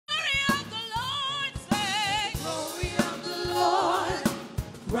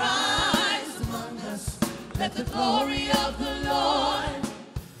Let the glory of the Lord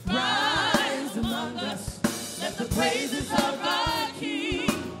rise among us. Let the praises of our King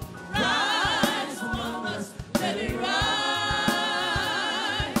rise among us. Let it rise.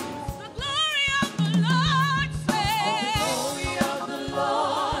 The glory of the Lord says. The glory of the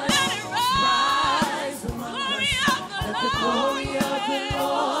Lord. Let it rise among us. Let the glory of the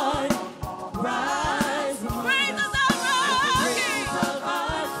Lord rise among us. Let the praises of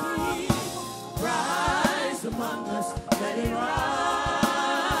our King rise among us. Let it rise.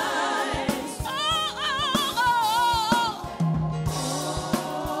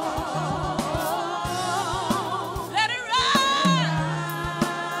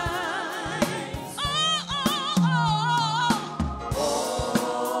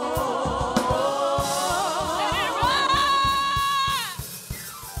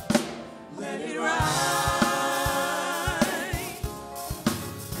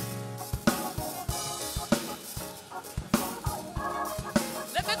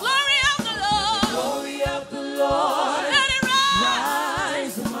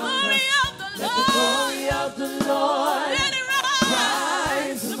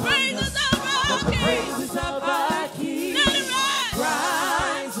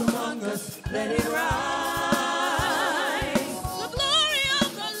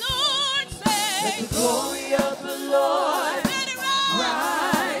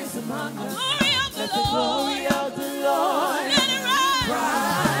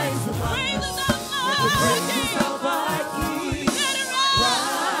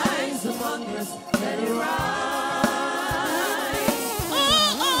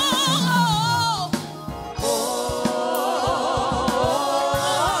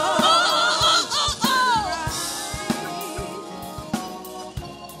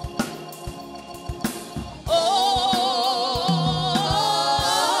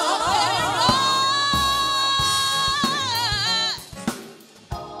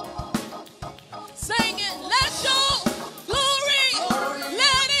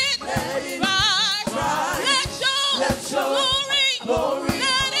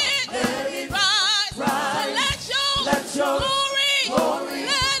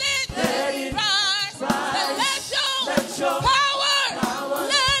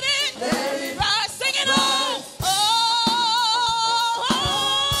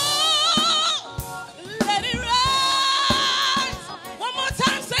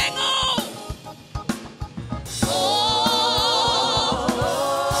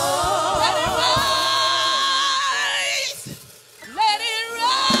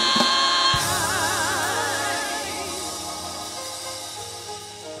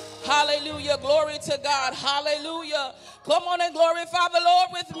 Hallelujah. Glory to God. Hallelujah. Come on and glorify the Lord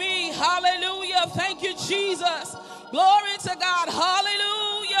with me. Hallelujah. Thank you, Jesus. Glory to God.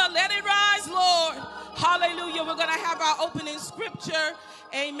 Hallelujah. Let it rise, Lord. Hallelujah. We're going to have our opening scripture,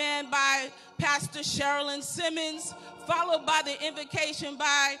 amen, by Pastor Sherilyn Simmons, followed by the invocation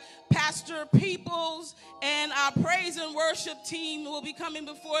by Pastor Peoples, and our praise and worship team will be coming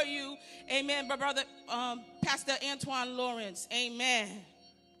before you, amen, by Brother Pastor Antoine Lawrence. Amen.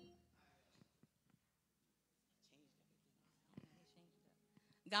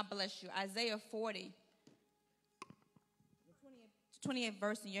 God bless you. Isaiah 40, 28th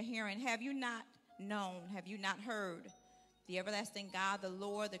verse in your hearing. Have you not known, have you not heard? The everlasting God, the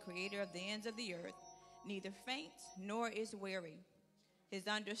Lord, the creator of the ends of the earth, neither faints nor is weary. His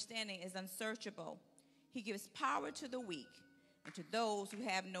understanding is unsearchable. He gives power to the weak, and to those who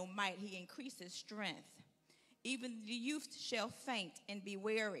have no might he increases strength. Even the youth shall faint and be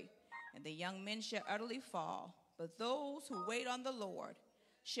weary, and the young men shall utterly fall. But those who wait on the Lord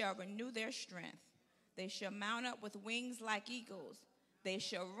shall renew their strength. They shall mount up with wings like eagles. They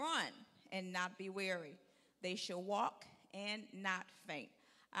shall run and not be weary. They shall walk and not faint.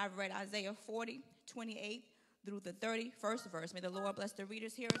 I've read Isaiah 40, 28 through the 31st verse. May the Lord bless the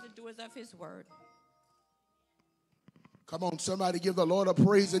readers, hearers, and doers of his word. Come on, somebody give the Lord a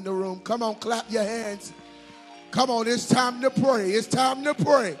praise in the room. Come on, clap your hands. Come on, it's time to pray. It's time to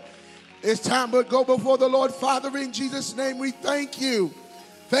pray. It's time to go before the Lord. Father, in Jesus' name, we thank you.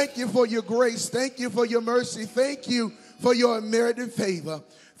 Thank you for your grace. Thank you for your mercy. Thank you for your unmerited favor.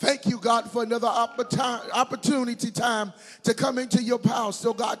 Thank you, God, for another opportunity time to come into your house.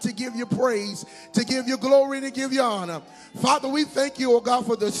 So, God, to give you praise, to give you glory, and to give you honor. Father, we thank you, oh God,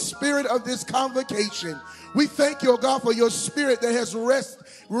 for the spirit of this convocation. We thank you, oh God, for your spirit that has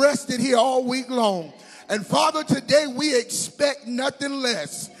rested here all week long. And, Father, today we expect nothing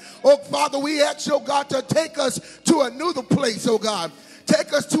less. Oh, Father, we ask, oh God, to take us to another place, oh God.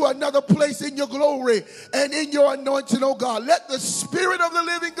 Take us to another place in your glory and in your anointing, oh God. Let the Spirit of the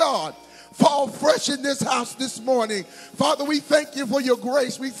living God fall fresh in this house this morning. Father, we thank you for your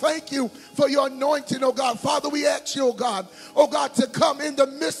grace. We thank you for your anointing, oh God. Father, we ask you, oh God, to come in the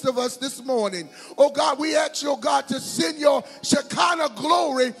midst of us this morning. Oh God, we ask you, oh God, to send your Shekinah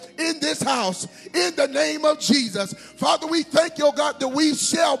glory in this house in the name of Jesus. Father, we thank you, oh God, that we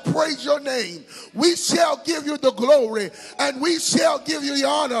shall praise your name. We shall give you the glory and we shall give you the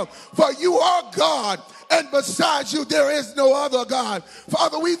honor, for you are God. And besides you, there is no other God.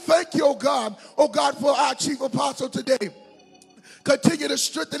 Father, we thank you, oh God, for our chief apostle today. Continue to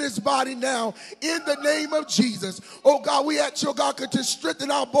strengthen his body now in the name of Jesus. Oh God, we ask you, God, to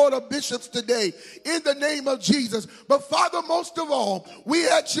strengthen our board of bishops today in the name of Jesus. But Father, most of all, we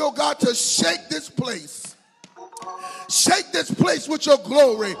ask you, God, to shake this place. Shake this place with your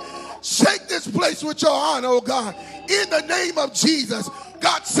glory. Shake this place with your honor, oh God, in the name of Jesus.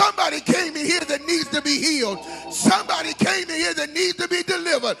 God, somebody came in here that needs to be healed. Somebody came in here that needs to be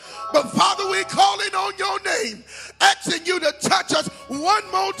delivered. But Father, we're calling on your name, asking you to touch us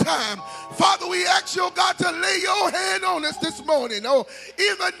one more time. Father, we ask you, God, to lay your hand on us this morning, oh,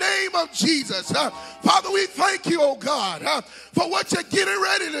 in the name of Jesus. Father, we thank you, oh God, for what you're getting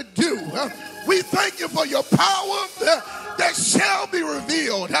ready to do. We thank you for your power that shall be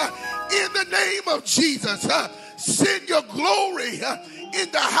revealed in the name of Jesus. Send your glory in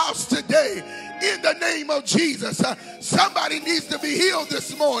the house today in the name of Jesus. Somebody needs to be healed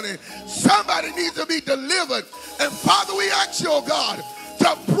this morning. Somebody needs to be delivered. And Father, we ask you, oh God,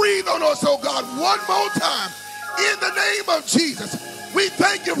 to breathe on us, oh God, one more time in the name of Jesus. We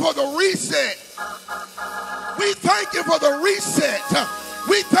thank you for the reset. We thank you for the reset.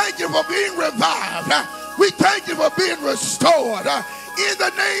 We thank you for being revived. We thank you for being restored in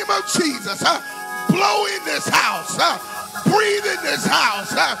the name of Jesus. Blow in this house. Breathe in this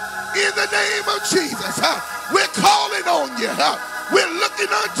house. In the name of Jesus. We're calling on you. We're looking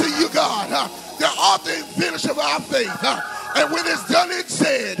unto you, God, the author and finisher of our faith. And when it's done and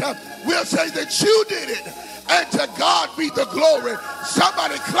said, we'll say that you did it. And to God be the glory.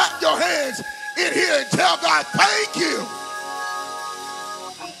 Somebody clap your hands in here and tell God, thank you.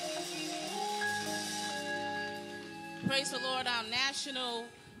 Praise the Lord. Our national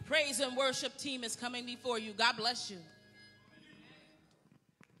praise and worship team is coming before you. God bless you.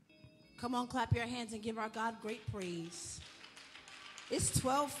 Come on, clap your hands and give our God great praise. It's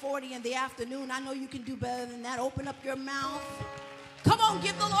 12:40 in the afternoon. I know you can do better than that. Open up your mouth. Come on,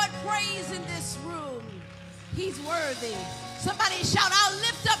 give the Lord praise in this room. He's worthy. Somebody shout, I'll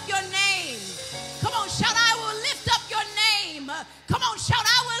lift up your name. Come on, shout, I will lift up your name. Come on, shout,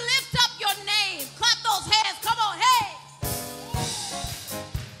 I will lift up your name. Clap those hands. Come on, hey.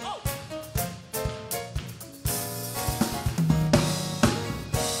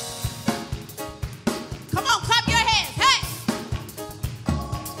 Come on, clap your hands. Hey.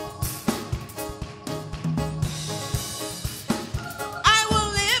 I will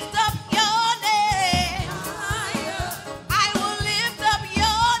lift up your name. I will lift up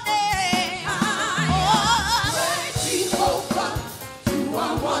your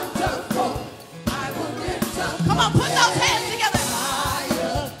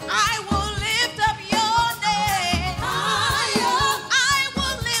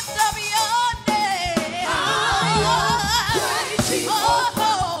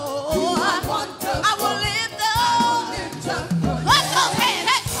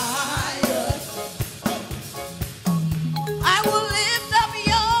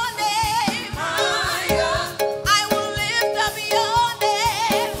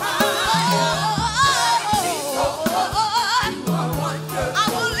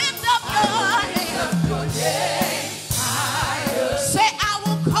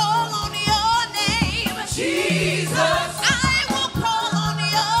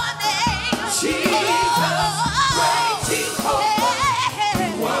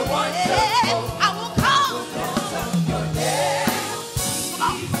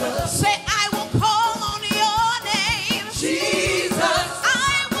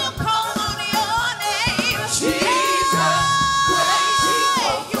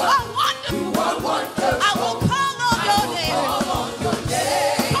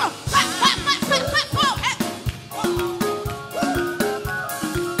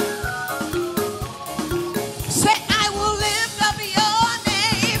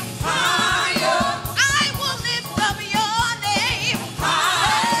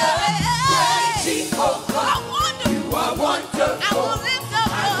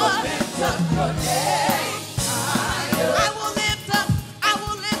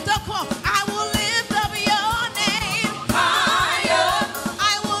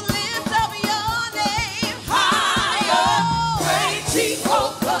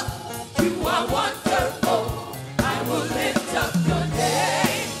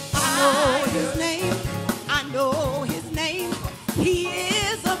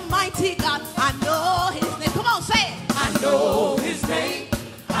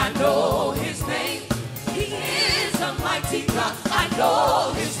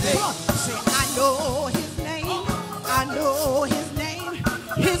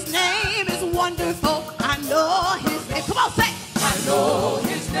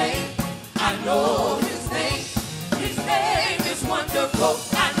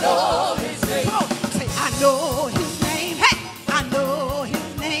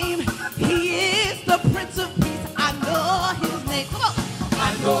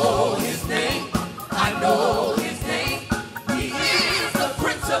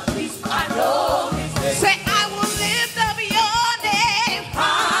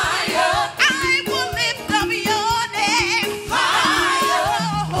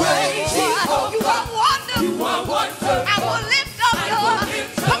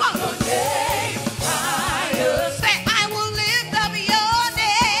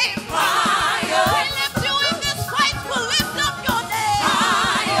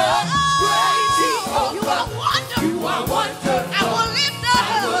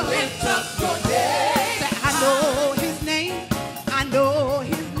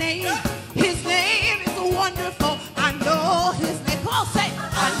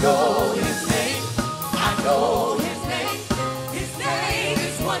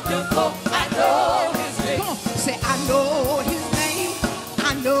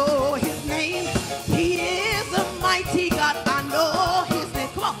know his name. He is a mighty God. I know his name.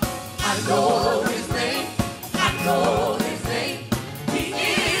 Come on. I know his name. I know his name. He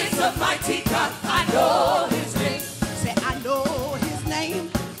is a mighty God. I know his name. Say, I know his name.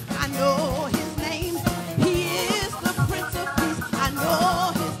 I know his name. He is the Prince of Peace. I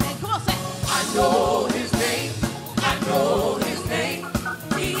know his name. Come on, say. I know his name. I know his name.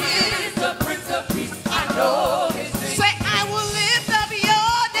 He is the Prince of Peace. I know his name. Say, I will lift up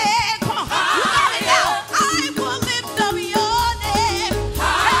your name. Come on. You got it now. I will lift up your name.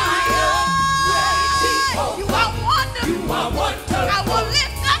 Higher. You are wonderful. You are wonderful. I will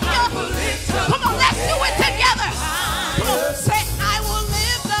lift up your name. Come on, let's do it together. Come on, say, I will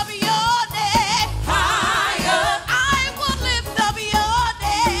lift up your name. Higher. I will lift up your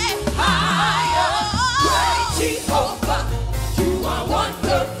name. Higher. Great Jehovah, you are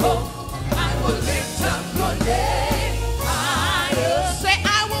wonderful. I will lift up your name. Higher. Say,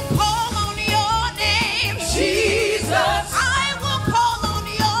 I will call on your name. Jesus. I will call on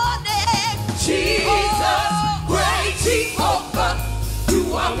your name. Jesus. Great Jehovah, you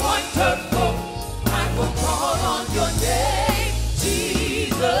are wonderful. I will call on your name.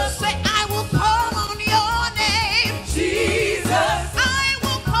 Jesus. Say, I will call on your name. Jesus. I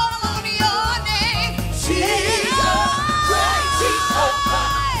will call on your name. Jesus. Great Jehovah,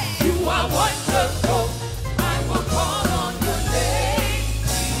 you are wonderful. I will call on your name.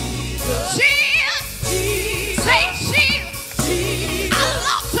 Jesus. Jesus. Jesus. Say, Jesus. Jesus. I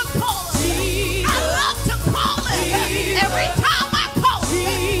love to call him. I love to call him. Every time I call him,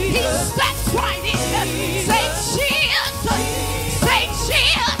 he steps right in. Say, Jesus. Say,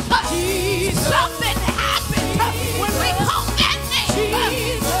 Jesus. Something happens when we call that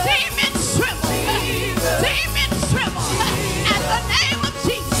name. Demons tremble. Demons tremble. At the name of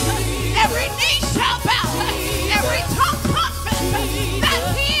Jesus, every knee shall bow. Every tongue confess that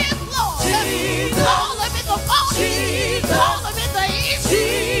he is Lord. Call him in the morning. Call him in the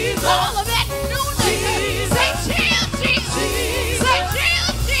evening. Call him at noonday. Say, Jesus. Say,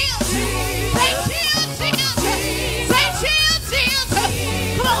 Jesus. Say, Jesus. Say, Jesus.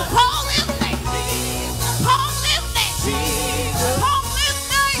 Come on, call his name. Call his name. Call his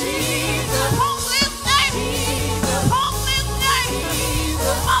name. Call his name. Call his name.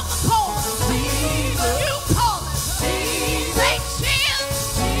 Mama call him. You call him. Say,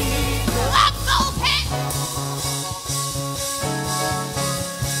 Jesus. Clap those hands.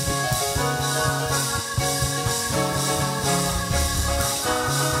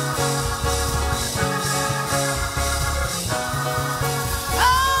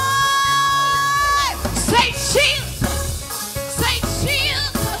 Say Jesus. Say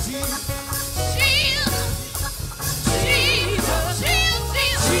Jesus. Jesus. Jesus.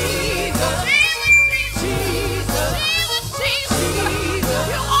 Jesus.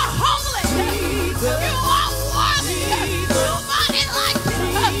 You are holy. You are worthy. Nobody like you.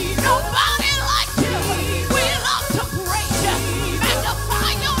 Nobody like you. We love to praise you.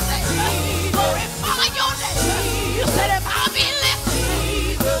 Magnify your name. Glorify your name. You said if I be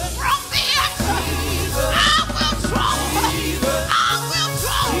lifted from the earth, I will draw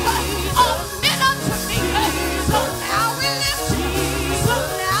all men unto me. So now we lift you. So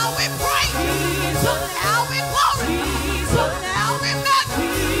now we praise. So now we glorify. So now we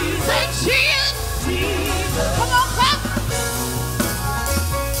magnify. Say Jesus. Come on, clap.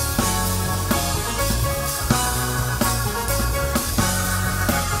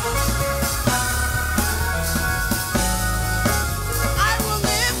 I will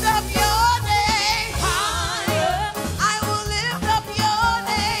lift up your name. Higher. I will lift up your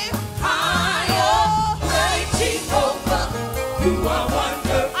name. Higher. Great Jehovah, you are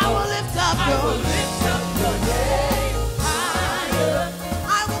wonderful. I will lift up I will your name. lift up your name. Higher.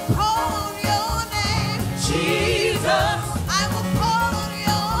 I will call on your name. Jesus. I will call on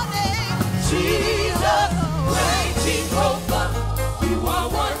your name. Jesus. Great Jehovah, you are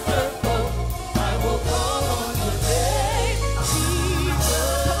wonderful. I will call on your name.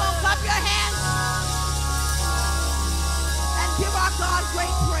 Jesus. Come on, clap your hands and give our God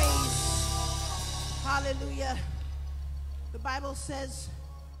great praise. Hallelujah. The Bible says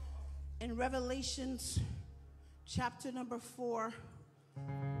in Revelations chapter number 4,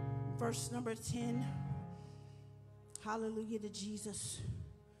 verse number 10, hallelujah to Jesus.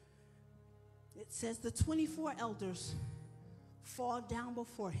 It says the 24 elders fall down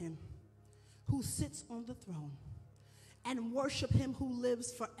before him who sits on the throne and worship him who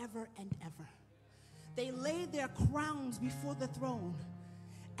lives forever and ever. They lay their crowns before the throne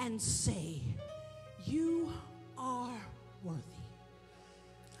and say, you are worthy,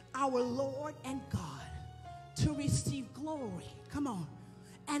 our Lord and God, to receive glory, come on,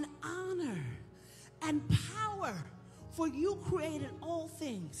 and honor and power. For you created all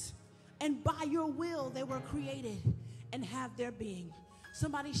things, and by your will they were created and have their being.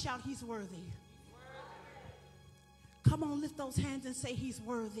 Somebody shout, he's worthy. Come on, lift those hands and say, he's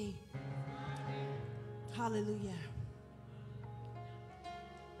worthy. Hallelujah.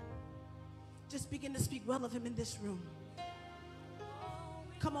 Just begin to speak well of him in this room.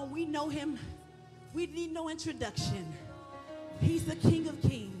 Come on, we know him. We need no introduction. He's the King of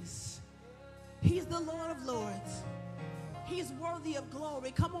Kings. He's the Lord of Lords. He's worthy of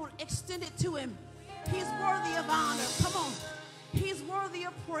glory. Come on, extend it to him. He's worthy of honor. Come on. He's worthy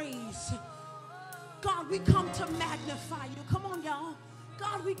of praise. God, we come to magnify you. Come on, y'all.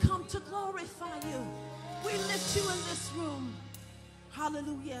 God, we come to glorify you. We lift you in this room.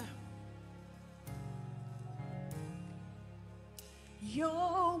 Hallelujah.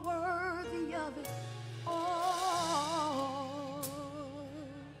 You're worthy of it all.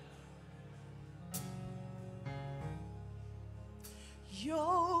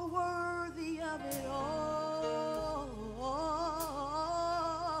 You're worthy of it all.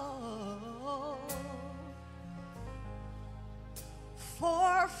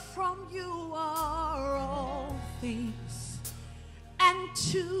 For from you are all things, and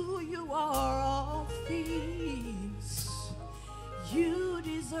to you are all things. You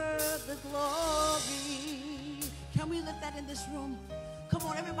deserve the glory. Can we lift that in this room? Come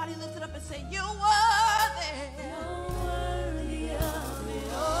on, everybody lift it up and say, you're worthy. You're worthy of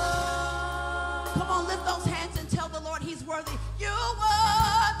it all. Come on, lift those hands and tell the Lord he's worthy. You're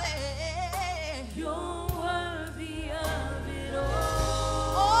worthy. You're worthy of it all.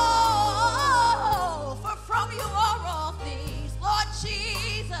 Oh, for from you are all things, Lord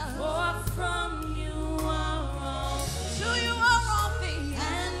Jesus. For from you are all things. To you are all things.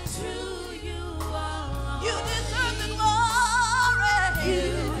 And to you are all. You deserve the glory. You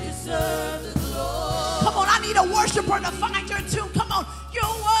deserve the glory. Come on, I need a worshiper to find your tune. Come on, you're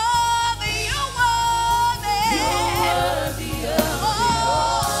worthy, you're worthy. You're worthy of it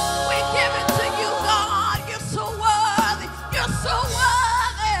all. We give it to you, God. You're so worthy. You're so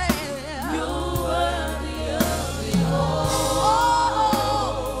worthy. You're worthy of it all.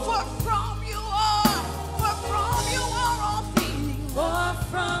 For from you are all things. For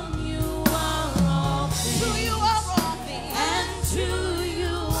from you are all things. To you are all things. And to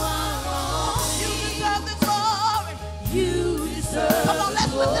you are all things. You deserve the glory. You deserve. Come on,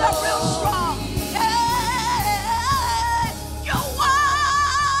 let's lift it up real strong. Yeah, you're worthy.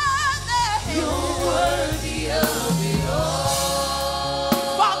 You're worthy of it all.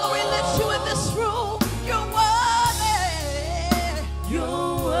 Father, we lift you in this room. You're worthy.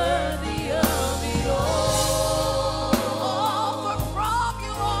 You're worthy of it all. For from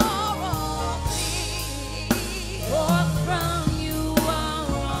you are all things. For from you are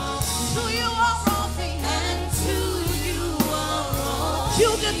all things. To you are all things. And to you are all things. You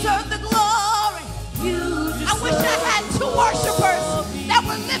deserve the glory. You deserve. I wish I had two worshipers that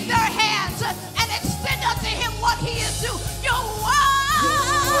would lift their hands and extend unto him what he is due. You're worthy.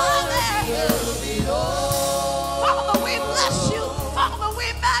 Father, we bless you. Father, we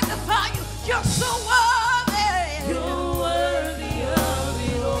magnify you. You're so worthy. You're worthy of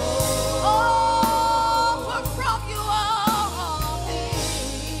it all. Oh, for from you are all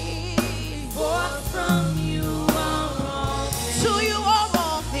things. For from you are all things. To you are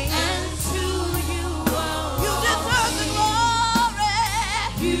all things. And to you are all. You deserve the glory.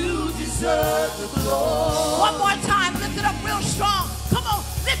 You deserve the glory. One more time, lift it up real strong. Come on,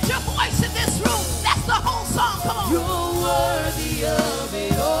 lift your voice in this room. That's the whole song. Come on. You're worthy of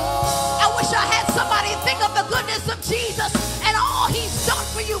it all. I wish I had somebody think of the goodness of Jesus and all he's done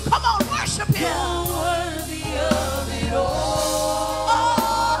for you. Come on, worship him. You're worthy of it all.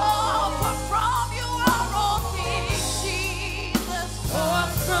 Oh, for from you are all things, Jesus. For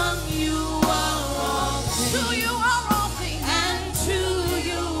from you are all things. To you are all things. And to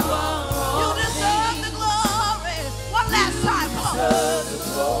you are all things. You deserve the glory. One last time, come on. Deserve the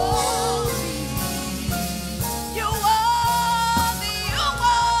glory. You're worthy, you're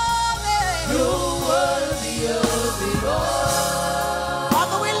worthy. You're worthy of it all.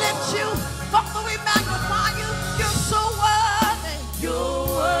 Father, we lift you. Father, we magnify you. You're so worthy.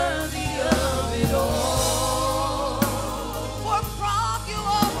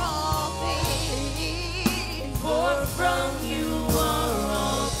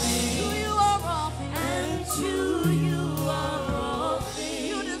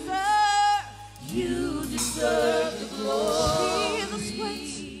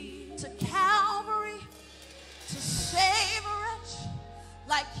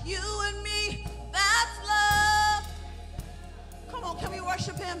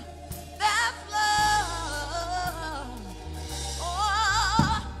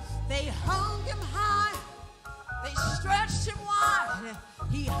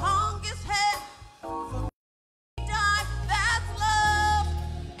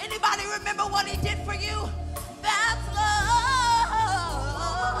 remember what he did for you? That's love.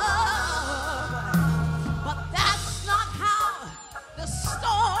 But that's not how the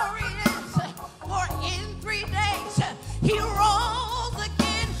story ends. For in 3 days, he rose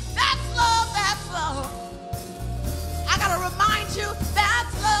again. That's love, that's love. I gotta remind you,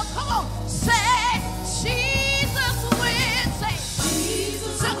 that's love. Come on, say, Jesus went. Say,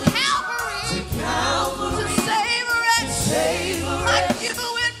 Jesus to Calvary, to save a wretch like you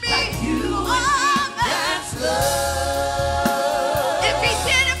and me. Oh, that's love. If he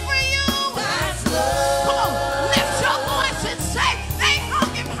did it for you, that's love. Come on, lift your voice and say, they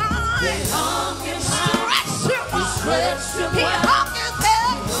hung him high. They hung him high. Stretched him wide. He hung his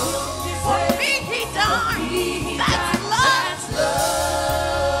head. For me, he died. That's love.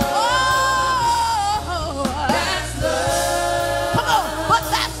 Oh, that's love. Come on, but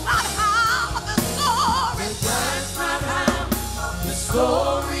that's not how the story. That's not how the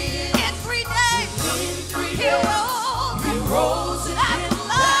story is. In 3 days, he rose again. That's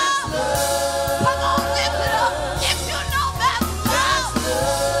love. Come on, lift it up. If you know that's love.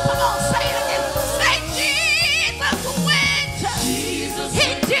 Come on, say it again. Say Jesus went. He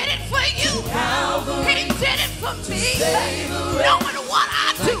did it for you. He did it for me. Knowing what I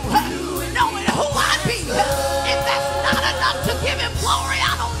do, knowing who I be. If that's not enough to give him glory, I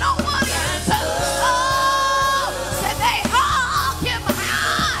don't know what is. Oh, said they hung him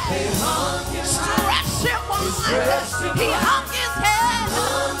high. Stretched him wide. He hung his head.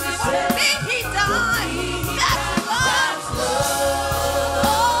 For me, he died. That's love.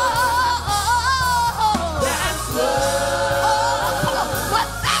 Oh, that's love. Come on, but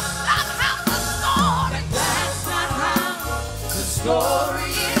that's not how the story. That's not how the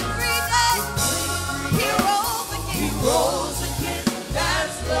story. In 3 days, he rose again. He rose again.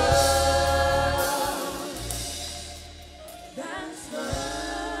 That's love. That's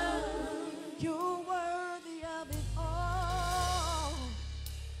love. You're worthy of it all.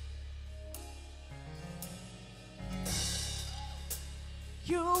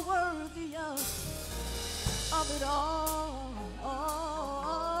 You're worthy of it all.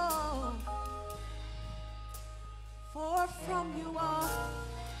 For from you are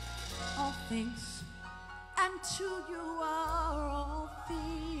all things, and to you are all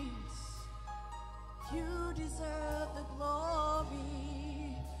things. You deserve the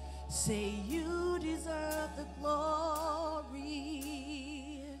glory. Say you deserve the glory.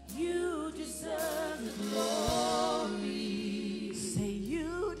 You deserve the glory. Say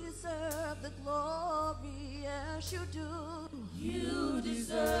you deserve the glory. Yes, you do. You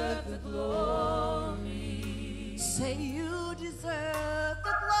deserve the glory. Say you deserve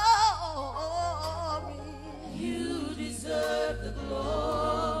the glory. You deserve the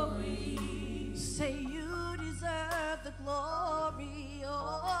glory. Say you deserve the glory.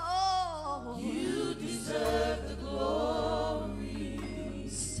 Oh, you deserve the glory.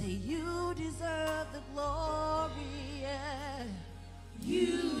 Say you deserve the glory. Yeah.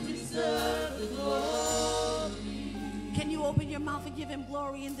 You deserve the glory. Can you open your mouth and give him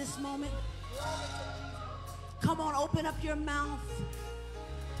glory in this moment? Come on, open up your mouth.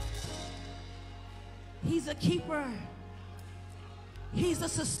 He's a keeper. He's a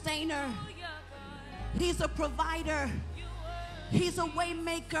sustainer. He's a provider. He's a way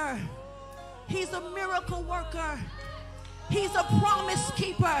maker. He's a miracle worker. He's a promise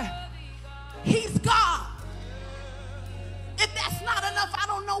keeper. He's God. If that's not enough, I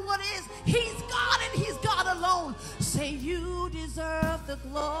don't know what is. He's God and he's God alone. Say you deserve the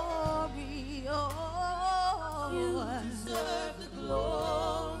glory. Oh, you deserve the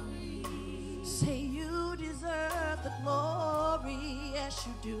glory. Say you deserve the glory. Yes,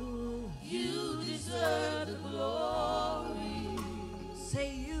 you do. You deserve the glory.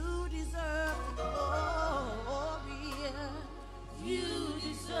 Say you deserve the glory. You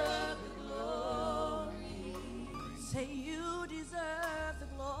deserve the glory. Say you deserve the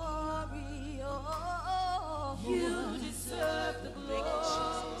glory. Oh, you deserve the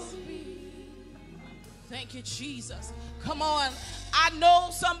glory. Thank you, Jesus. Come on. I know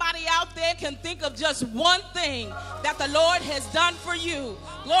somebody out there can think of just one thing that the Lord has done for you.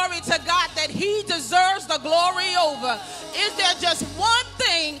 Glory to God, that he deserves the glory over. Is there just one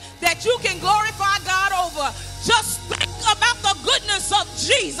thing that you can glorify God over? Just think about the goodness of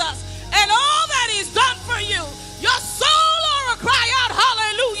Jesus and all that he's done for you. Your soul will cry out,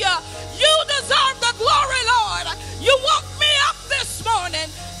 hallelujah. You deserve the glory, Lord. You woke me up this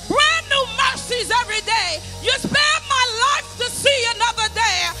morning. Brand new mercies every day. You spared my life to see another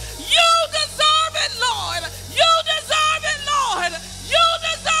day. You deserve it, Lord. You deserve it, Lord. You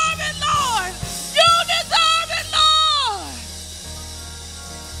deserve it, Lord. You deserve it, Lord.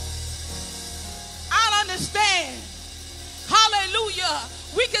 Hallelujah.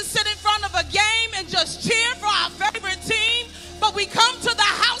 We can sit in front of a game and just cheer for our favorite team, but we come to the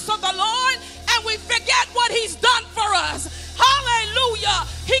house of the Lord and we forget what he's done for us. Hallelujah.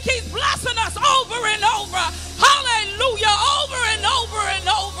 He keeps blessing us over and over. Hallelujah. Over and over and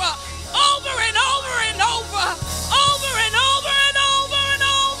over. Over and over and over. Over and over and over and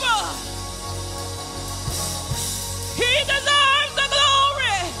over. He deserves the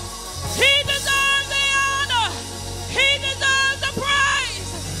glory. He deserves the honor. He deserves the praise.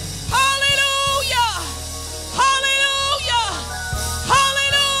 Hallelujah. Hallelujah.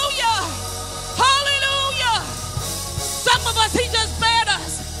 Hallelujah. Hallelujah. Some of us, he just spared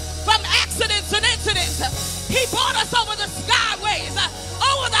us from accidents and incidents. He brought us over the skyways,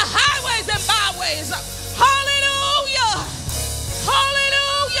 over the highways and byways. Hallelujah.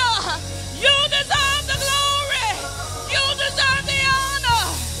 Hallelujah. You deserve the glory. You deserve the honor.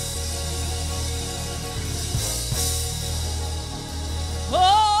 Oh,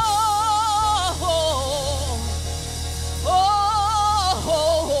 oh, oh,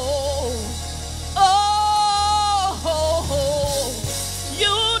 oh, oh.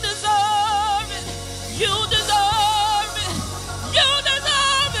 You deserve it. You deserve it. You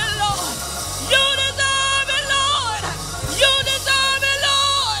deserve it, Lord. You deserve it, Lord. You deserve it,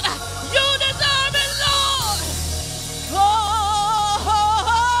 Lord. You deserve it, Lord. Oh, oh,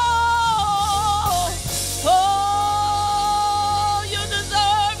 oh, you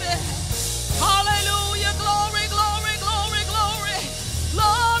deserve it. Hallelujah. Glory, glory, glory, glory.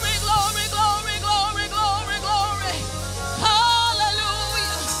 Glory, glory, glory, glory, glory, glory.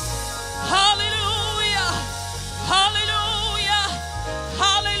 Hallelujah. Hallelujah. Hallelujah.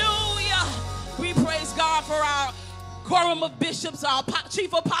 Hallelujah. We praise God for our quorum of bishops, our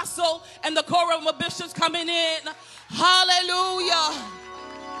chief apostle, and the quorum of bishops coming in. Hallelujah.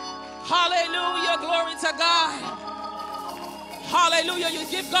 Hallelujah. Glory to God. Hallelujah. You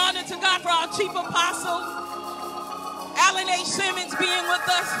give honor to God for our chief apostle, Alan H. Simmons, being with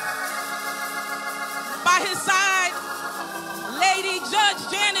us. By his side, Lady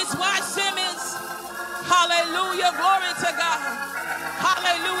Judge Janice Y. Simmons. Hallelujah. Glory to God.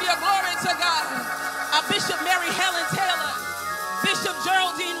 Hallelujah. Glory to God. Our Bishop Mary Helen Taylor. Bishop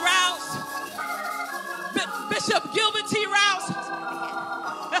Geraldine Rouse. Bishop Gilbert T. Rouse.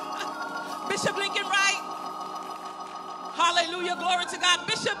 Bishop Lincoln Wright. Hallelujah. Glory to God.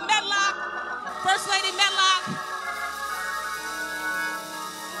 Bishop Medlock. First Lady Medlock.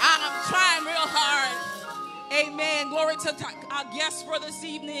 I'm trying real hard. Amen. Glory to our guests for this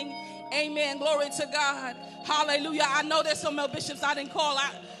evening. Amen. Glory to God. Hallelujah. I know there's some more bishops I didn't call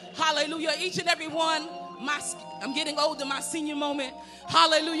out. Hallelujah. Each and every one. I'm getting older, my senior moment.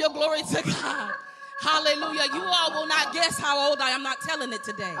 Hallelujah. Glory to God. Hallelujah. You all will not guess how old I am. I'm not telling it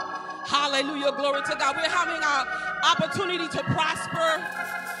today. Hallelujah. Glory to God. We're having our opportunity to prosper.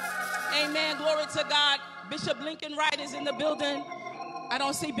 Amen. Glory to God. Bishop Lincoln Wright is in the building. I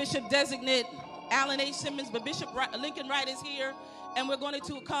don't see Bishop Designate Alan H. Simmons, but Bishop Lincoln Wright is here. And we're going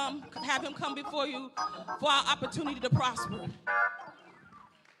to have him come before you for our opportunity to prosper.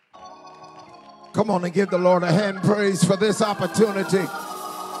 Come on and give the Lord a hand praise for this opportunity.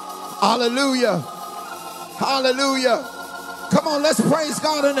 Hallelujah. Hallelujah. Come on, let's praise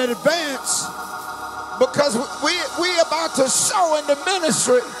God in advance, because we about to sow in the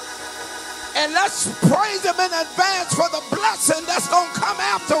ministry. And let's praise him in advance for the blessing that's going to come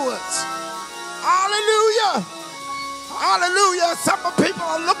afterwards. Hallelujah. Hallelujah. Some people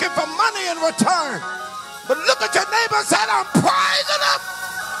are looking for money in return. But look at your neighbor and say, I'm praising him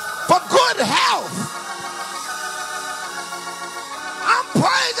for good health. I'm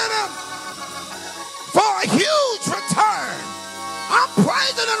praising him for a huge return. I'm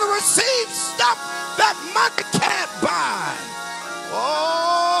praising him to receive stuff that money can't buy.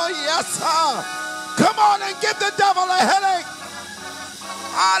 Oh, yes, sir. Come on and give the devil a headache.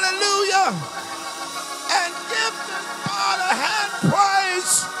 Hallelujah. And give God a hand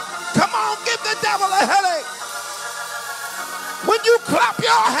praise. Come on, give the devil a headache. When you clap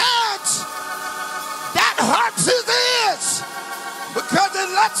your hands, that hurts his ears, because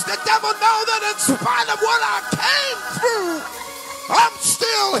it lets the devil know that in spite of what I came through, I'm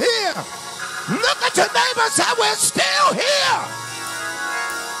still here. Look at your neighbor and say, we're still here.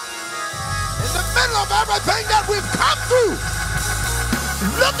 In the middle of everything that we've come through,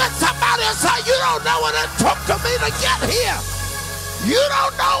 look at somebody and say, you don't know what it took to me to get here. You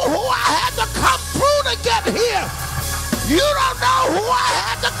don't know who I had to come through to get here. You don't know who I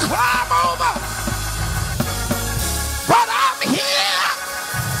had to climb over. But I'm here,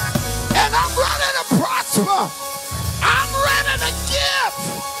 and I'm ready to prosper. I'm ready to give.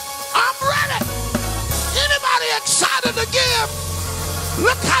 I'm ready. Anybody excited to give?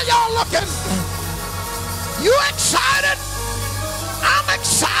 Look how y'all looking. You excited? I'm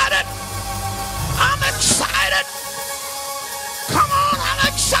excited. I'm excited. Come on, I'm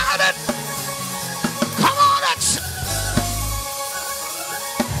excited. Come on,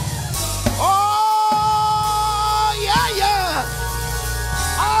 oh, yeah.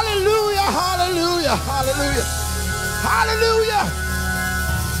 Hallelujah, hallelujah, hallelujah. Hallelujah.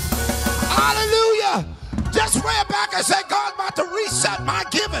 Hallelujah. Just pray back and say, God, about to reset my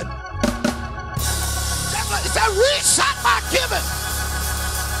giving. Say, reset my giving.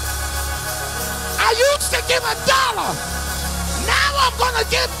 I used to give $1. Now I'm going to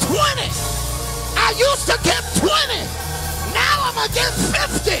give 20. I used to give 20. Now I'm going to give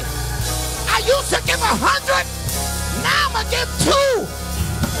 50. I used to give 100. Now I'm going to give 2.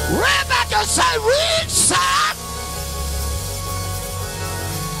 Read back and say, reset.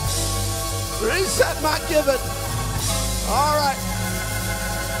 Reset my giving. All right.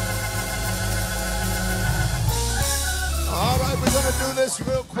 All right, we're going to do this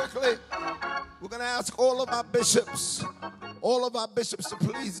real quickly. We're going to ask all of our bishops to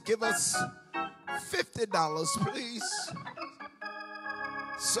please give us $50, please.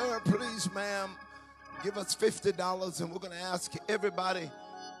 Sir, please, ma'am, give us $50, and we're going to ask everybody,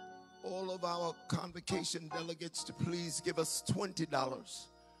 all of our convocation delegates, to please give us $20.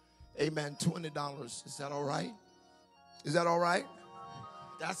 Amen, $20. Is that all right? Is that all right?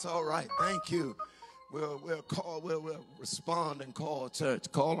 That's all right. Thank you. We'll respond and call, church.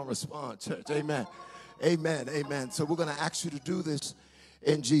 Call and respond, church. Amen. Amen. Amen. So we're going to ask you to do this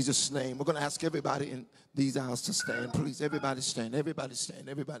in Jesus' name. We're going to ask everybody in these aisles to stand. Please, everybody stand. Everybody stand.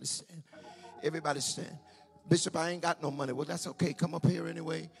 Everybody stand. Everybody stand. Bishop, I ain't got no money. Well, that's okay. Come up here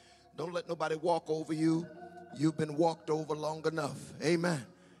anyway. Don't let nobody walk over you. You've been walked over long enough. Amen.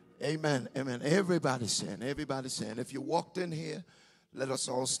 Amen. Amen. Everybody stand. Everybody stand. If you walked in here, let us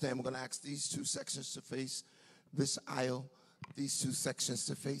all stand. We're going to ask these two sections to face this aisle. These two sections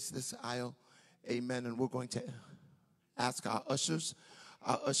to face this aisle. Amen. And we're going to ask our ushers.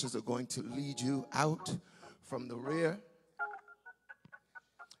 Our ushers are going to lead you out from the rear.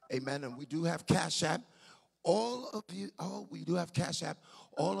 Amen. And we do have Cash App. We do have Cash App.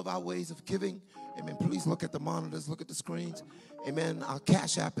 All of our ways of giving. Amen. Please look at the monitors. Look at the screens. Amen. Our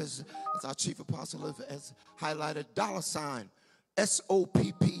Cash App is, as our chief apostle has highlighted, $,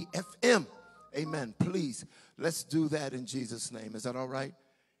 SOPPFM. Amen. Please, let's do that in Jesus' name. Is that all right?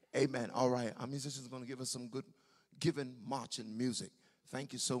 Amen. All right. Our musicians are going to give us some good giving, marching music.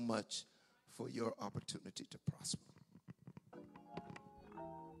 Thank you so much for your opportunity to prosper.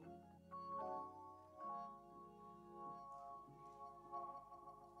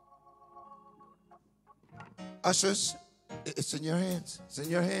 Ushers, it's in your hands. It's in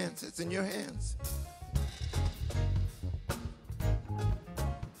your hands. It's in your hands.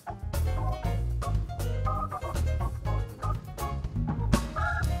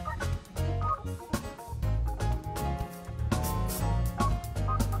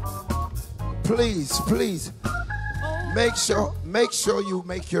 Please, make sure you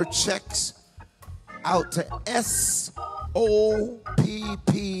make your checks out to SOPPFM.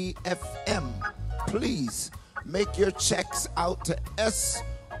 Please make your checks out to SOPPFM.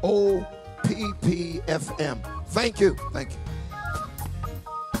 Thank you. Thank you.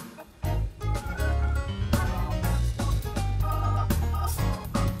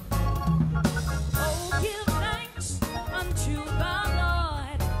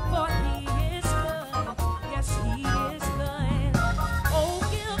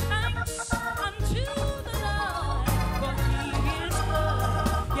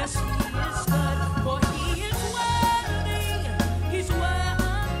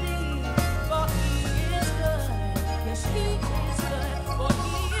 He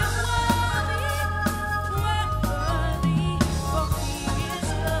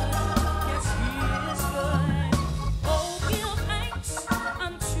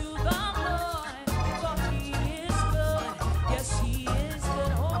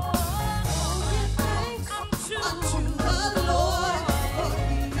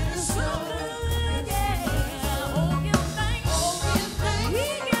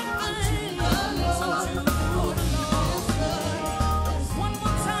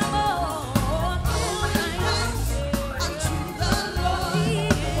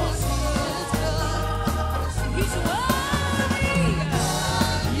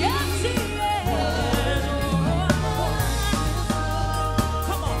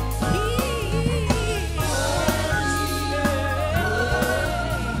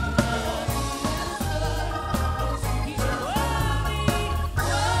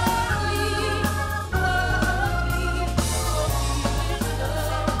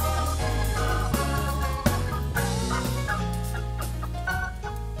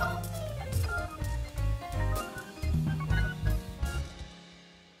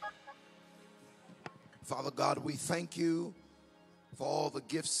Father God, we thank you for all the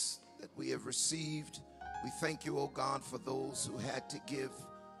gifts that we have received. We thank you, oh God, for those who had to give.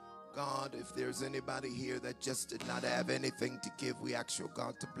 God, if there's anybody here that just did not have anything to give, we ask you,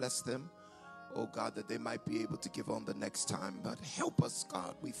 God, to bless them. Oh God, that they might be able to give on the next time. But help us,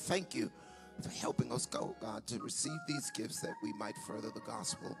 God. We thank you for helping us, God, to receive these gifts that we might further the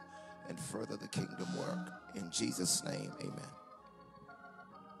gospel and further the kingdom work. In Jesus' name, amen.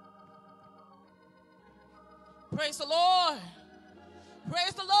 Praise the Lord.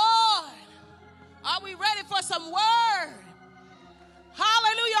 Praise the Lord. Are we ready for some word?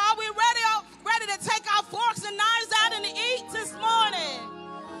 Hallelujah. Are we ready to take our forks and knives out and eat this morning?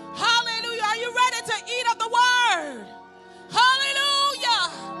 Hallelujah. Are you ready to eat of the word?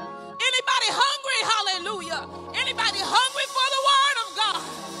 Hallelujah. Anybody hungry? Hallelujah. Anybody hungry for the word of God?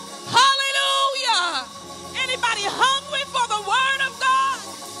 Hallelujah. Anybody hungry for the word of God?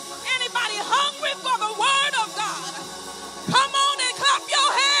 Anybody hungry for the word of God? Come on and clap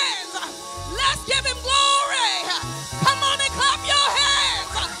your hands. Let's give him glory. Come on and clap your hands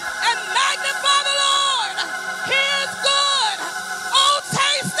and magnify the Lord. He is good. Oh,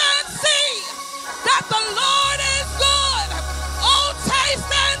 taste and see that the Lord is good. Oh, taste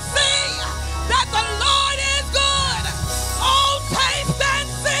and see that the Lord is good. Oh, taste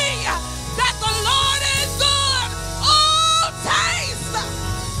and see that the Lord is good. Oh, taste.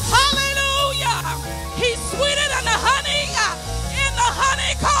 Hallelujah. He's sweeter than the honey in the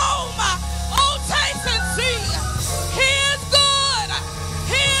honeycomb. Oh, taste and see. He is good.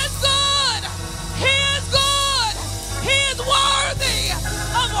 He is good. He is good. He is worthy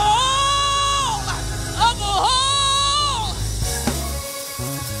of all. Of all.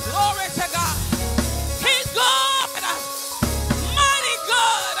 Glory to God. He's good. Mighty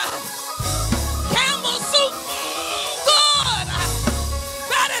good. Campbell soup. Good.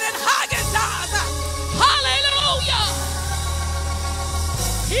 Better than Haagen-Dazs. Hallelujah.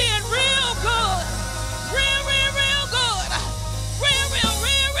 He is real good. Real, real, real good. Real, real,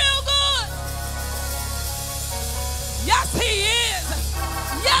 real, real good. Yes, he is.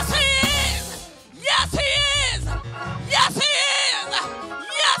 Yes, he is. Yes, he is. Yes, he is.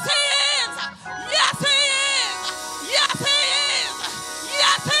 Yes, he is. Yes, he is. Yes, he is.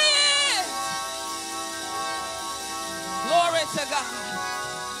 Yes, he is. Glory to God.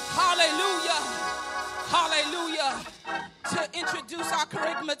 Hallelujah. Hallelujah. To introduce our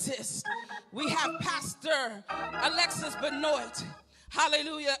charismatist, we have Pastor Alexis Benoit.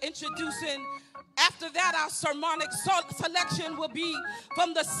 Hallelujah. Introducing. After that, our sermonic selection will be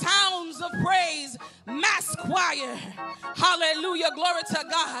from the Sounds of Praise Mass Choir. Hallelujah. Glory to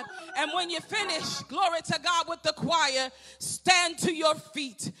God. And when you finish, glory to God, with the choir, stand to your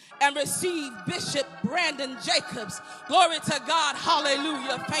feet and receive Bishop Brandon Jacobs. Glory to God.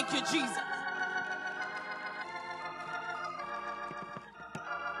 Hallelujah. Thank you, Jesus.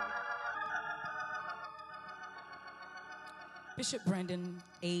 Bishop Brandon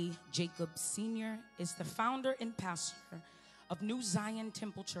A. Jacobs Sr. is the founder and pastor of New Zion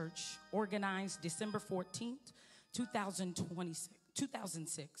Temple Church, organized December 14th,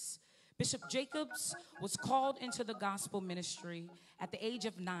 2006. Bishop Jacobs was called into the gospel ministry at the age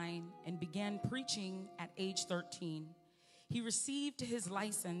of 9 and began preaching at age 13. He received his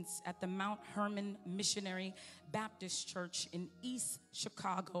license at the Mount Hermon Missionary Baptist Church in East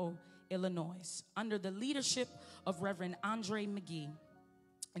Chicago, Illinois, under the leadership of Reverend Andre McGee.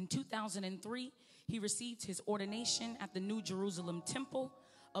 In 2003, he received his ordination at the New Jerusalem Temple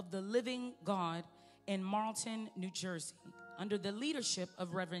of the Living God in Marlton, New Jersey, under the leadership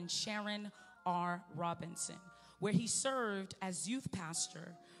of Reverend Sharon R. Robinson, where he served as youth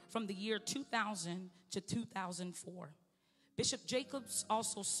pastor from the year 2000 to 2004. Bishop Jacobs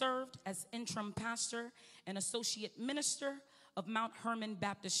also served as interim pastor and associate minister of Mount Hermon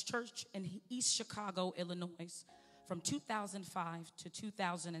Baptist Church in East Chicago, Illinois, from 2005 to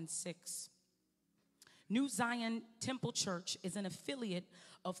 2006. New Zion Temple Church is an affiliate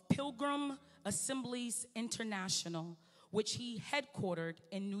of Pilgrim Assemblies International, which he headquartered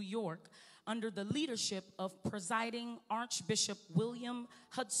in New York under the leadership of presiding Archbishop William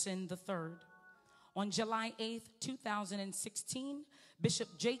Hudson III. On July 8th, 2016,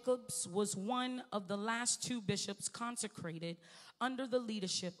 Bishop Jacobs was one of the last two bishops consecrated under the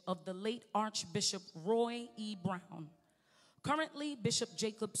leadership of the late Archbishop Roy E. Brown. Currently, Bishop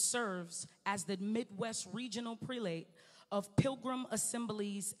Jacobs serves as the Midwest Regional Prelate of Pilgrim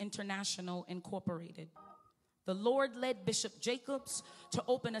Assemblies International, Incorporated. The Lord led Bishop Jacobs to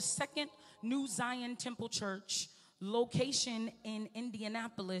open a second New Zion Temple Church location in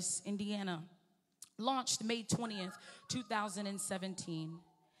Indianapolis, Indiana, launched May 20th, 2017.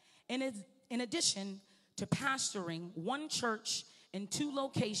 In addition to pastoring one church in 2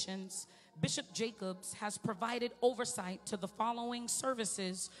 locations, Bishop Jacobs has provided oversight to the following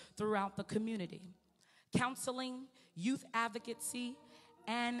services throughout the community: counseling, youth advocacy,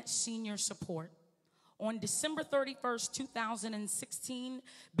 and senior support. On December 31st, 2016,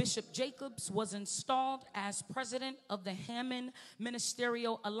 Bishop Jacobs was installed as president of the Hammond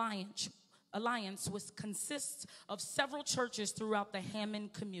Ministerial Alliance, which consists of several churches throughout the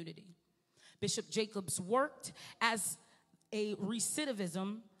Hammond community. Bishop Jacobs worked as a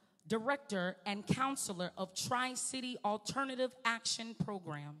recidivism director and counselor of Tri-City Alternative Action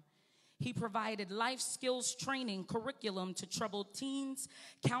Program. He provided life skills training curriculum to troubled teens,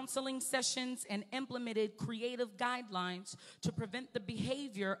 counseling sessions, and implemented creative guidelines to prevent the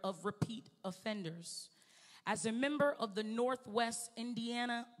behavior of repeat offenders. As a member of the Northwest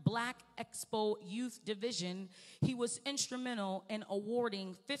Indiana Black Expo Youth Division, he was instrumental in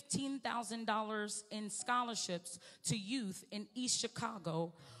awarding $15,000 in scholarships to youth in East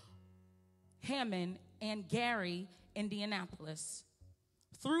Chicago, Hammond, and Gary, Indianapolis.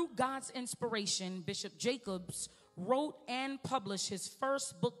 Through God's inspiration, Bishop Jacobs wrote and published his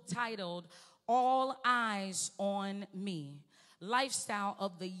first book titled All Eyes on Me, Lifestyle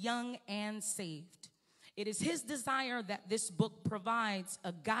of the Young and Saved. It is his desire that this book provides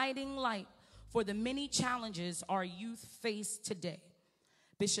a guiding light for the many challenges our youth face today.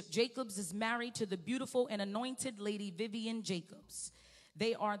 Bishop Jacobs is married to the beautiful and anointed Lady Vivian Jacobs.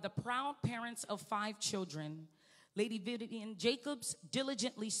 They are the proud parents of 5 children. Lady Vivian Jacobs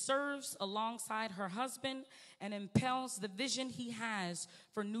diligently serves alongside her husband and impels the vision he has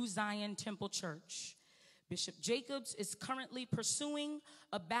for New Zion Temple Church. Bishop Jacobs is currently pursuing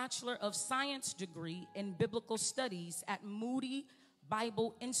a Bachelor of Science degree in Biblical Studies at Moody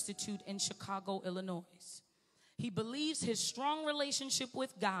Bible Institute in Chicago, Illinois. He believes his strong relationship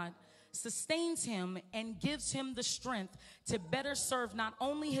with God sustains him and gives him the strength to better serve not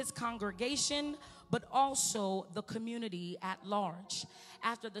only his congregation, but also the community at large.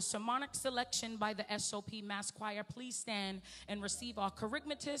 After the sermonic selection by the SOP Mass Choir, please stand and receive our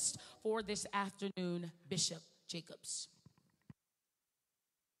charismatist for this afternoon, Bishop Jacobs.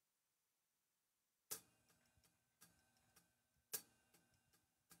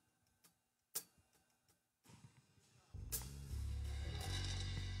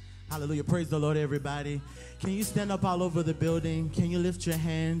 Hallelujah. Praise the Lord, everybody. Can you stand up all over the building? Can you lift your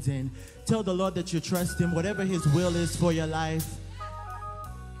hands and tell the Lord that you trust him, whatever his will is for your life?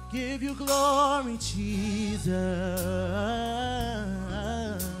 Give you glory, Jesus.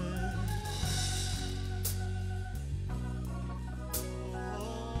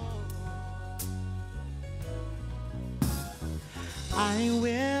 I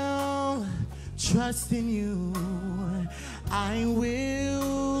will trust in you. I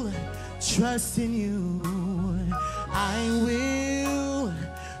will trust in you. I will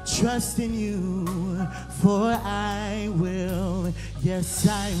trust in you, for I will, yes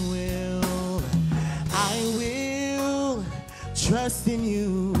I will. I will trust in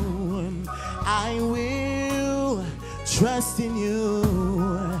you. I will trust in you.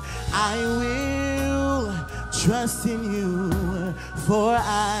 I will trust in you, for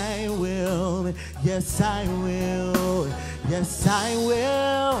I will, yes I will. Yes, I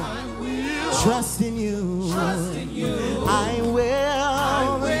will trust in you. I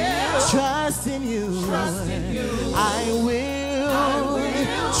will trust in you. I will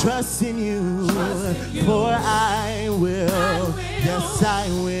trust in you. For I will. Yes, I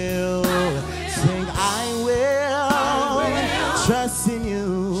will. Sing, I will trust in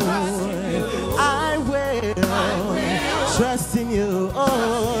you. I will trust in you.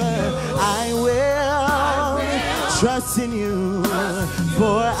 Oh, I will trust in you,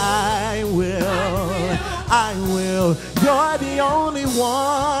 for I will. You're the only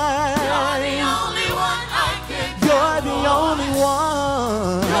one. You're the only one I can. You're the only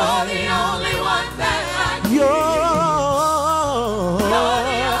one. You're the only one that I can. You're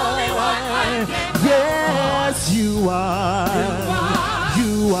the only one I can. Yes, you are.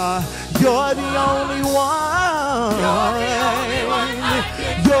 You are. You're the only one. You're the only one I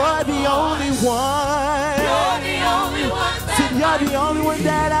can. You're the only one. You're the only one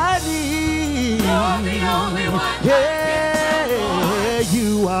that I need. You're the only one. Yeah,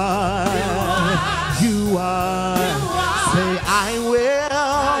 you are. You are. Say, I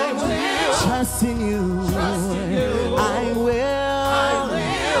will trust in you. I will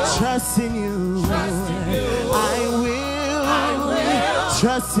trust in you. I will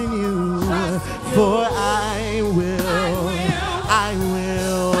trust in you. For I will. I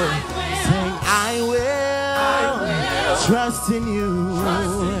will. Say, I will trust in you.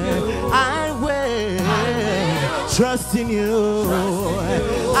 I will trust in you.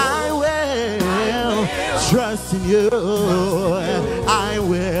 I will trust in you. I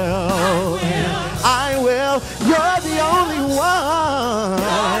will. I will. You're the only one.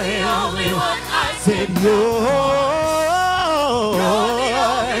 You're the only one I said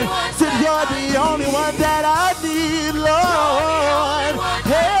said you're the only one that I need, Lord.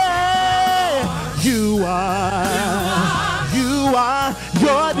 Hey, you are.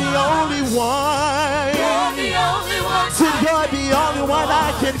 You're the only one. You're the only one. Said you're the only one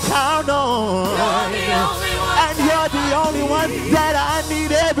I can count on. You're the only one. And you're the only one that I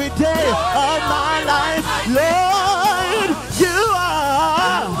need every day of my life. Lord, you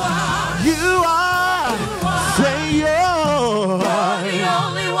are. You are. Say you're the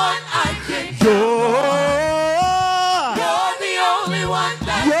only one I can count on. You're the only one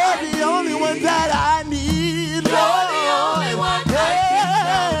that you're the only one that I need, Lord. You're the only one I can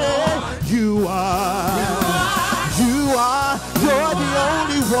count on. You are. You are. You're the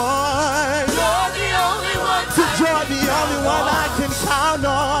only one. You're the only one. You're the only one I can count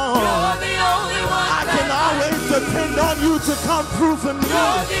on. You're the only one. I can always depend on you to come through for me.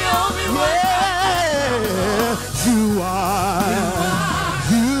 You're the only one. Yeah, you are.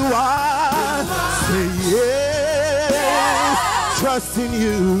 You are. Say yes. Trust in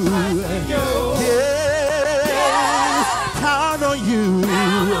you. Yes. Count on you.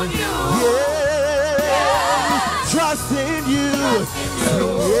 Yes. Trust in you.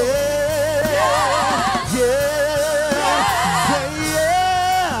 Yeah. Yeah. Say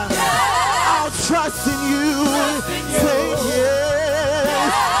yeah. I'll trust in you. Say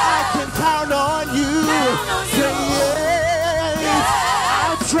yes. I can count on you. Say yes.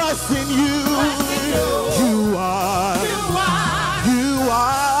 I'll trust in you. You are. You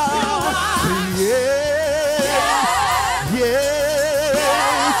are. Say yes. Yes.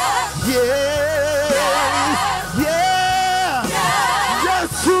 Yes. Yeah.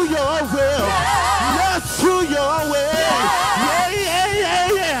 Yes to your will. Yes to your way. Yeah, yeah,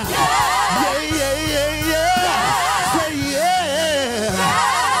 yeah, yeah. Yeah, yeah, yeah, yeah. Say yeah.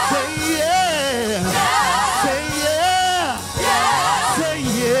 Say yeah. Say yeah. Say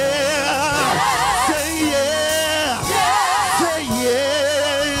yeah. Say yeah. Say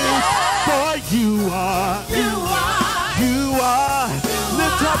yeah. For you are. You are.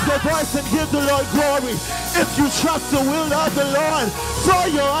 Lift up your voice and give the Lord glory. If you trust the will of the Lord for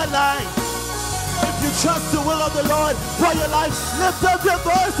your life. If you trust the will of the Lord for your life, lift up your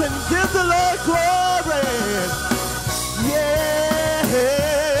voice and give the Lord glory. Yeah,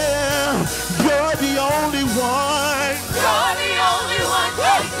 you're the only one. You're the only one.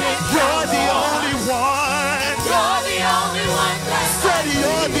 You're the only one. You're the only one. Said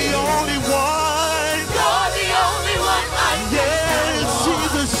you're the only one. You're the only one. Yes,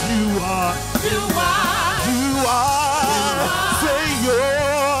 Jesus, you are. You are. You are. Say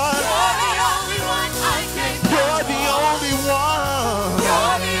you're. You're the only one I can count You're the only one.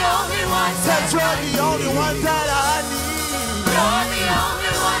 You're the only one. Said you're the only one that I need. You're the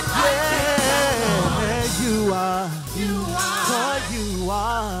only one I can count on. Yeah, you are. You are. For you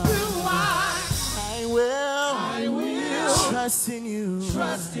are. You are. I will trust in you.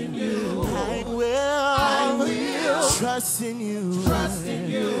 Trust in you. I will trust in you. Trust in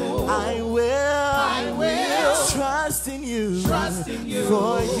you. I will trust in you. Trust in you.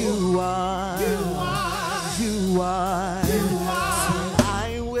 For you are. You are.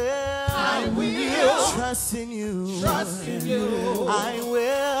 I will trust in you. Trust in you. I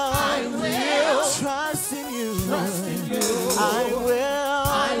will trust in you. Trust in you. I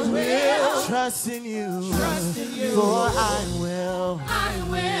will trust in you. Trust in you. For I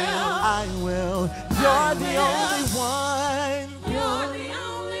will. You're the only one. You're the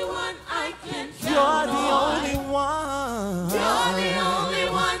only one I can count You're the on. only one. You're the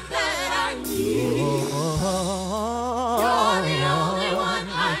only one that I need. You're the only one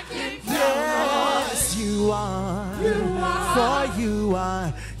I can count Yes, you are. For you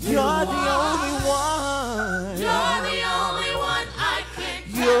are. You're the only one. on. You're the only one I can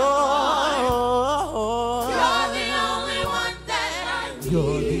count You're on. You're the only one that I need.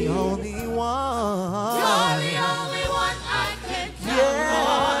 You're the only one. You're the only one I can count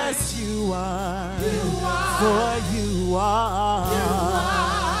on. Yes, you are. For you are.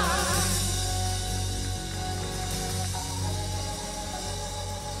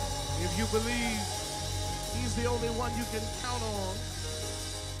 If you believe he's the only one you can count on,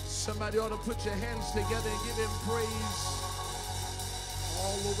 somebody ought to put your hands together and give him praise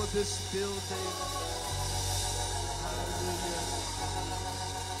all over this building. Hallelujah.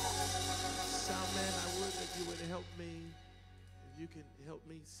 Sound man, I would that you would help me. If you can help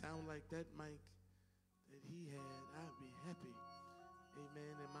me sound like that, Mike, that he had, I'd be happy.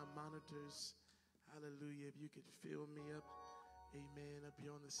 Amen. And my monitors, hallelujah, if you could fill me up, amen, up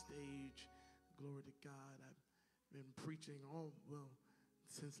here on the stage. Glory to God. I've been preaching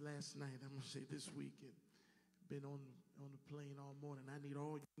since last night. I'm going to say this weekend. Been on the plane all morning. I need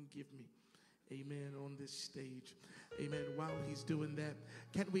all you can give me. Amen. On this stage. Amen. While he's doing that,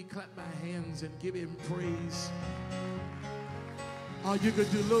 can we clap our hands and give him praise? Or you could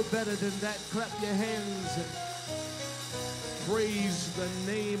do a little better than that. Clap your hands and praise the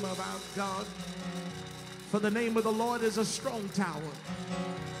name of our God. For the name of the Lord is a strong tower,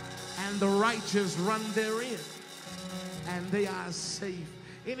 and the righteous run therein, and they are safe.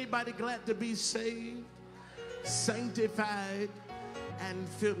 Anybody glad to be saved, sanctified, and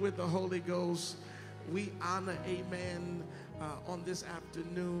filled with the Holy Ghost? We honor, amen, on this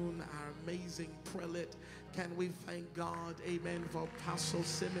afternoon, our amazing prelate. Can we thank God, amen, for Apostle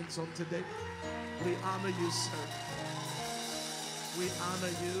Simmons on today? We honor you, sir. We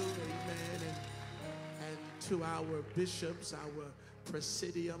honor you, amen, and to our bishops, our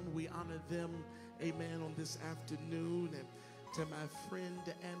presidium, we honor them, amen, on this afternoon. And to my friend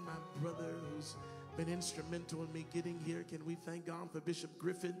and my brother who's been instrumental in me getting here, can we thank God for Bishop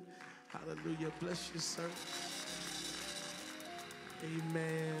Griffin? Hallelujah. Bless you, sir.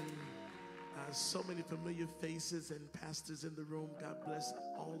 Amen. So many familiar faces and pastors in the room. God bless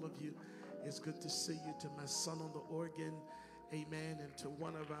all of you. It's good to see you. To my son on the organ, amen, and to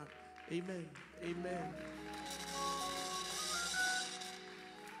one of our, amen, amen,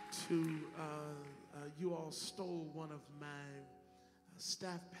 to you all stole one of my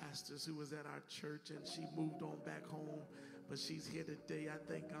staff pastors who was at our church, and she moved on back home, but she's here today. I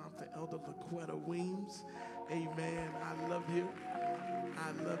thank God for Elder LaQuetta Weems. Amen. I love you.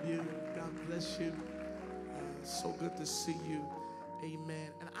 I love you. God bless you. So good to see you.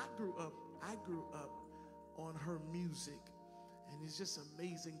 Amen. And I grew up on her music, and it's just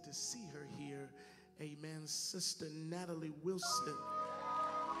amazing to see her here. Amen. Sister Natalie Wilson.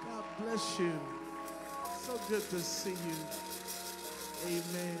 God bless you. So good to see you.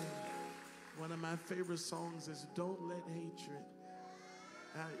 Amen. One of my favorite songs is Don't Let Hatred.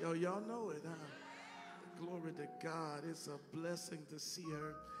 Y'all know it, huh? Glory to God. It's a blessing to see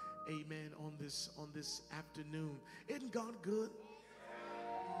her, amen, on this afternoon. Isn't God good?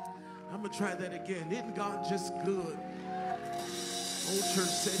 I'm going to try that again. Isn't God just good? Old church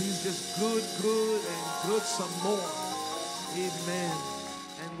said he's just good, and good some more. Amen.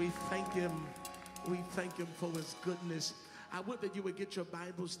 And we thank him. We thank him for his goodness. I would that you would get your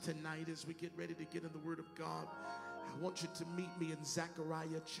Bibles tonight as we get ready to get in the Word of God. I want you to meet me in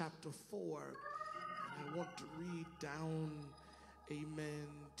Zechariah chapter 4. And I want to read down, amen,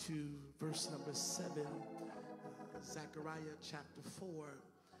 to verse number 7. Zechariah chapter 4.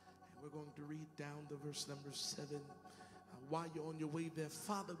 And we're going to read down to verse number 7. While you're on your way there,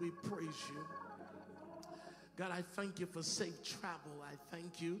 Father, we praise you. God, I thank you for safe travel. I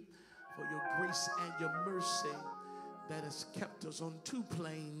thank you for your grace and your mercy that has kept us on 2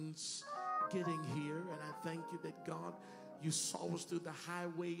 planes getting here. And I thank you that, God, you saw us through the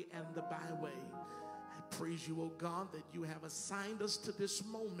highway and the byway. I praise you, oh God, that you have assigned us to this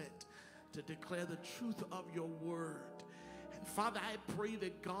moment to declare the truth of your word. And Father, I pray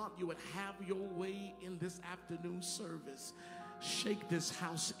that, God, you would have your way in this afternoon service. Shake this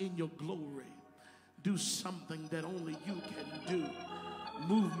house in your glory. Do something that only you can do.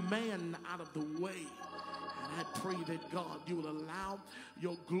 Move man out of the way. And I pray that, God, you will allow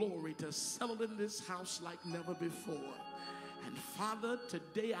your glory to settle in this house like never before. And Father,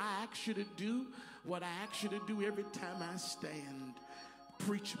 today I ask you to do what I ask you to do every time I stand.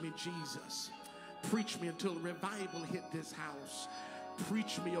 Preach me, Jesus. Preach me until revival hit this house.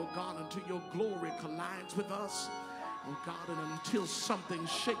 Preach me, oh God, until your glory collides with us. Oh God, and until something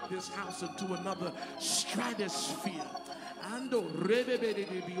shake this house into another stratosphere. I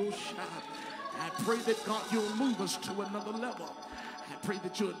pray that, God, you'll move us to another level. I pray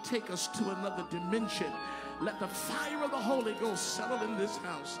that you'll take us to another dimension. Let the fire of the Holy Ghost settle in this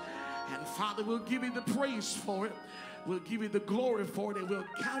house. And Father, we'll give you the praise for it. We'll give you the glory for it, and we'll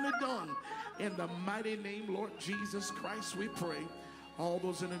count it done. In the mighty name, Lord Jesus Christ, we pray. All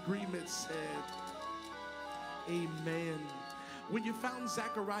those in agreement said, amen. When you found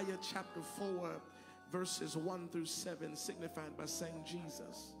Zechariah chapter 4, verses 1 through 7, signified by saying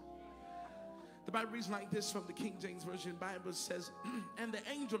Jesus. The Bible reads like this from the King James Version Bible. Says, and the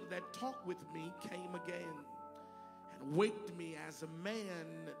angel that talked with me came again and waked me as a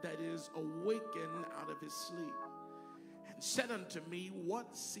man that is awakened out of his sleep, and said unto me,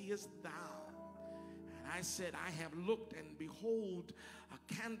 what seest thou? And I said, I have looked, and behold, a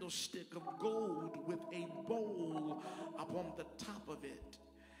candlestick of gold with a bowl upon the top of it,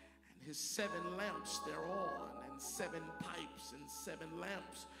 and his 7 lamps thereon, and 7 pipes, and 7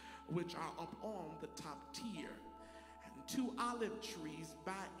 lamps which are upon the top tier, and 2 olive trees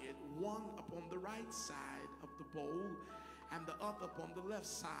by it, one upon the right side of the bowl, and the other upon the left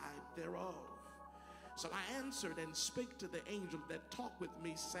side thereof. So I answered and spake to the angel that talked with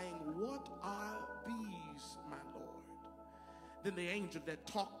me, saying, What are these, my Lord? Then the angel that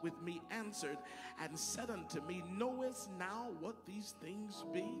talked with me answered and said unto me, Knowest now what these things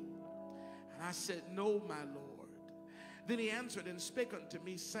be? And I said, No, my Lord. Then he answered and spake unto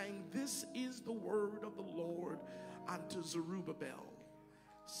me, saying, This is the word of the Lord unto Zerubbabel,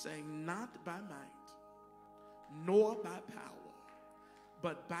 saying, Not by might, nor by power,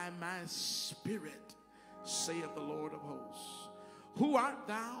 but by my spirit, saith the Lord of hosts. Who art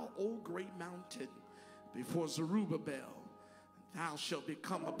thou, O great mountain? Before Zerubbabel thou shalt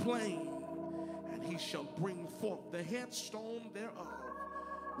become a plain, and he shall bring forth the headstone thereof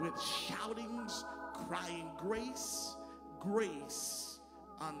with shoutings, crying, Grace, grace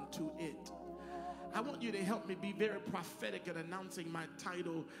unto it. I want you to help me be very prophetic in announcing my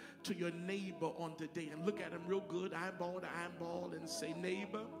title to your neighbor on today. And look at him real good, eyeball to eyeball, and say,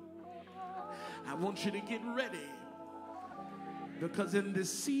 Neighbor, I want you to get ready, because in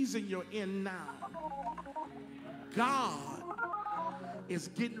this season you're in now, God is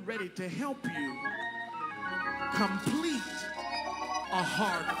getting ready to help you complete a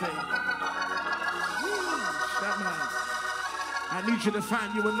hard thing. I need you to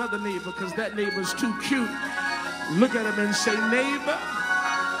find you another neighbor, because that neighbor's too cute. Look at him and say, Neighbor,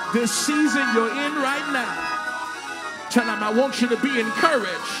 this season you're in right now, tell him, I want you to be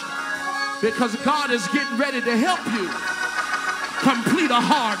encouraged, because God is getting ready to help you complete a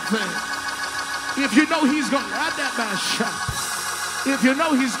hard thing. If you know he's going to add that by shot, if you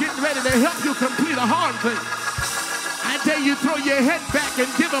know he's getting ready to help you complete a hard thing, I dare you throw your head back and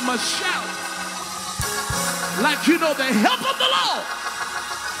give him a shout, like you know the help of the Lord.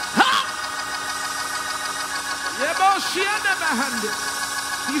 Huh?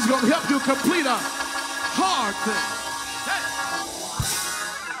 He's going to help you complete a hard thing.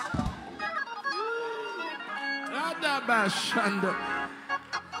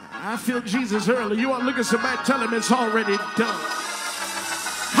 I feel Jesus early. You want to look at somebody, tell him it's already done.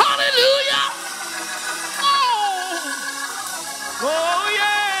 Hallelujah. Oh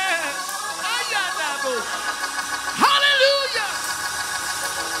yes. Hallelujah.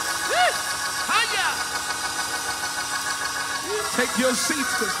 Take your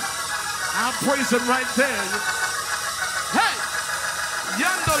seats, because I'll praise him right there. Hey.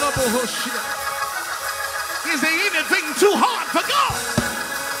 Is there anything too hard for God?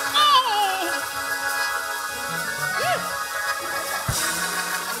 Oh!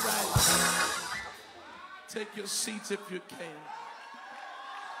 Right. Take your seats if you can.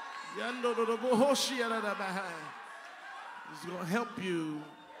 He's going to help you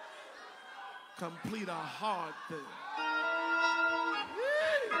complete a hard thing.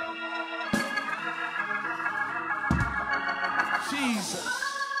 Jesus.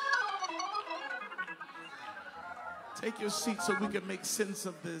 Take your seat so we can make sense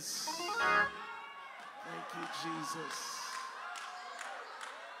of this. Thank you, Jesus.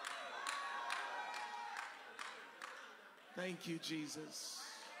 Thank you, Jesus.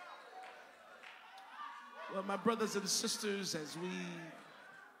 Well, my brothers and sisters, I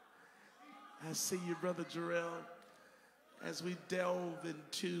see you, Brother Jarrell, as we delve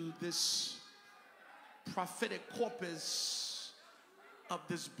into this prophetic corpus of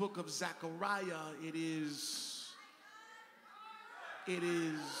this book of Zechariah, it is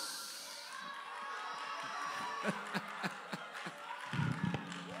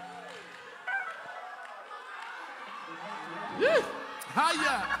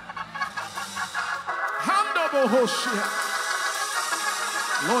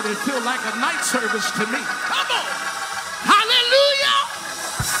Lord, it feels like a night service to me. Come on. Hallelujah.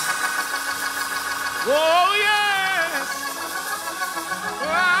 Oh, yes. Oh,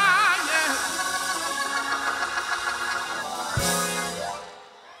 yes.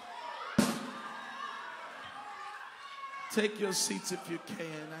 Take your seats if you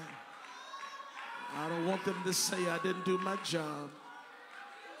can. I don't want them to say I didn't do my job.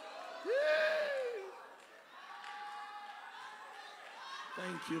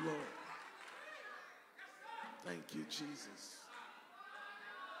 Thank you, Lord. Thank you, Jesus.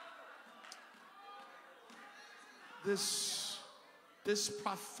 This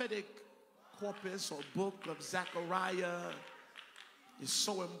prophetic corpus or book of Zechariah is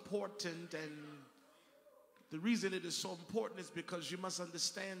so important, and The reason it is so important is because you must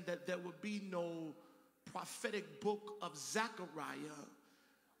understand that there would be no prophetic book of Zechariah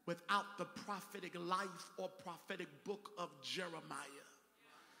without the prophetic life or prophetic book of Jeremiah.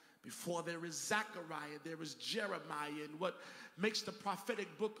 Before there is Zechariah, there is Jeremiah. And what makes the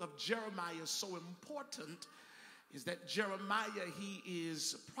prophetic book of Jeremiah so important is that Jeremiah, he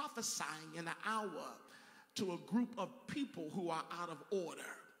is prophesying in an hour to a group of people who are out of order.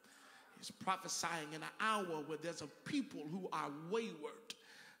 He's prophesying in an hour where there's a people who are wayward.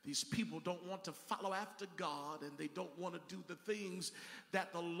 These people don't want to follow after God, and they don't want to do the things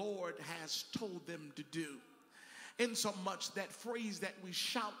that the Lord has told them to do. In so much that phrase that we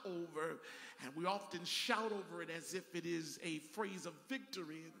shout over, and we often shout over it as if it is a phrase of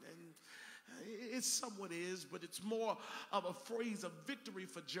victory, and it somewhat is, but it's more of a phrase of victory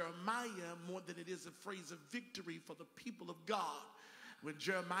for Jeremiah more than it is a phrase of victory for the people of God. When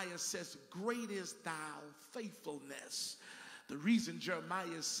Jeremiah says, "Great is thy faithfulness," the reason Jeremiah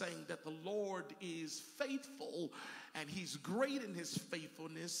is saying that the Lord is faithful and he's great in his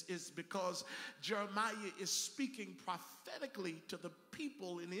faithfulness is because Jeremiah is speaking prophetically to the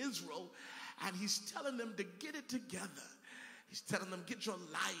people in Israel, and he's telling them to get it together. He's telling them, get your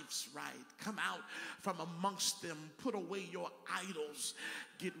lives right. Come out from amongst them. Put away your idols.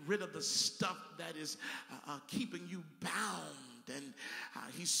 Get rid of the stuff that is keeping you bound. And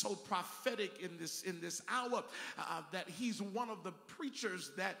he's so prophetic in this hour that he's one of the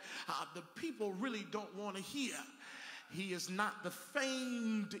preachers that the people really don't want to hear. He is not the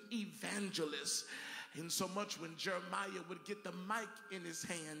famed evangelist. In so much when Jeremiah would get the mic in his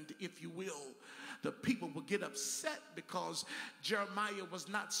hand, if you will, the people would get upset because Jeremiah was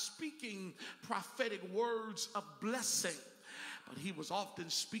not speaking prophetic words of blessing, but he was often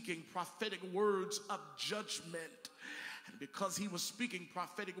speaking prophetic words of judgment. And because he was speaking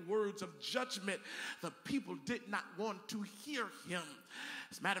prophetic words of judgment, the people did not want to hear him.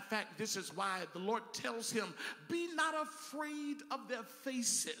 As a matter of fact, this is why the Lord tells him, be not afraid of their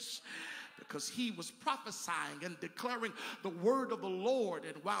faces. Because he was prophesying and declaring the word of the Lord.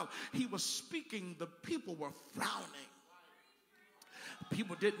 And while he was speaking, the people were frowning.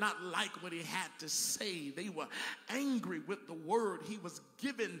 People did not like what he had to say. They were angry with the word he was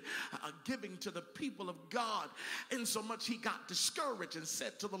giving to the people of God. And so much he got discouraged and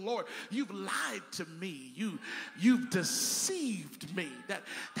said to the Lord, you've lied to me. You've deceived me.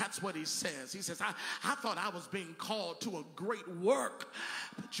 That's what he says. He says, I thought I was being called to a great work,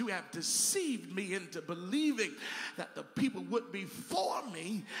 but you have deceived me into believing that the people would be for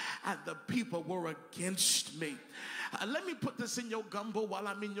me and the people were against me. Let me put this in your gumbo while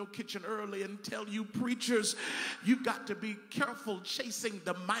I'm in your kitchen early and tell you preachers, you've got to be careful chasing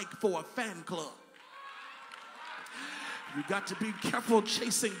the mic for a fan club. You got to be careful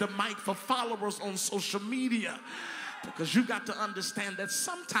chasing the mic for followers on social media, because you got to understand that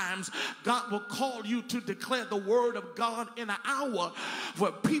sometimes God will call you to declare the word of God in an hour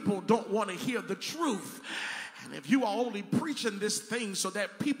where people don't want to hear the truth. And if you are only preaching this thing so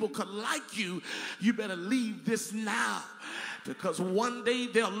that people could like you, you better leave this now. Because one day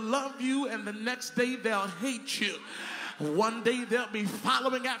they'll love you and the next day they'll hate you. One day they'll be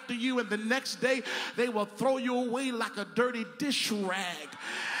following after you and the next day they will throw you away like a dirty dish rag.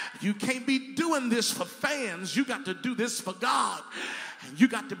 You can't be doing this for fans. You got to do this for God. And you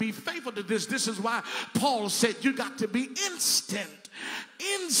got to be faithful to this. This is why Paul said you got to be instant,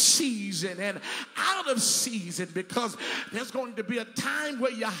 in season and out of season, because there's going to be a time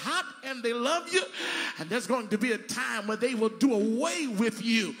where you're hot and they love you, and there's going to be a time where they will do away with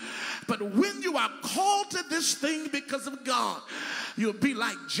you. But when you are called to this thing because of God, you'll be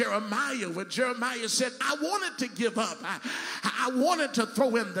like Jeremiah, where Jeremiah said, I wanted to give up. I wanted to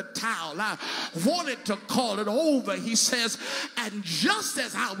throw in the towel. I wanted to call it over. He says, and just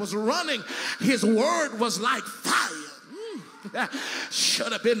as I was running, his word was like fire.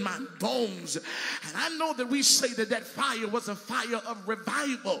 Shut up in my bones. And I know that we say that fire was a fire of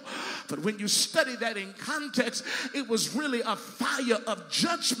revival, but when you study that in context, it was really a fire of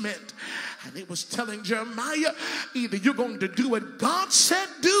judgment. And it was telling Jeremiah, either you're going to do what God said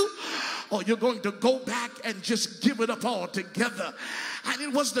do, or you're going to go back and just give it up altogether. And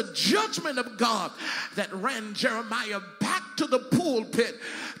it was the judgment of God that ran Jeremiah back to the pulpit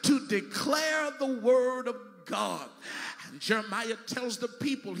to declare the word of God. Jeremiah tells the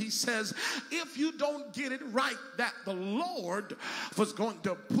people, he says, if you don't get it right, that the Lord was going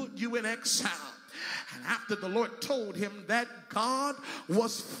to put you in exile. And after the Lord told him that, God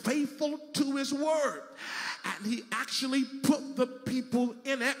was faithful to his word, and he actually put the people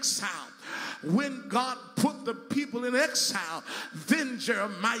in exile. When God put the people in exile, then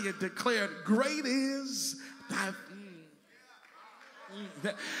Jeremiah declared, great is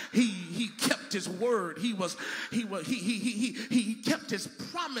He kept his word. He kept his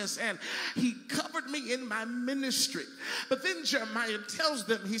promise, and he covered me in my ministry. But then Jeremiah tells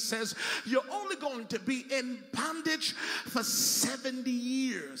them, he says, you're only going to be in bondage for 70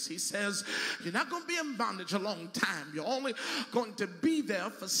 years. He says, you're not going to be in bondage a long time. You're only going to be there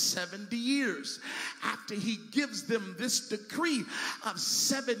for 70 years. After he gives them this decree of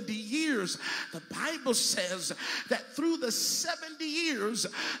 70 years, the Bible says that through the 70 years,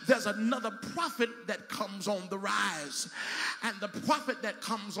 there's another prophet that comes on the rise. And the prophet that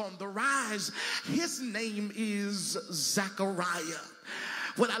comes on the rise, his name is Zechariah.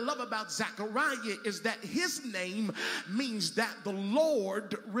 What I love about Zechariah is that his name means that the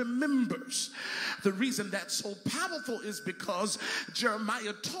Lord remembers. The reason that's so powerful is because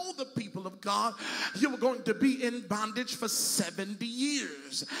Jeremiah told the people of God, you were going to be in bondage for 70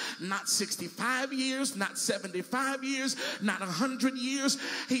 years. Not 65 years, not 75 years, not 100 years.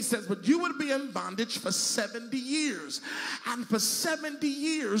 He says, but you would be in bondage for 70 years. And for 70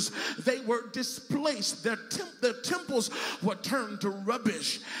 years, they were displaced. Their temples were turned to rubbish.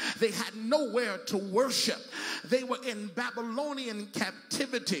 They had nowhere to worship. They were in Babylonian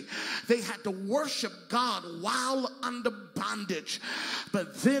captivity. They had to worship God while under bondage.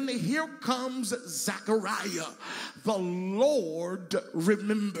 But then here comes Zechariah. The Lord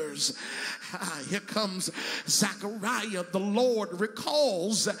remembers. Here comes Zechariah. The Lord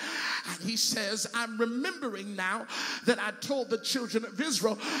recalls, and he says, I'm remembering now that I told the children of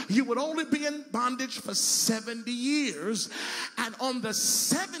Israel you would only be in bondage for 70 years. And on the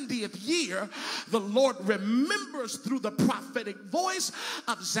 70th year, the Lord remembers through the prophetic voice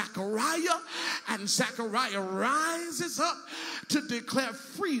of Zechariah, and Zechariah rises up to declare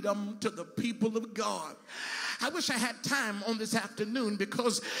freedom to the people of God. I wish I had time on this afternoon,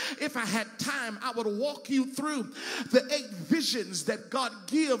 because if I had time, I would walk you through the 8 visions that God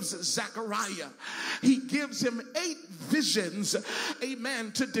gives Zechariah. He gives him 8 visions,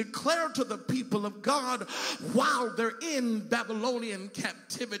 amen, to declare to the people of God while they're in Babylonian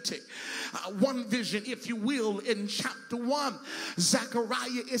captivity. One vision, if you will, in chapter 1,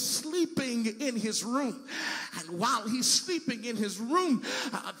 Zechariah is sleeping in his room. And while he's sleeping in his room,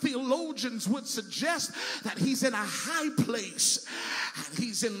 theologians would suggest that he's in a high place, and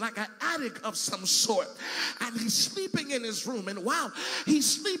he's in like an attic of some sort, and he's sleeping in his room. And while he's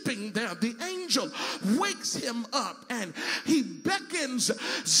sleeping there, the angel wakes him up, and he beckons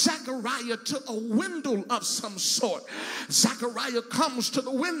Zechariah to a window of some sort. Zechariah comes to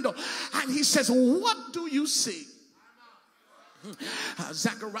the window, and he says, what do you see?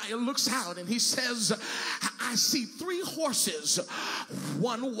 Zechariah looks out, and he says, I see 3 horses,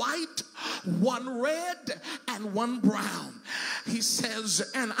 one white, one red, and one brown. He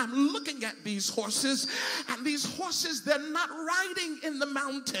says, and I'm looking at these horses, and these horses, they're not riding in the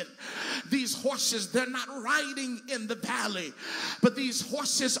mountain. These horses, they're not riding in the valley, but these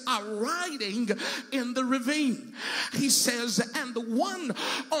horses are riding in the ravine. He says, and the one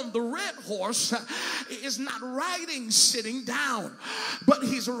on the red horse is not riding sitting down, but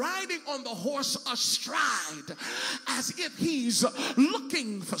he's riding on the horse astride, as if he's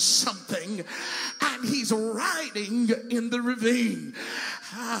looking for something, and he's riding in the ravine.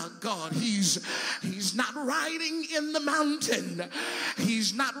 God, he's not riding in the mountain,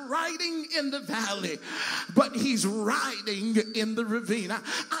 he's not riding in the valley, but he's riding in the ravine.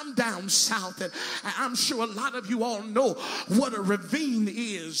 I'm down south, and I'm sure a lot of you all know what a ravine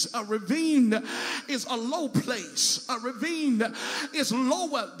is. A ravine is a low place. A ravine is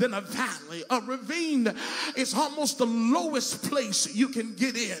lower than a valley. A ravine is almost the lowest place you can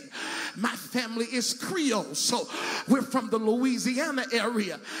get in. My family is Creole, so we're from the Louisiana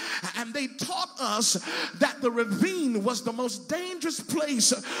area, and they taught us that the ravine was the most dangerous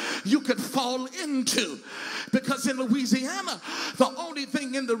place you could fall into, because in Louisiana, the only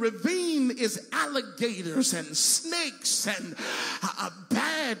thing in the ravine is alligators and snakes and a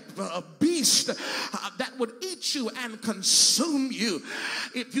bad beast that would eat you and consume you.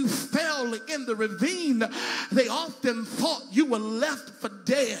 If you fell in the ravine, they often thought you were left for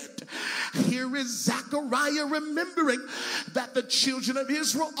dead. Here is Zechariah remembering that the children of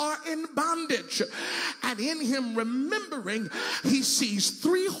Israel are in bondage, and in him remembering, he sees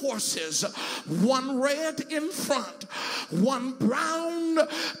 3 horses, one red in front, one brown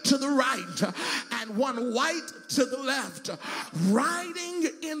to the right, and one white to the left, riding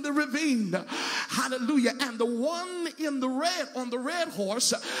in the ravine. Hallelujah. And the one in the red, on the red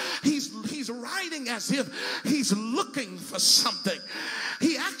horse, he's riding as if he's looking for something.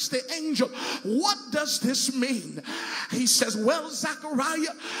 He actually asks the angel, what does this mean? He says, well,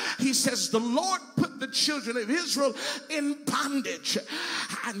 Zechariah, he says, the Lord put the children of Israel in bondage.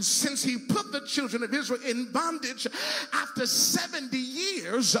 And since he put the children of Israel in bondage, after 70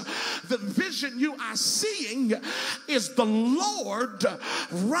 years, the vision you are seeing is the Lord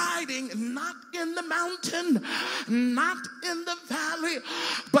riding not in the mountain, not in the valley,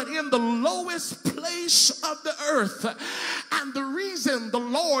 but in the lowest place of the earth. And the reason the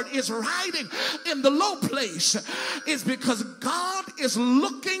Lord is riding in the low place is because God is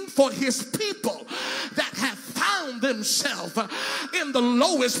looking for his people that have found themselves in the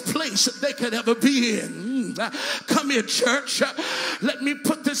lowest place they could ever be in. Come here, church. Let me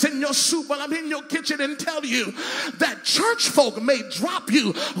put this in your soup while I'm in your kitchen and tell you that church folk may drop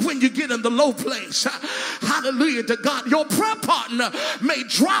you when you get in the low place. Hallelujah to God. Your prayer partner may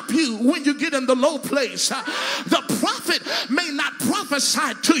drop you when you get in the low place. The prophet may not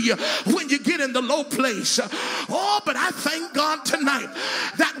prophesy to you when you get in the low place. Oh, but I thank God tonight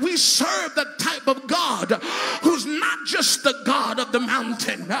that we serve the type of God who's not just the God of the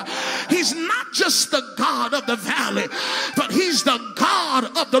mountain. He's not just the God of the valley, but he's the God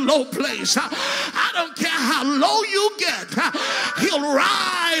of the low place. I don't care how low you get, he'll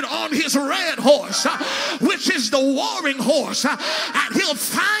ride on his red horse, which is the warring horse, and he'll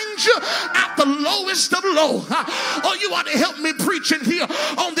find you at the lowest of low. Oh, you ought to help me preach in here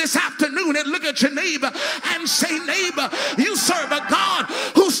on this afternoon and look at your neighbor and say, neighbor, you serve a God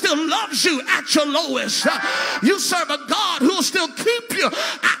who still loves you at your lowest. You serve a God who'll still keep you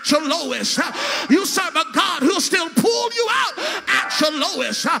at your lowest. You serve a God who'll still pull you out at your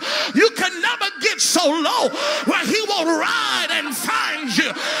lowest. You can never get so low where he won't ride and find you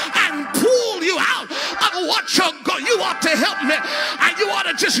and pull you out of what you're going. You ought to help me, and you ought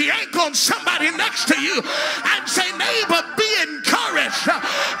to just yank on somebody next to you and say, neighbor, be encouraged,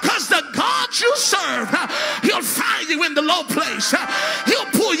 because the God you serve, he'll find you in the low place. He'll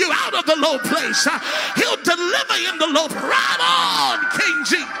pull you out of the low place. He'll deliver in the low. Right on, King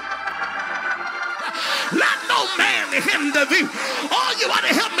G. Let no man hinder thee. Oh, you ought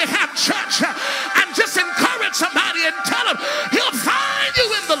to help me have church and just encourage somebody and tell them he'll find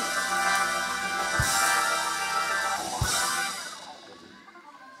you in the...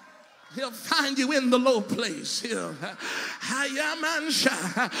 He'll find you in the low place.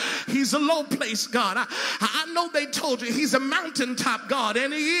 He's a low place God. I know they told you he's a mountaintop God,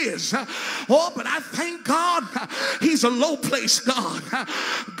 and he is. Oh, but I thank God he's a low place God.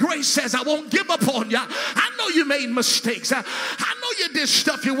 Grace says, I won't give up on you. I know you made mistakes. I know you did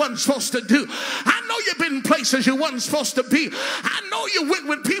stuff you wasn't supposed to do. I know you've been places you wasn't supposed to be. I know you went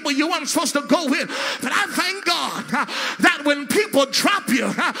with people you wasn't supposed to go with. But I thank God that when people drop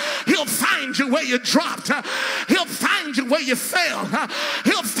you, he'll find you where you dropped. He'll find you where you fell.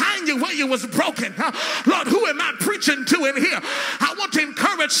 He'll find you where you was broken. Lord, who am I preaching to in here? I want to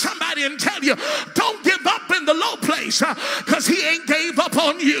encourage somebody and tell you, don't give up in the low place, because he ain't gave up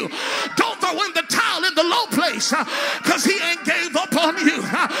on you. Don't throw in the towel in the low place, because he ain't gave up on you.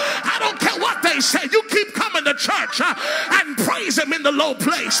 I don't care what they say. You keep coming to church and praise him in the low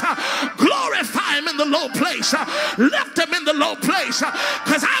place. Glorify him in the low place. Lift him in the low place,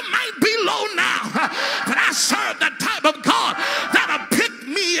 because I might be low now, but I serve the type of God that'll pick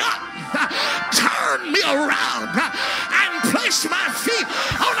me up, turn me around, and place my feet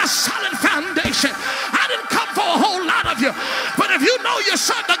on a solid foundation. I didn't come for a whole lot of you, but if you know you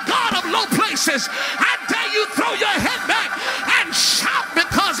serve the God of low places, I dare you throw your head back and shout,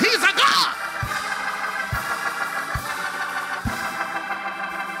 because he's a God.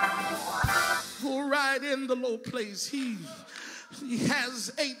 Who'll ride in the low place? He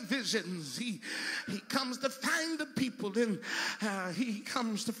has 8 visions. He comes to find the people, and he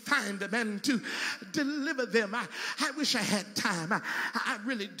comes to find them and to deliver them. I wish I had time. I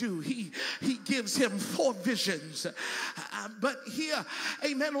really do. He gives him 4 visions. But here,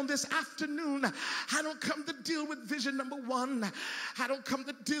 amen, on this afternoon, I don't come to deal with vision number 1. I don't come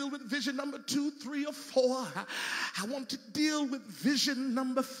to deal with vision number 2, 3, or 4. I want to deal with vision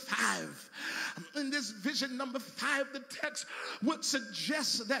number 5. In this vision number 5, the text would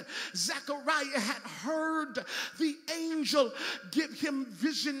suggest that Zechariah had heard the angel give him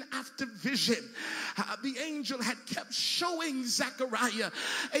vision after vision. The angel had kept showing Zechariah,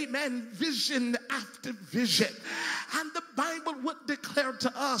 amen, vision after vision. And the Bible would declare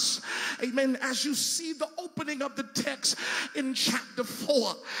to us, amen, as you see the open opening of the text in chapter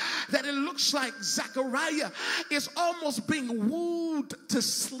 4 that it looks like Zechariah is almost being wooed to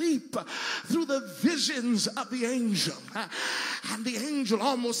sleep through the visions of the angel. And the angel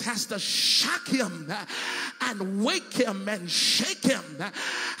almost has to shock him and wake him and shake him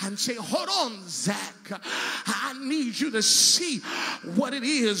and say, hold on, Zach, I need you to see what it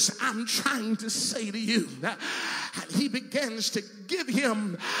is I'm trying to say to you. And he begins to give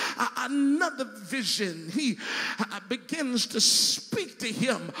him another vision. He begins to speak to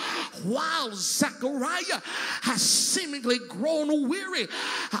him while Zechariah has seemingly grown weary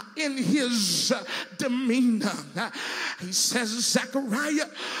in his demeanor. He says, Zechariah,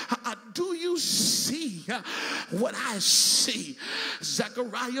 do you see what I see?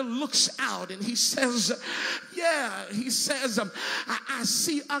 Zechariah looks out and he says, yeah, he says, I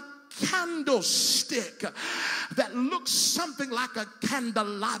see a candlestick that looks something like a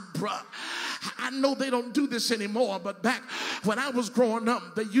candelabra. I know they don't do this anymore, but back when I was growing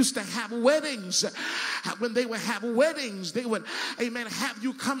up, they used to have weddings. When they would have weddings, they would, amen, have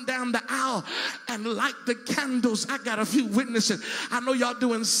you come down the aisle and light the candles. I got a few witnesses. I know y'all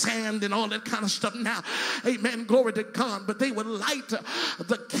doing sand and all that kind of stuff now. Amen, glory to God. But they would light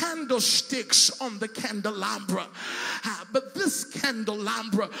the candlesticks on the candelabra. But this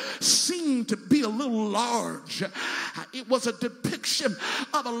candelabra seemed to be a little large. It was a depiction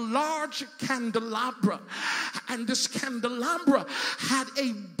of a large candelabra, and this candelabra had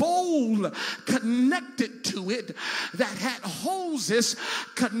a bowl connected to it that had hoses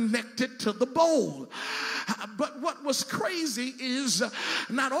connected to the bowl. But what was crazy is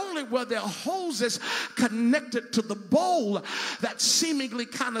not only were there hoses connected to the bowl that seemingly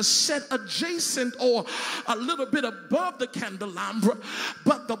kind of set adjacent or a little bit above the candelabra,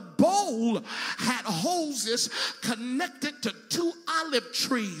 but the bowl had hoses connected to two olive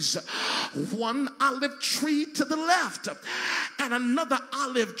trees. One olive tree to the left and another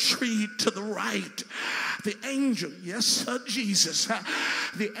olive tree to the right. The angel, yes, sir, Jesus,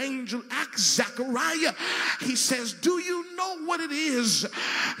 the angel asks Zechariah, he says, do you know what it is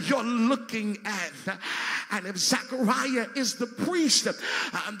you're looking at? And if Zechariah is the priest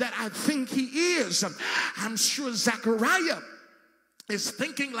that I think he is, I'm sure Zechariah is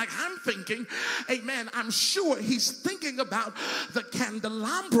thinking like I'm thinking. Amen. I'm sure he's thinking about the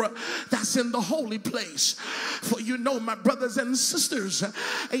candelabra that's in the holy place. For you know, my brothers and sisters,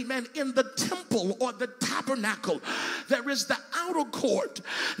 amen, in the temple or the tabernacle, there is the outer court,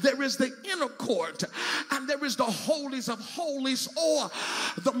 there is the inner court, and there is the holies of holies or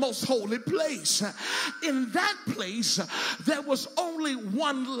the most holy place. In that place, there was only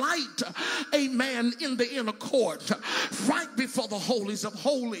one light, amen, in the inner court, right before the holies of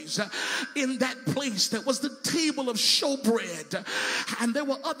holies. In that place there was the table of showbread, and there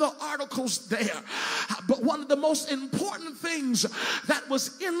were other articles there, but one of the most important things that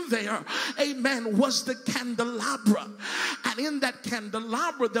was in there, amen, was the candelabra. And in that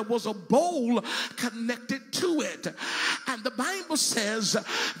candelabra there was a bowl connected to it. And the Bible says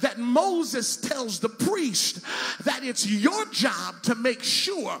that Moses tells the priest that it's your job to make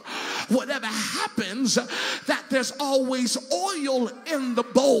sure whatever happens that there's always oil in the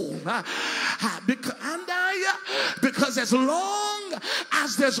bowl. Because as long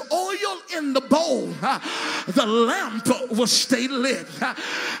as there's oil in the bowl, the lamp will stay lit.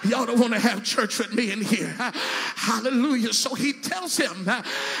 Y'all don't want to have church with me in here. Hallelujah. So he tells him,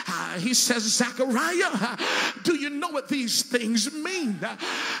 he says, Zechariah, do you know what these things mean?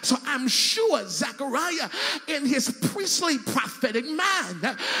 So I'm sure Zechariah, in his priestly prophetic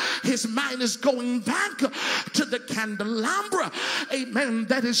mind, his mind is going back to the candelabra, amen,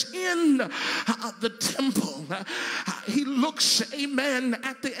 that is in the temple. He looks, amen,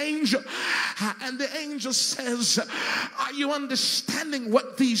 at the angel, and the angel says, are you understanding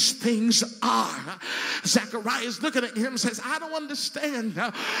what these things are? Zechariah is looking at him and says, I don't understand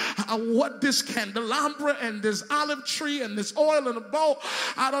what this candelabra and this olive tree and this oil in the bowl,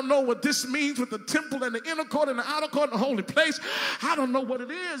 I don't know what this means with the temple and the inner court and the outer court and the holy place. I don't know what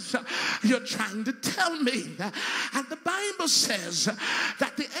it is you're trying to tell me. And the Bible says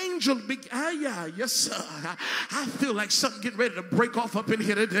that the angel yes sir, I feel like something getting ready to break off up in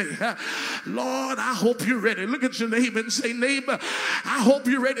here today. Lord, I hope you're ready. Look at your neighbor and say, neighbor, I hope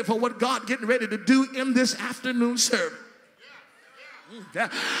you're ready for what God getting ready to do in this afternoon service.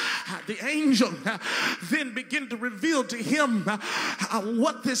 The angel then began to reveal to him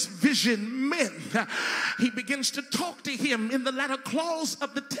what this vision meant. He begins to talk to him in the latter clause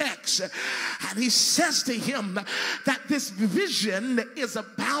of the text, and he says to him that this vision is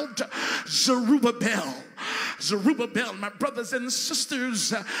about Zerubbabel. Zerubbabel, my brothers and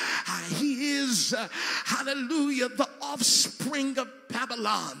sisters, he is, hallelujah, the offspring of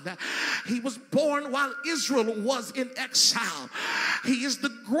Babylon. He was born while Israel was in exile. He is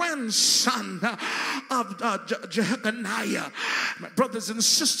the grandson of Jehoniah, my brothers and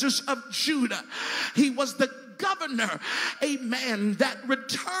sisters, of Judah. He was the governor, amen, that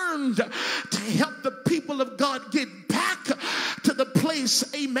returned to help the people of God get back to the place,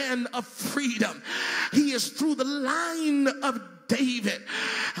 amen, of freedom. He is through the line of David.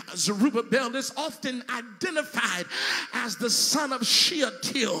 Zerubbabel is often identified as the son of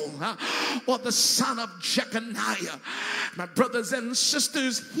Shealtiel or the son of Jeconiah. My brothers and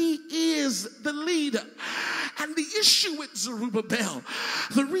sisters, he is the leader. And the issue with Zerubbabel,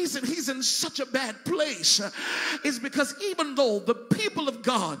 the reason he's in such a bad place is because even though the people of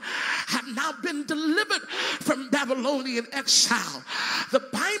God have now been delivered from Babylonian exile, the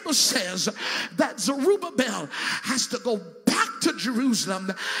Bible says that Zerubbabel has to go back to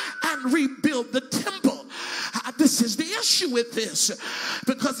Jerusalem and rebuild the temple. This is the issue with this,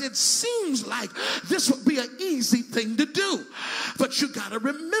 because it seems like this would be an easy thing to do. But you got to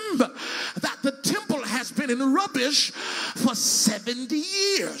remember that the temple has been in rubbish for 70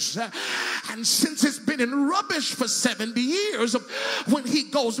 years. And since it's been in rubbish for 70 years, when he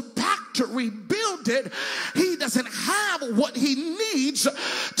goes back to rebuild it, he doesn't have what he needs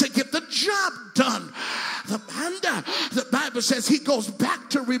to get the job done. The Bible says he goes back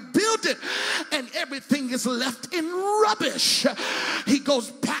to rebuild it and everything is left in rubbish. He goes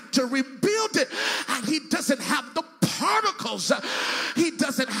back to rebuild it and he doesn't have the particles. He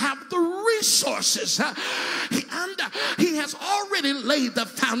doesn't have the resources. He has already laid the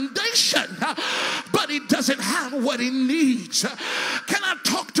foundation, but he doesn't have what he needs. Can I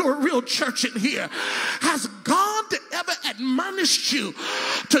talk to a real church in here? Has God ever admonished you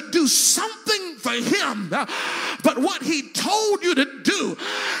to do something for him, but what he told you to do,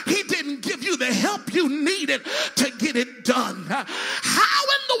 he didn't give you the help you needed to get it done? How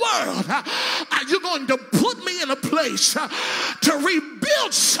in the world are you going to put me in a place to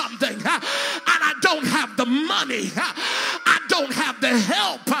rebuild something and I don't have the money, I don't have the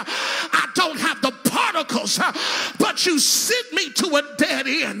help, I don't have the particles, but you sent me to a dead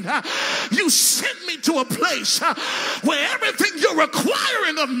end? You sent me to a place where everything you're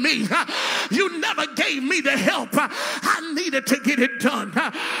requiring of me, you never gave me the help I needed to get it done.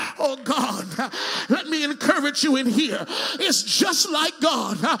 Oh God, let me encourage you in here. It's just like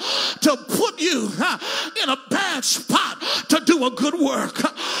God to put you in a bad spot to do a good work.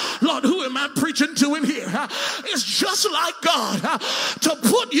 Lord, who am I preaching to in here? It's just like God to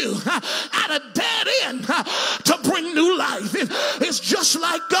put you at a dead end to bring new life. It's just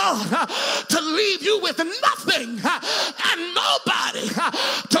like God to leave you with nothing and nobody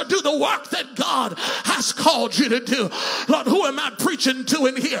to do the work that God has called you to do. Lord, who am I preaching to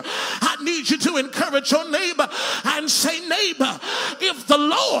in here? I need you to encourage your neighbor and say, neighbor, if the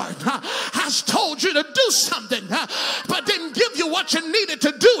Lord has told you to do something but didn't give you what you needed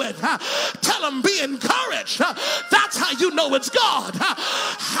to do it, tell him, be encouraged. That's how you know it's God.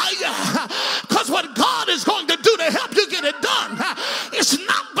 Because what God is going to do to help you get it done, it's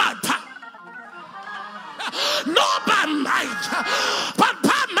not by power nor by might, but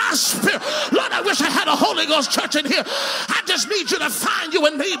by my spirit. Lord, I wish I had a Holy Ghost church in here. I just need you to find you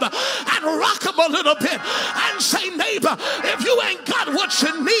a neighbor and rock him a little bit and say, neighbor, if you ain't got what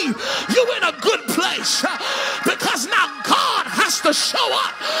you need, you in a good place, because now God has to show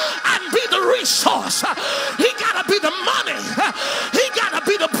up and be the resource. He gotta be the money. He gotta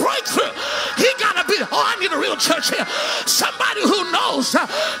be the breakthrough. He gotta be, oh, I need a real church here. Somebody who knows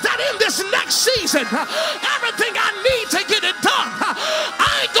that in this next season, everything I need to get it done,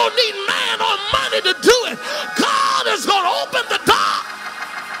 I ain't gonna need man or money to do it. God is gonna open the door.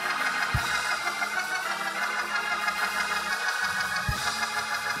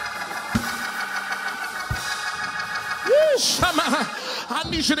 I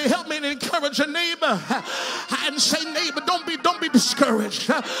need you to help me and encourage a neighbor and say, neighbor, don't be discouraged.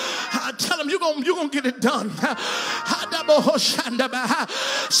 Tell him you're gonna get it done.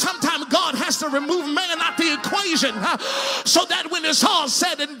 Sometimes God has to remove man out the equation so that when it's all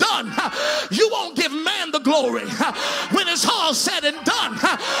said and done, you won't give man the glory. When it's all said and done,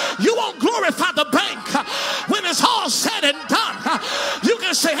 you won't glorify the bank. When it's all said and done, you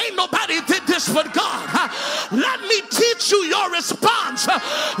can say, ain't nobody did this but God. Let me teach you your response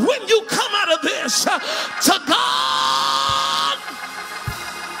when you come out of this. To God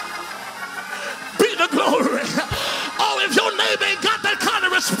be the glory. Oh, if your neighbor ain't got that kind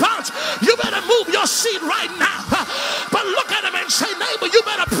of response, you better move your seat right now. But look at him and say, neighbor, you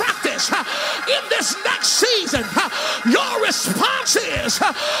better practice in this this next season, your response is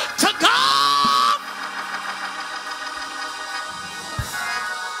to God.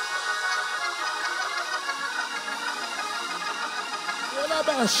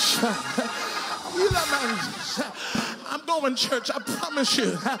 I'm going, church, I promise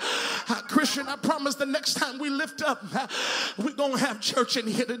you. Christian, I promise the next time we lift up, we're going to have church in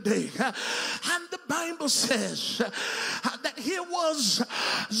here today. And the Bible says that here was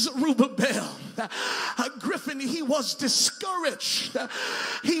Zerubbabel. Griffin, he was discouraged.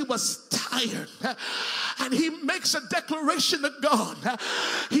 He was tired. And he makes a declaration to God.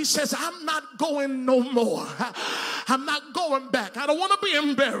 He says, I'm not going no more. I'm not going back. I don't want to be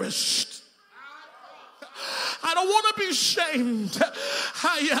embarrassed. I don't want to be shamed.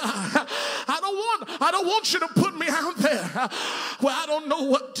 I don't want you to put me out there where I don't know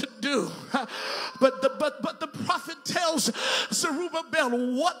what to do. But the prophet tells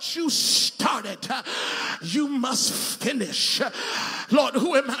Zerubbabel, what you started, you must finish. Lord,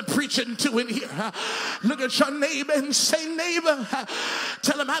 who am I preaching to in here? Look at your neighbor and say, neighbor,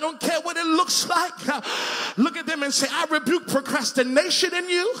 tell him I don't care what it looks like. Look at them and say, I rebuke procrastination in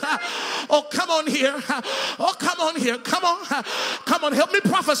you. Oh, come on here. Oh, come on here. Come on. Come on. Help me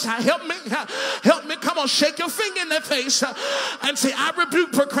prophesy. Help me. Help me. Come on. Shake your finger in their face and say, I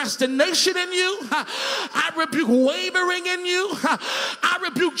rebuke procrastination in you. I rebuke wavering in you. I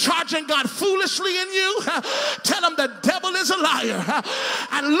rebuke charging God foolishly in you. Tell them the devil is a liar.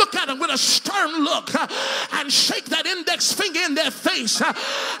 And look at them with a stern look and shake that index finger in their face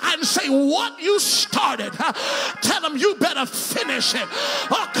and say, what you started, tell them you better finish it.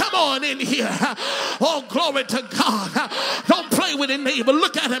 Oh, come on in here. Oh, glory to God. Don't play with it, neighbor.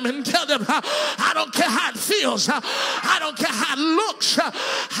 Look at him and tell them, I don't care how it feels. I don't care how it looks.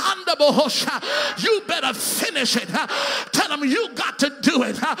 You better finish it. Tell them you got to do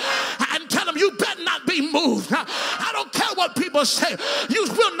it. And tell them you better not be moved. I don't care what people say. You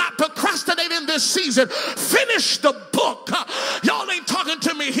will not procrastinate in this season. Finish the book. Y'all ain't talking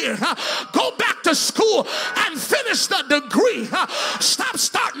to me here. Go back to school and finish the degree. Stop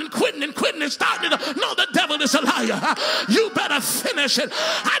starting and quitting and starting. No, the devil is a liar. You better finish it.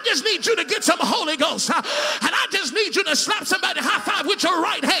 I just need you to get some Holy Ghost. And I just need you to slap somebody high five with your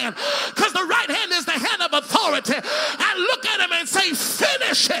right hand. Because the right hand is the hand of authority. And look at him and say,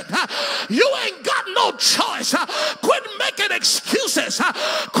 finish it. You ain't got no choice. Quit making excuses.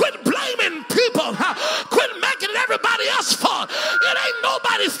 Quit blaming people. Quit making everybody else's fault. It ain't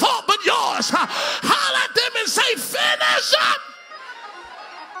nobody's fault but yours. Holler at them and say, finish it.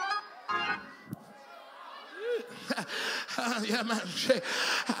 Yeah, man.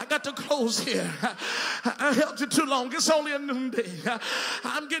 I got to close here. I held you too long. It's only a noonday.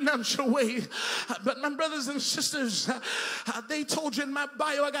 I'm getting out your way. But my brothers and sisters, they told you in my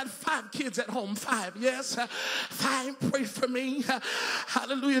bio I got 5 kids at home. 5, yes. 5, pray for me.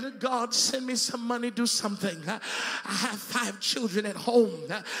 Hallelujah to God. Send me some money, do something. I have 5 children at home.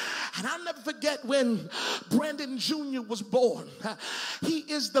 And I'll never forget when Brandon Jr. was born. He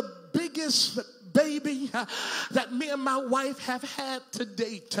is the biggest baby that me and my wife have had to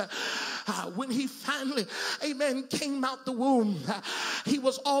date. When he finally, amen, came out the womb, he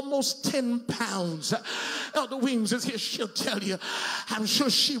was almost 10 pounds. Elder Weems is here. She'll tell you. I'm sure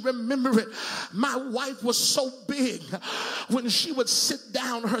she remember it. My wife was so big. When she would sit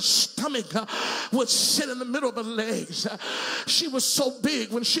down, her stomach would sit in the middle of her legs. She was so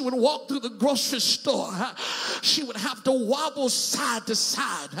big. When she would walk through the grocery store, she would have to wobble side to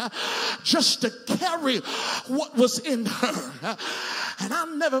side just to carry what was in her. And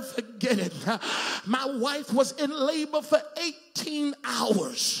I'll never forget it. My wife was in labor for 18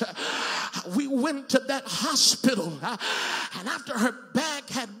 hours. We went to that hospital, and after her back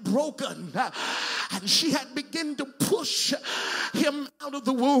had broken and she had begun to push him out of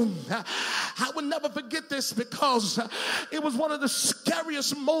the womb, I will never forget this because it was one of the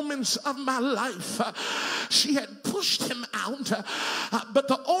scariest moments of my life. She had pushed him out, but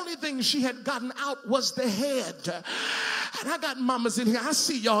the only thing she had gotten out was the head. And I got mamas in here. I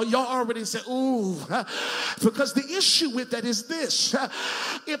see y'all. Y'all already said, ooh. Because the issue with that is this.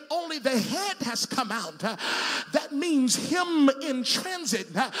 If only the head has come out, that means him in transit,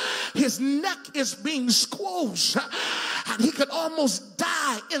 his neck is being squoze. And he could almost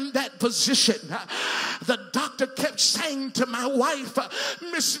die in that position. The doctor kept saying to my wife,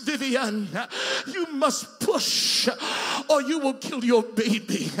 Miss Vivian, you must push or you will kill your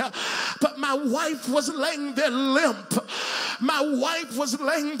baby. But my wife was laying there limp. My wife was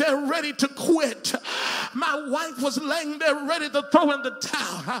laying there ready to quit. My wife was laying there ready to throw in the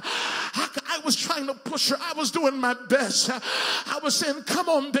towel. I was trying to push her. I was doing my best. I was saying, come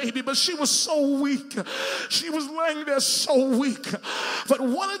on, baby. But she was so weak. She was laying there so weak. But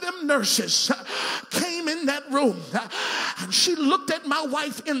one of them nurses came in that room and she looked at my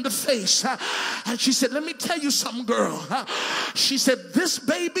wife in the face and she said, let me tell you something, girl. She said, this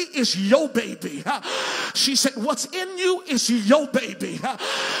baby is your baby. She said, what's in you is your baby.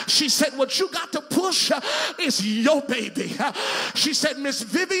 She said, what you got to push is your baby. She said, Miss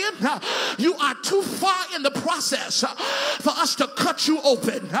Vivian, you are too far in the process for us to cut you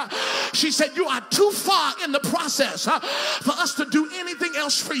open. She said, you are too far in the process for us to do anything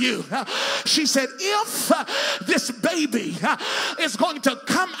else for you. She said, if this baby is going to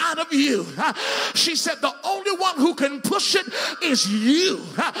come out of you, she said, the only one who can push it is you.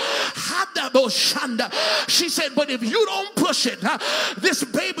 She said, but if you don't push it, this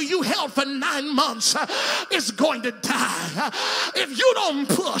baby you held for 9 months is going to die. If you don't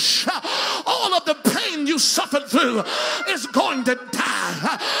push, all of the pain you suffered through is going to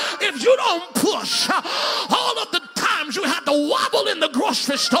die. If you don't push, all of the times you had to wobble in the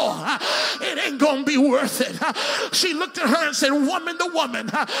grocery store, it ain't gonna be worth it. She looked at her and said, woman to woman,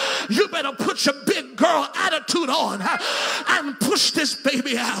 you better put your big girl attitude on and push this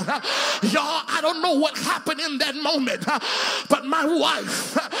baby out. Y'all, I don't know what happened in that moment, but my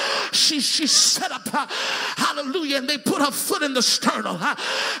wife, she set up, hallelujah, and they put her foot in the sternum,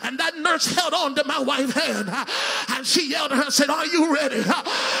 and that nurse held on to my wife's hand, and she yelled at her and said, are you ready?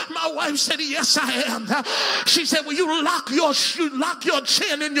 My wife said, yes, I am. She said, well, you lock your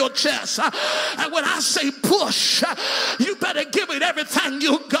chin in your chest, and when I say push, you better give it everything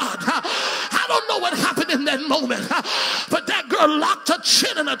you got. I don't know what happened in that moment, but that girl locked her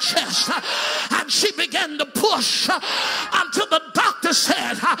chin in her chest, and she began to push until the doctor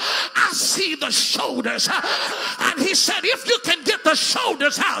said, I see the shoulders. And he said, if you can get the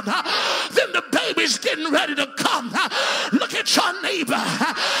shoulders out, then the baby's getting ready to come. Look at your neighbor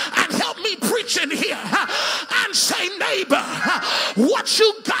and help me preach in here and say, neighbor, what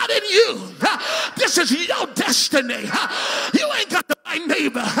you got in you, this is your destiny. You ain't got the right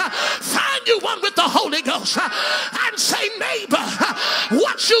neighbor. Find you one with the Holy Ghost and say, neighbor,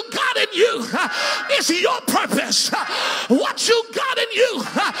 what you got in you is your purpose. What you got in you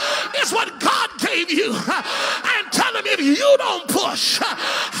is what God gave you. And tell him, if you don't push, tell him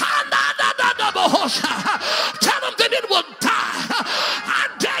that it will die. I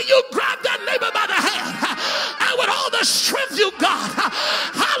dare you grab that neighbor by the hand, and with all the strength you got,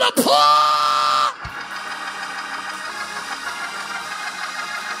 holla, pull.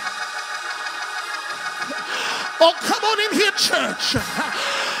 Oh, come on in here, church.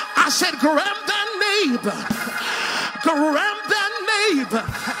 I said, grab that neighbor. Grab that neighbor.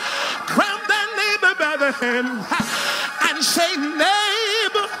 Grab that neighbor by the hand and say,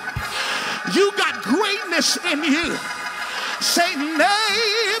 neighbor, you got greatness in you. Say,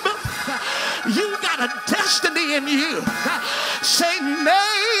 neighbor, you got a destiny in you. Say,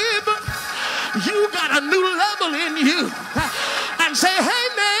 neighbor, you got a new level in you. And say, hey,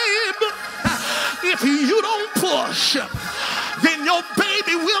 neighbor, if you don't push, then your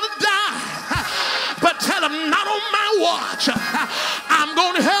baby will die. But tell him, not on my watch. I'm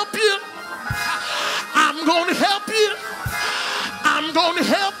going to help you. I'm going to help you. I'm going to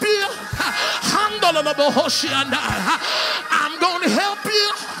help you. I'm going to help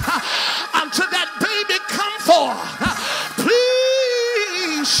you until that baby come forth.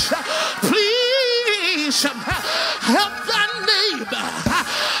 Please, please help that neighbor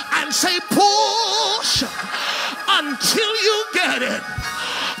and say, push until you get it.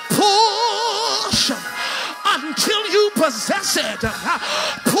 Push until you possess it.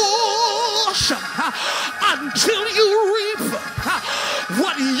 Push until you reap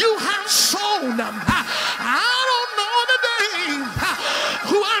what you have sown. I don't know today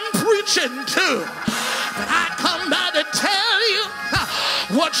who I'm preaching to, but I come by to tell you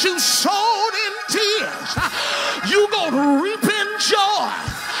what you sown in tears, you gonna reap in joy.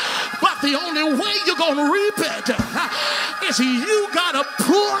 But the only way you're gonna reap it is you gotta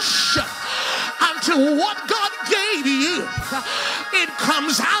push until what God gave you, it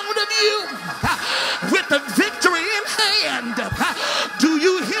comes out of you with the victory in hand. Do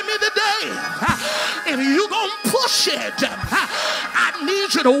you hear me today? If you're gonna push it, I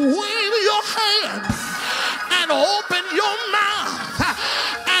need you to wave your hand and open your mouth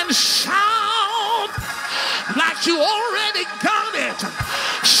and shout like you already got it.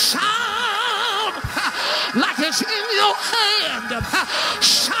 Shout like it's in your hand.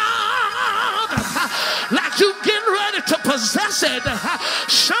 Shout like you getting ready to possess it.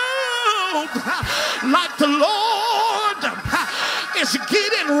 Shout like the Lord is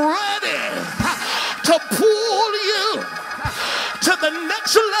getting ready to pull you to the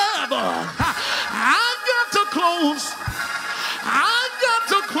next level. I got to close.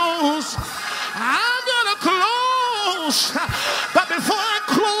 But before I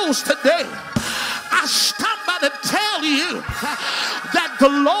close today, I stopped by to tell you that the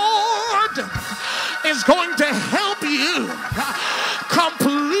Lord is going to help you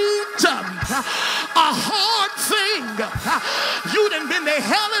complete a hard thing. You done been to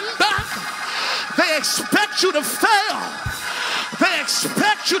hell and back. They expect you to fail. They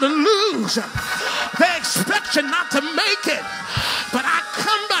expect you to lose. They expect you not to make it. But I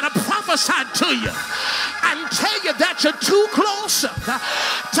come by to prophesy to you and tell you that you're too close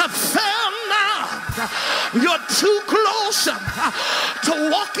to fail now. You're too close to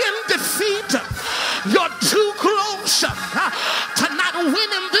walk in defeat. You're too close to not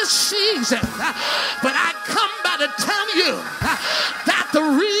winning this season. But I come by to tell you that the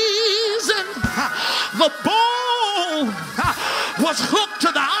reason the bull was hooked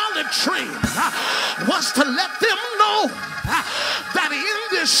to the olive tree was to let them know that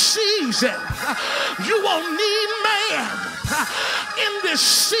in this season you won't need man. In this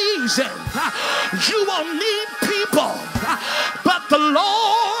season you won't need people, but the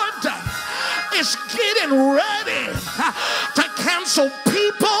Lord is getting ready to cancel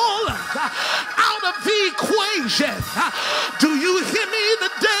people out of the equation. Do you hear me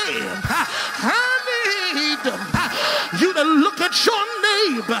today? I need you to look at your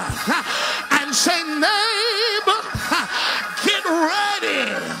neighbor and say, neighbor, get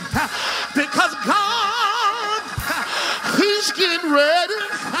ready, because God, he's getting ready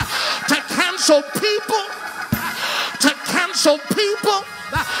to cancel people, to cancel people,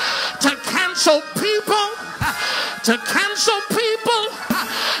 to cancel people, to cancel people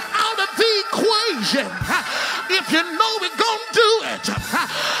out of the equation. If you know we're going to do it,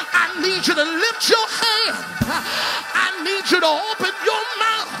 I need you to lift your hand. I need you to open your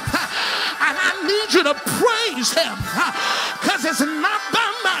mouth. And I need you to praise him. Because it's not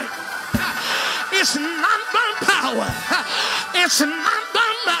by might. It's not by power. It's not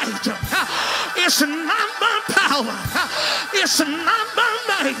by might. It's not by power. It's not by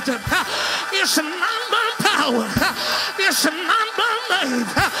might. It's not by power. It's not by might.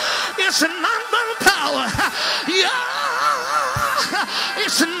 It's not by power. Yeah.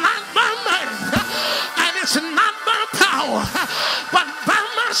 It's not by might. And it's not by power. But by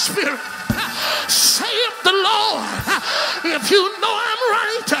my spirit, saith the Lord. If you know I'm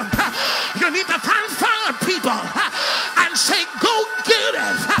right, you need to find 5 people and say, go get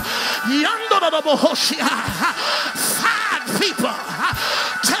it. 5 people.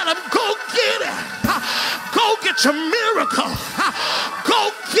 Tell them, go get it. Go get your miracle.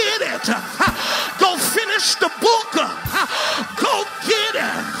 Go get it. Go finish the book. Go get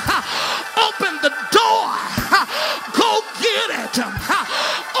it. Open the door. Go get it.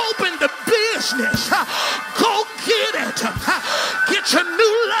 Open the business. Go get it. Get your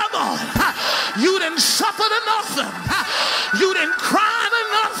new level. You didn't suffer enough. You didn't cry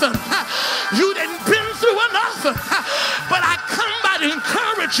enough. You didn't been through enough. But I come by to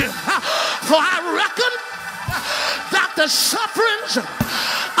encourage you. For I reckon that the sufferings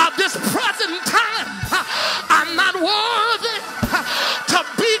of this present time are not worthy to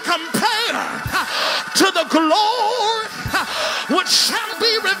be compared to the glory which shall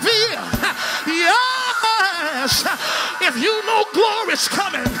be revealed. Yes, if you know glory's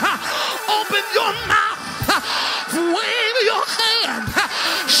coming, open your mouth, wave your hand,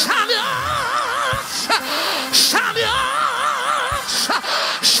 shout yes, shout yes,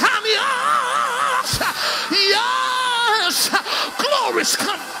 shout yes, yes, glory's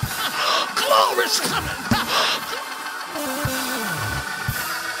coming, glory's coming.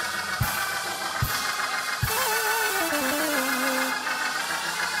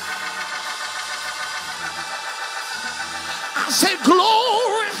 I said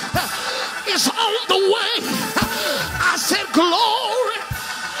glory is on the way. I said glory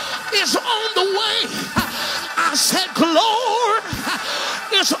is on the way. I said glory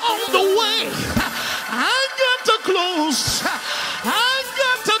is on the way. I got to close. I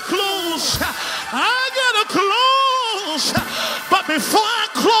got to close. I got to close. But before I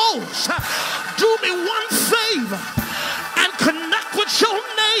close, do me one favor and connect with your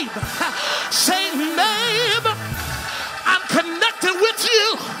neighbor. Say, neighbor, I'm connected with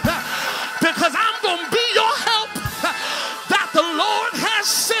you because I'm going to be your help that the Lord has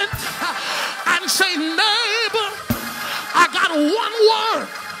sent. And say, neighbor, I got one word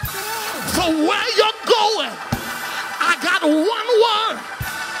for where you're going. I got one word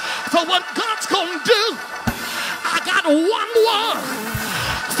for what God's going to do. I got one word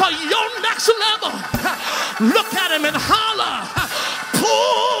for your next level. Look at him and holler.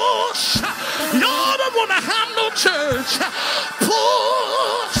 Push. Y'all don't want to have no church.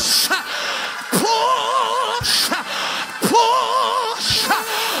 Push. Push. Push.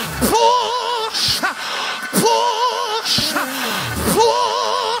 Push. Push.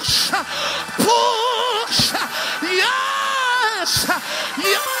 Push. Push. Yes.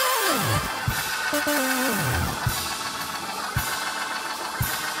 Yes.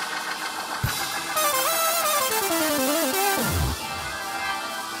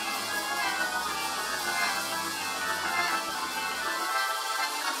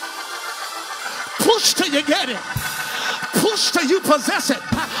 Push till you get it. Push till you possess it.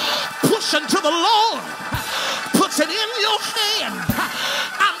 Push until the Lord puts it in your hand.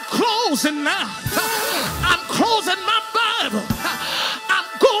 I'm closing now. I'm closing my Bible. I'm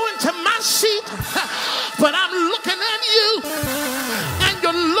going to my seat, but I'm looking at you, and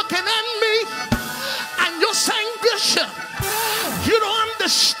you're looking at me, and you're saying, Bishop, you don't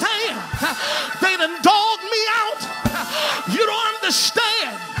understand. They done dogged me out. You don't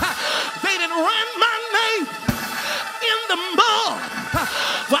understand. They done ran my name in the mud.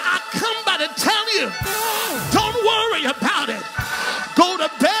 Well, I come by to tell you, don't worry about it. Go to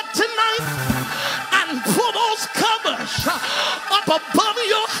bed tonight and pull those covers up above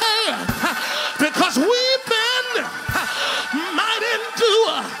your head, because we've been might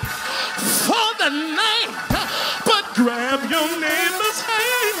endure for the night. But grab your neighbor's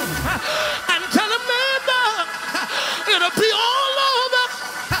hand and tell him, neighbor, it'll be all over.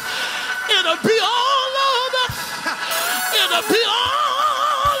 It'll be all over. It'll be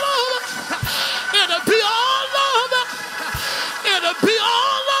all over. It'll be all over. It'll be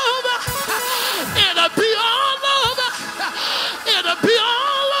all over. It'll be all over. It'll be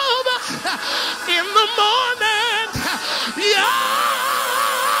all over in the morning. Yeah.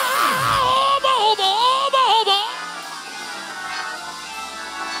 Over.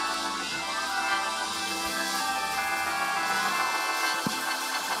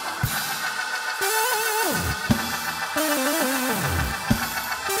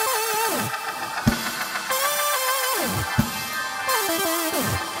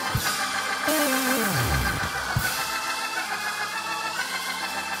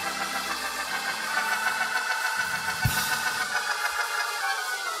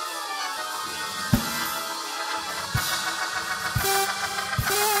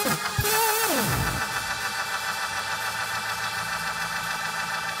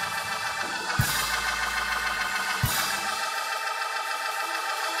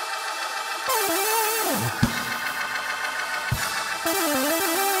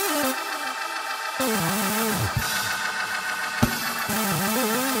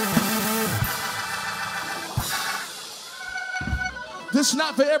 This is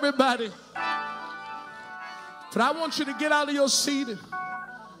not for everybody, but I want you to get out of your seat and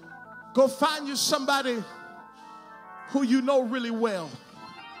go find you somebody who you know really well.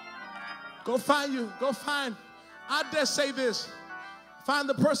 Go find, I dare say this, find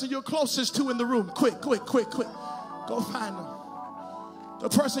the person you're closest to in the room. Quick. Go find them. The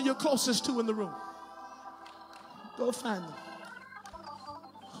person you're closest to in the room. Go find them.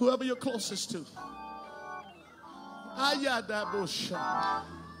 Whoever you're closest to. Yeah,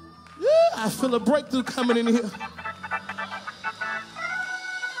 I feel a breakthrough coming in here.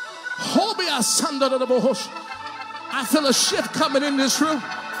 I feel a shift coming in this room.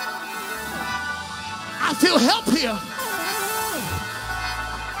 I feel help here.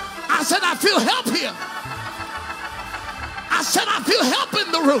 I said I feel help here. I said I feel help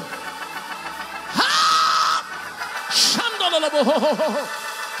in the room.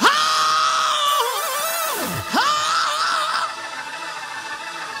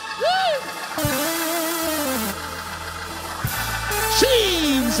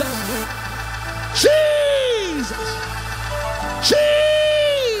 Jesus.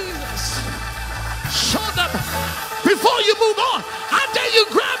 Shut up. Before you move on, I dare you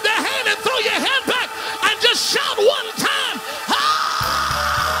grab their hand and throw your hand back and just shout one time.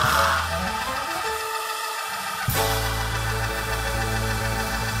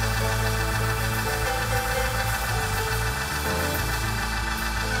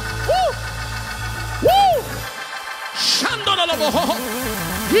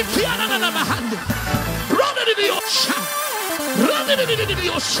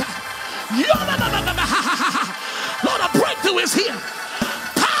 Lord, a breakthrough is here.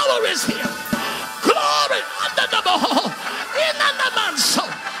 Power is here. Glory.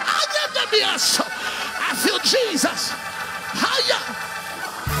 I feel Jesus.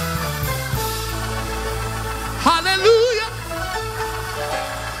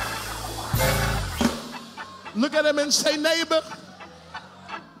 Look at him and say, neighbor,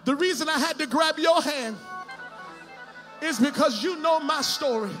 the reason I had to grab your hand is because you know my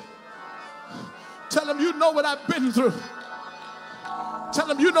story. Tell him you know what I've been through. Tell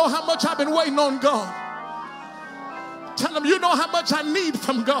him you know how much I've been waiting on God. Tell him you know how much I need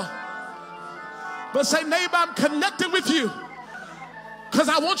from God. But say, neighbor, I'm connected with you because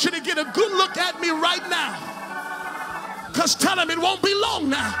I want you to get a good look at me right now. Because tell him it won't be long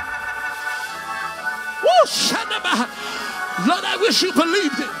now. Woo, Shanaba. Lord, I wish you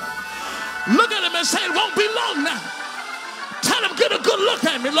believed it. Look at him and say, it won't be long now. Tell him, get a good look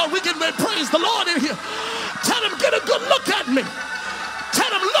at me. Lord, we can praise the Lord in here. Tell him, get a good look at me. Tell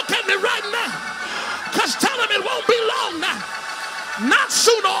him, look at me right now. Because tell him it won't be long now. Not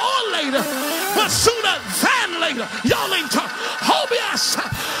sooner or later, but sooner than later. Y'all ain't talking. Hobias.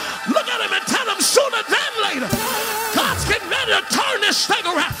 Look at him and tell him sooner than later. God's getting ready to turn this thing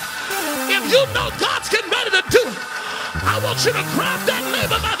around. If you know God's getting ready to do it, I want you to grab that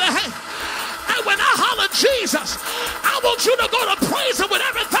neighbor by the hand. And when I holler Jesus, I want you to go to praise him with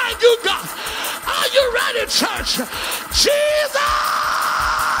everything you got. Are you ready, church? Jesus!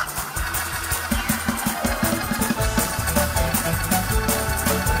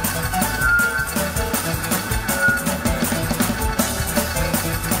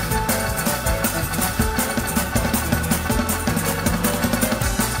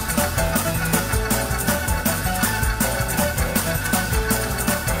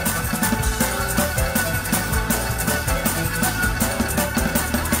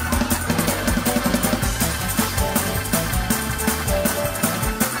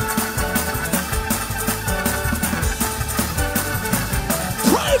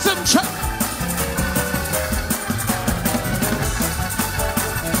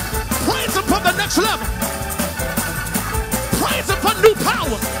 Level. Praise him for new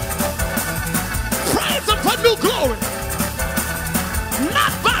power. Praise him for new glory.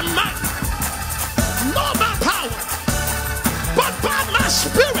 Not by might, nor by power, but by my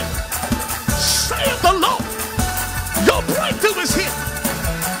spirit, saith the Lord. Your breakthrough is here.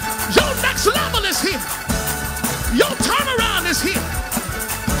 Your next level is here. Your turnaround is here.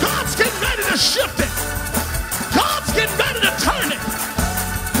 God's getting ready to shift it. God's getting ready to turn it.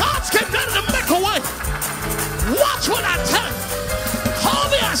 God's getting ready to make a way. Watch what I tell you.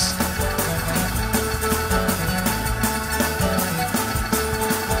 Hold this.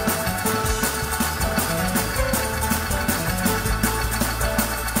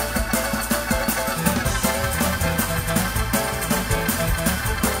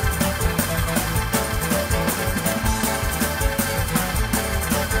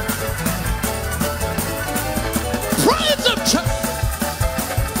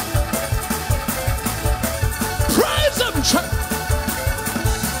 Praise him, church.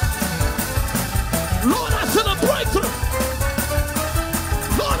 Lord, I feel a breakthrough.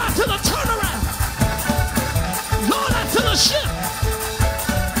 Lord, I feel a turnaround. Lord, I feel a shift.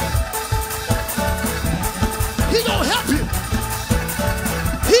 He gonna help you.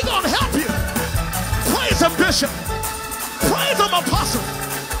 He gonna help you. Praise him, Bishop. Praise him, Apostle.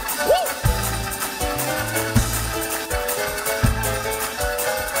 Woo.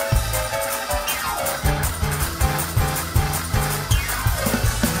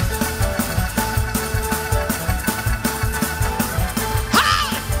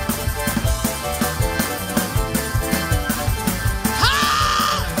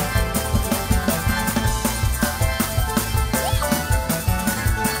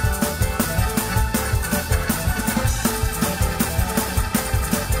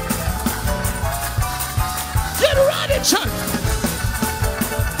 Church,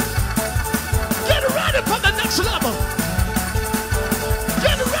 get ready for the next level.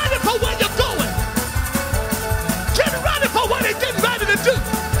 Get ready for where you're going. Get ready for what he's getting ready to do.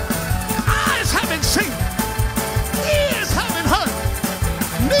 Eyes haven't seen, ears haven't heard,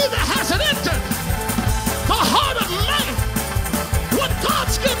 neither has it entered the heart of man what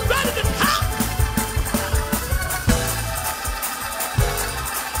God's getting ready to happen.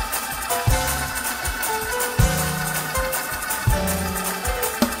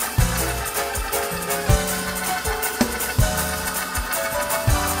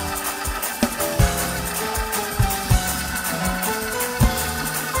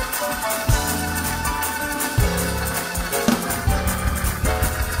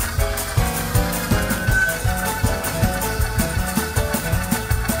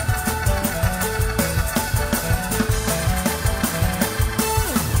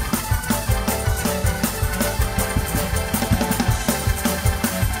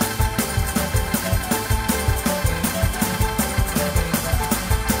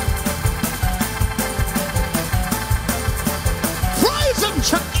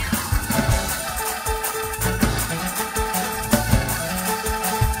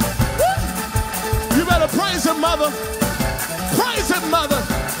 Praise him, mother. Praise him, mother.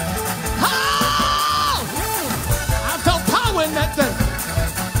 Oh! I felt power in that thing.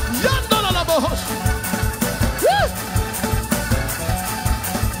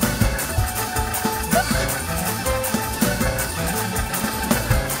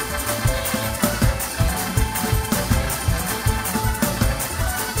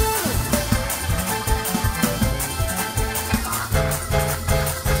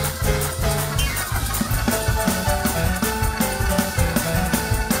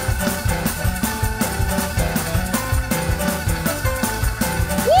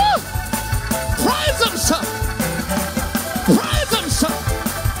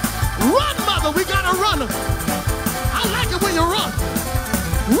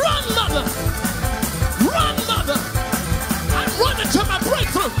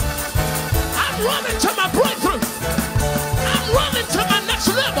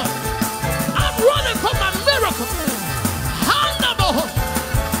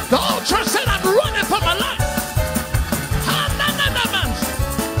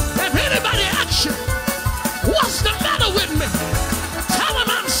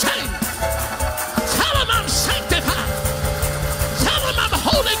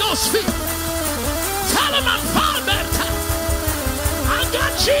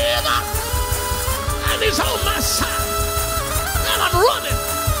 He's on my side, and I'm running,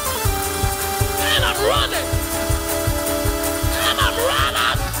 and I'm running, and I'm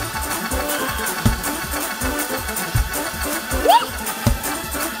running. Woo!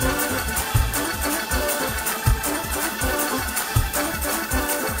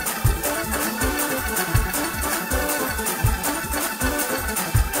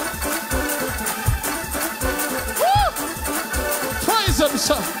 Woo! Praise him,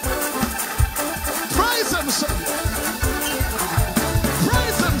 son. Praise him, son.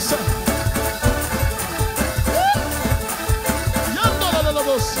 Praise him, son.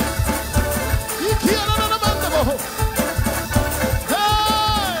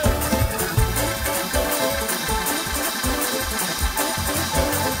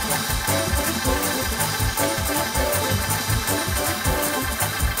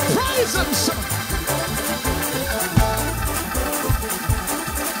 Praise him, son.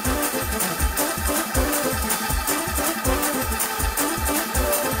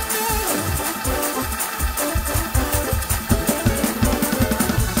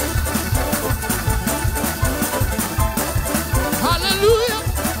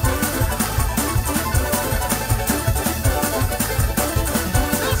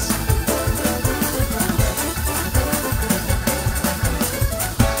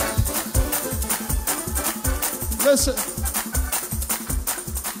 Listen,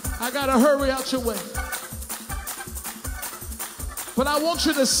 I gotta hurry out your way. But I want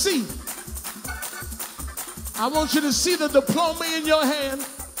you to see. I want you to see the diploma in your hand.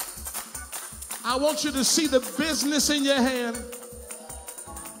 I want you to see the business in your hand.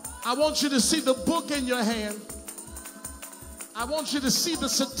 I want you to see the book in your hand. I want you to see the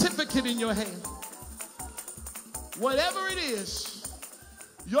certificate in your hand. Whatever it is,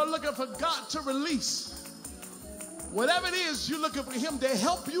 you're looking for God to release. Whatever it is, you're looking for him to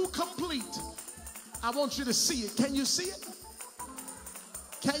help you complete. I want you to see it. Can you see it?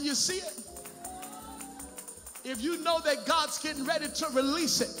 Can you see it? If you know that God's getting ready to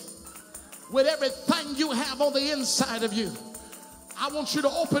release it with everything you have on the inside of you, I want you to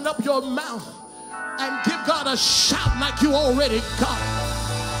open up your mouth and give God a shout like you already got it.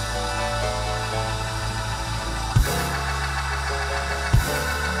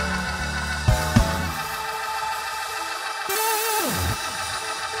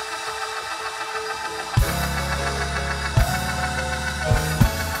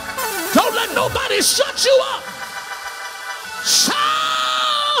 Don't let nobody shut you up. Shout!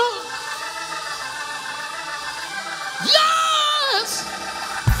 Yes!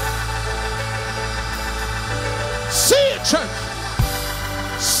 See it, church.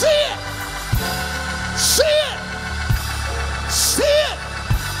 See it. See it. See it.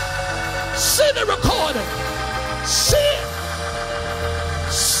 See the recording. See it.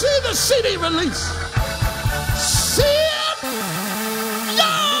 See the CD release. See it.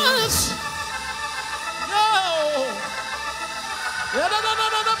 Yes. No.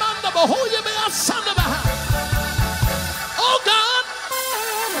 Oh God.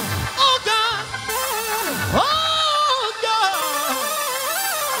 Oh God. Oh God.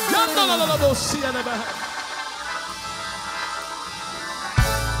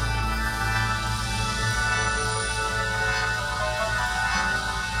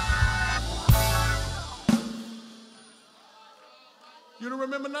 You don't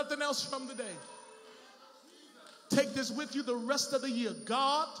remember nothing else from the day. Take this with you the rest of the year.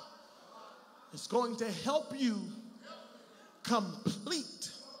 God is going to help you complete.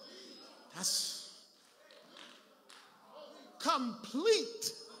 That's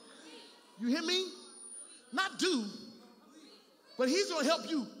complete. You hear me? Not do, but he's going to help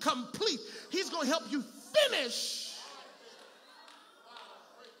you complete. He's going to help you finish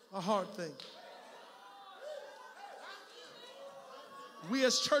a hard thing. We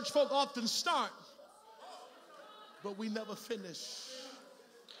as church folk often start, but we never finish.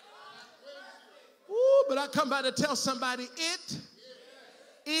 Ooh, but I come by to tell somebody it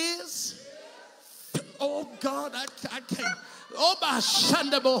is, oh God, I can't. Oh my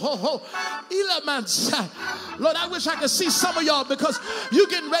Shandabo ho ho. Lord, I wish I could see some of y'all because you're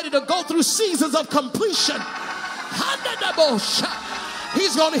getting ready to go through seasons of completion.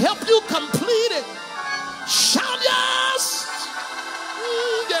 He's going to help you complete it. Shout yes.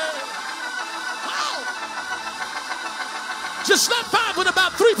 Yeah. Wow. Just not five with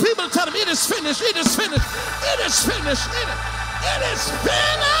about 3 people tell him it is finished. It is finished. It is finished. It is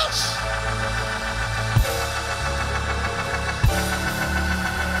finished.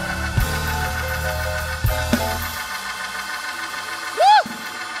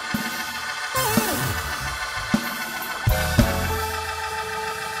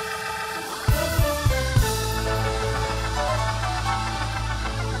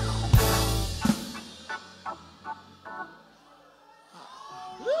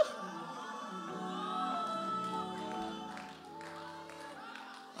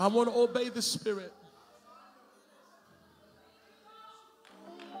 I want to obey the Spirit.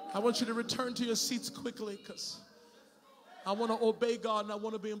 I want you to return to your seats quickly because I want to obey God and I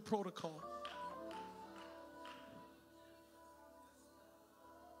want to be in protocol.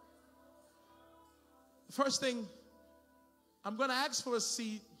 The first thing, I'm going to ask for a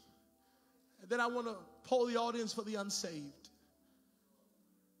seat, and then I want to poll the audience for the unsaved.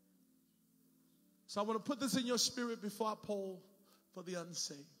 So I want to put this in your spirit before I poll for the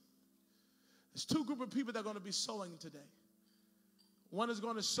unsaved. There's 2 groups of people that are going to be sowing today. One is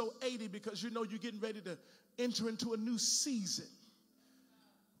going to sow 80 because you know you're getting ready to enter into a new season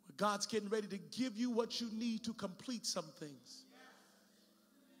where God's getting ready to give you what you need to complete some things.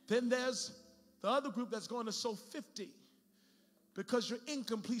 Then there's the other group that's going to sow 50 because you're in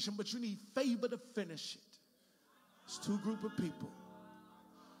completion, but you need favor to finish it. It's 2 groups of people.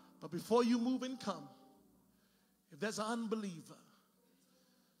 But before you move and come, if there's an unbeliever,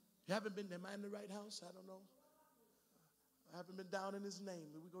 you haven't been, am I in the right house? I don't know. I haven't been down in his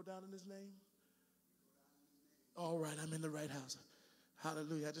name. Did we go down in his name? All right, I'm in the right house.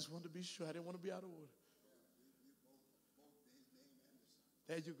 Hallelujah. I just wanted to be sure. I didn't want to be out of order.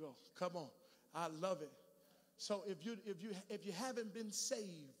 There you go. Come on. I love it. So if you haven't been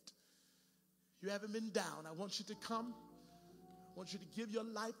saved, you haven't been down, I want you to come. I want you to give your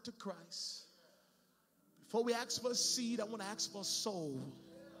life to Christ. Before we ask for a seed, I want to ask for a soul.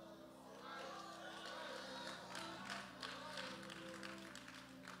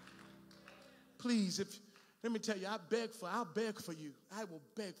 Please, let me tell you, I'll beg for you. I will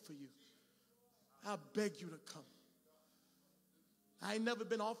beg for you. I'll beg you to come. I ain't never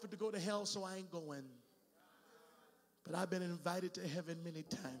been offered to go to hell, so I ain't going. But I've been invited to heaven many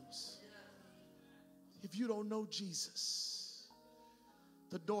times. If you don't know Jesus,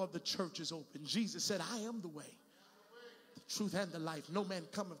 the door of the church is open. Jesus said, I am the way, the truth, and the life. No man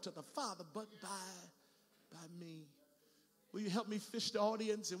cometh to the Father but by me. Will you help me fish the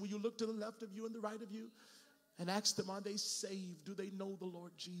audience? And will you look to the left of you and the right of you and ask them, are they saved? Do they know the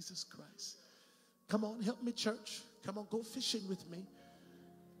Lord Jesus Christ? Come on, help me, church. Come on, go fishing with me.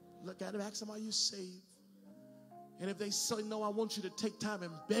 Look at them, ask them, are you saved? And if they say no, I want you to take time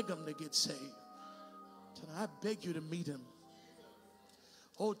and beg them to get saved. Tell them, I beg you to meet him.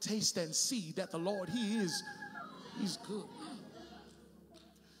 Oh, taste and see that the Lord, he's good.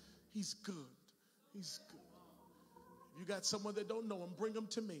 He's good. He's good. If you got someone that don't know him, bring them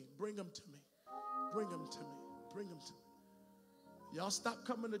to me. Bring them to me. Bring them to me. Bring them to me. Y'all stop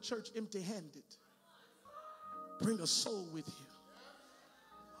coming to church empty-handed. Bring a soul with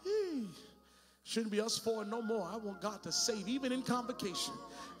you. Shouldn't be us 4 no more. I want God to save, even in Convocation.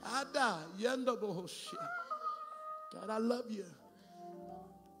 God, I love you.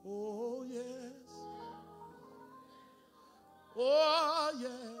 Oh, yes. Oh, yeah.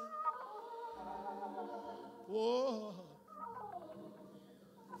 Oh.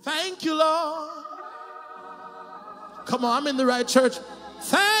 Thank you, Lord. Come on, I'm in the right church.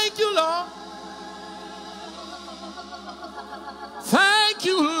 Thank you, Lord. Thank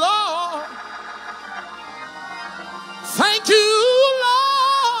you, Lord. Thank you,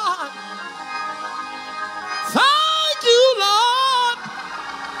 Lord. Thank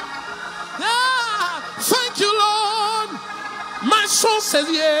says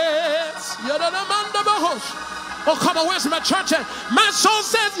yes. Oh, come on, where's my church at? My soul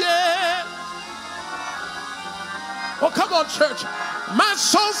says yes. Oh, come on, church. My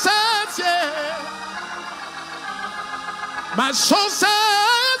soul says yes. My soul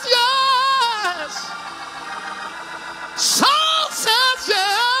says yes. Soul says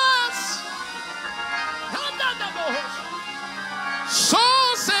yes.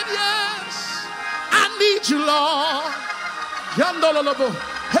 Soul said yes. I need you, Lord.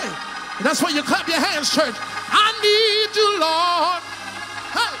 Hey, that's why you clap your hands, church. I need you, Lord.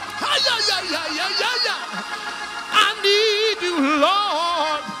 Hey, I need you,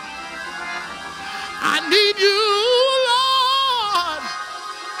 Lord. I need you, Lord.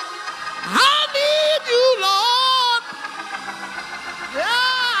 I need you, Lord.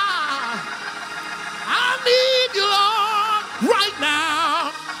 Yeah. I need you, Lord, right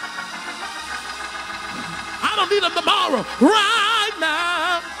now. I don't need them tomorrow. Right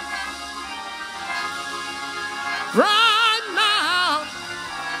now. Right now.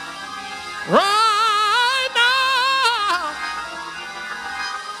 Right now.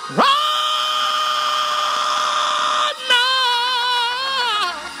 Right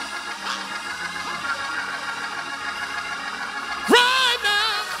now. Right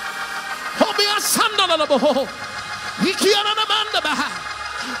now. Hold me a sandal on the boho. Hikiana na manda baha.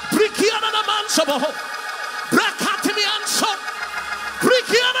 Brikiana na manso boho. Brakatimi anso.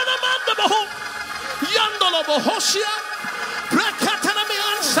 Brikiana na manda boho. Yandolo bohosia. Brakatana mi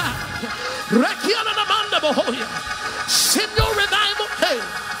ansa. Rekiana na manda bohoya. Send your revival. Hey.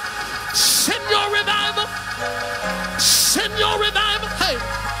 Send your revival. Send your revival. Hey.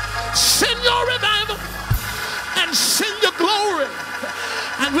 Send your revival. And send your glory.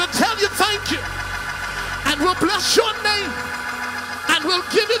 And we'll tell you thank you. And we'll bless your name. And we'll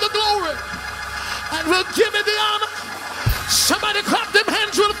give you the glory. And we'll give you the honor. Somebody clap them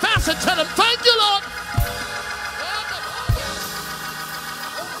hands real fast and tell them, thank you, Lord.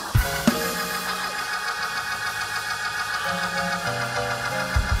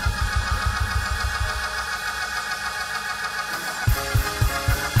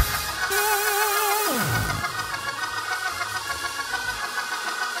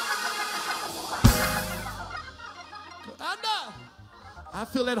 I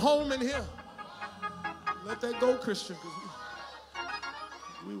feel at home in here. Let that go, Christian, because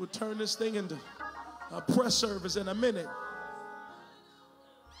we will turn this thing into a press service in a minute.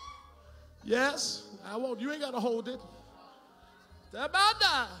 Yes, I won't. You ain't got to hold it.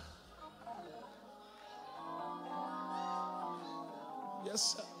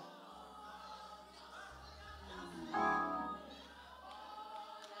 Yes, sir.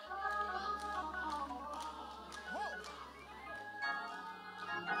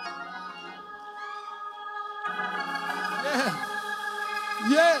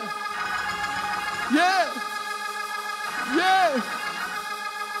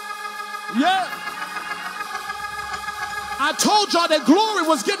 Yeah. I told y'all that glory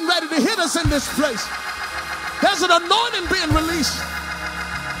was getting ready to hit us in this place. There's an anointing being released.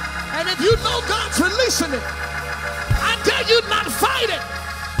 And if you know God's releasing it, I dare you not fight it.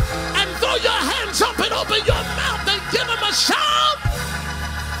 And throw your hands up and open your mouth and give him a shout.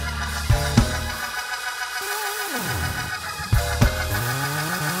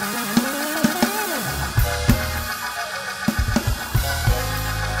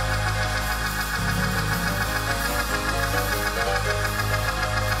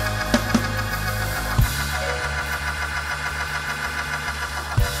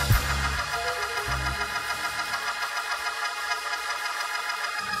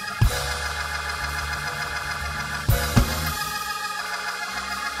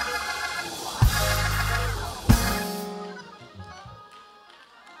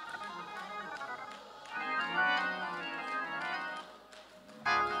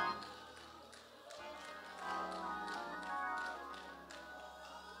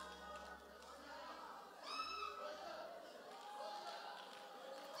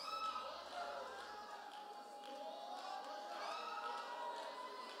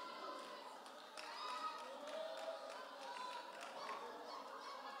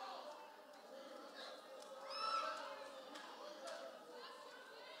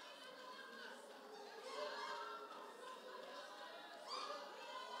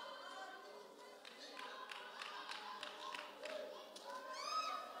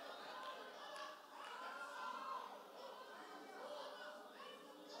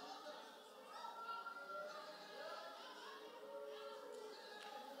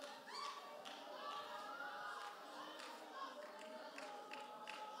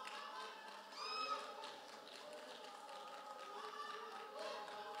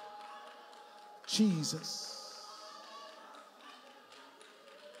 Jesus.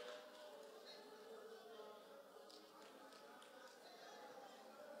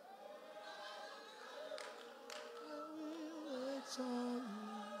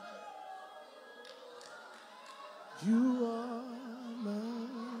 You are my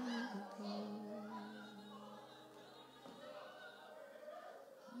God.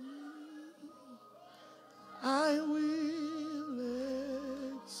 I will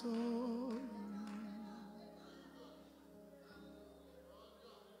exalt you.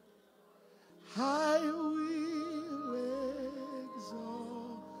 I will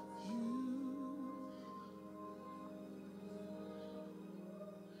exalt you.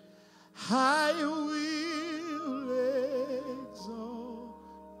 I will exalt.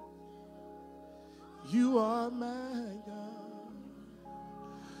 You are my God.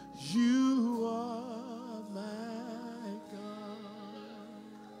 You are my God.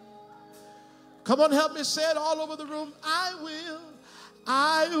 Come on, help me say it all over the room. I will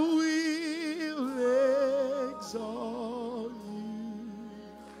exalt you.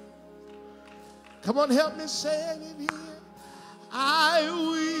 Come on, help me say it in here. I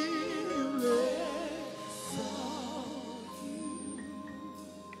will exalt you.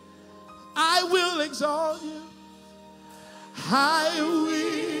 I will exalt you. I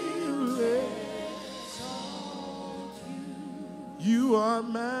will exalt you. You are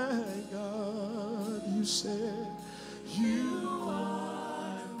my God. You said you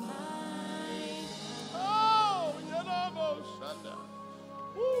are my God. Oh,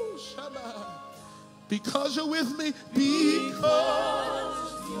 Ooh, Shama. Because you're with me.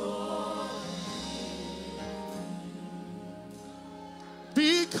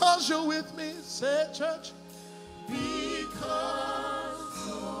 Because you're with me. Say it, church.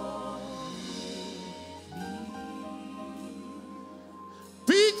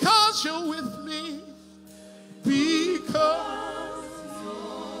 Because you're with me. Because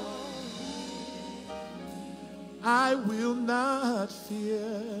I will not fear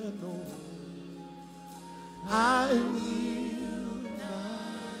no. I will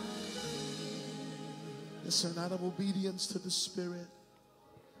not. Listen, out of obedience to the Spirit,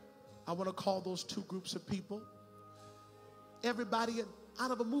 I want to call those two groups of people. Everybody,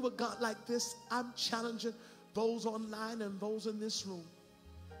 out of a move of God like this, I'm challenging those online and those in this room.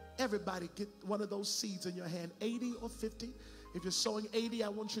 Everybody get one of those seeds in your hand, 80 or 50. If you're sowing 80, I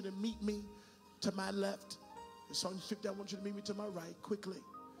want you to meet me to my left. If you're sowing 50, I want you to meet me to my right. Quickly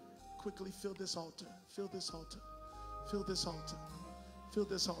fill this altar. Fill this altar. Fill this altar. Fill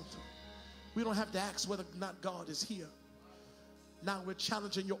this altar. We don't have to ask whether or not God is here. Now we're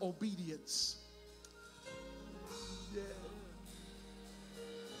challenging your obedience. Yeah.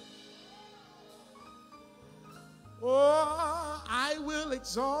 Oh, I will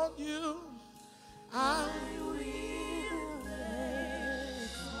exalt you. I will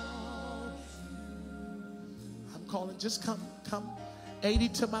exalt you. I'm calling, just come. 80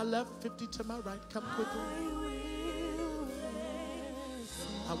 to my left, 50 to my right. Come quickly.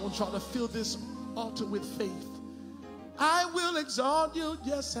 I want y'all to fill this altar with faith. I will exalt you.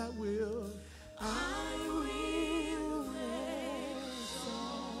 Yes, I will. I will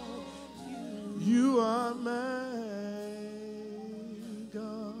exalt you. You are my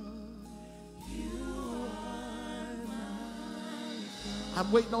God. You are my God.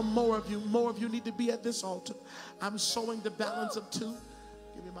 I'm waiting on more of you. More of you need to be at this altar. I'm sowing the balance of 2.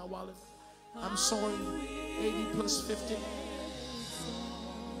 Give me my wallet. I'm sowing 80 plus 50.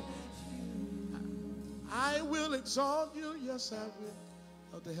 I will exalt you. Yes, I will.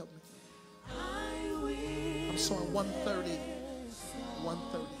 Oh, to help me. I'm sowing 130.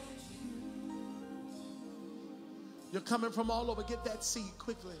 130. You're coming from all over. Get that seed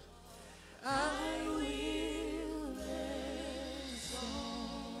quickly. I will exalt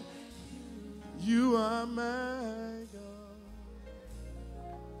you. You are my God.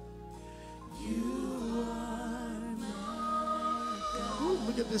 You are my God. Ooh,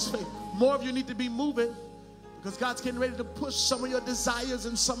 look at this faith. More of you need to be moving because God's getting ready to push some of your desires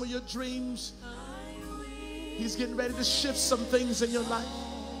and some of your dreams. He's getting ready to shift some things in your life.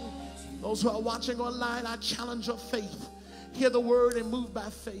 Those who are watching online, I challenge your faith. Hear the word and move by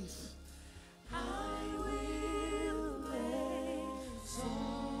faith. I will exalt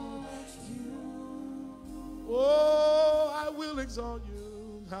you. Oh, I will exalt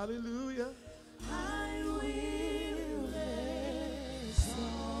you. Hallelujah. I will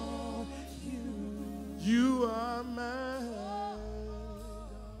exalt you. You are my God.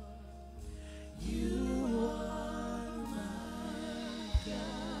 You are my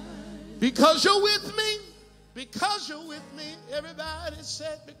God. Because you're with me. Because you're with me. Everybody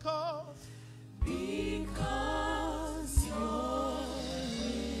said because. Because you're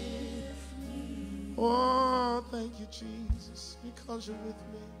with me. Oh, thank you, Jesus, because you're with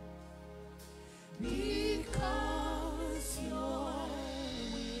me. Because you're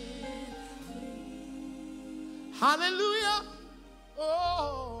with me. Hallelujah.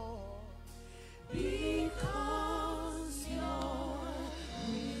 Oh. Because you're with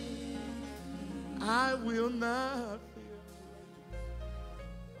me. I will not fear.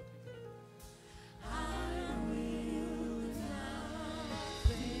 I will not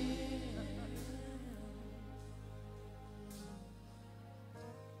fear.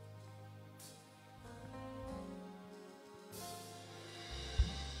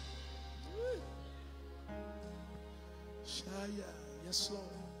 Shaya, yes, Lord.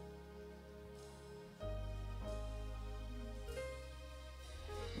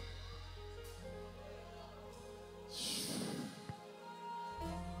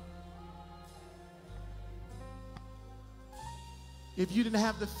 If you didn't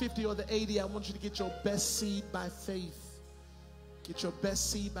have the 50 or the 80, I want you to get your best seed by faith. Get your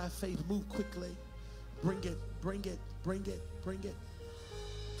best seed by faith. Move quickly. Bring it, bring it, bring it, bring it.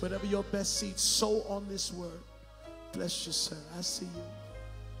 Whatever your best seed, sow on this word. Bless you, sir. I see you.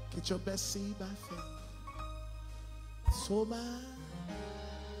 Get your best seed by faith. So my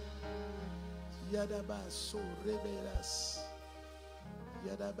Yadaba so reveras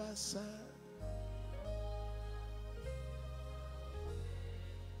Yadabasa.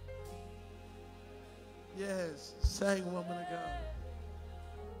 Yes, sang, woman of God.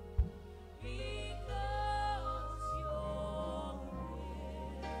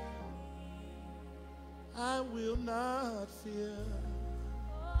 I will not fear.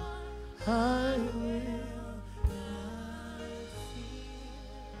 I will not fear.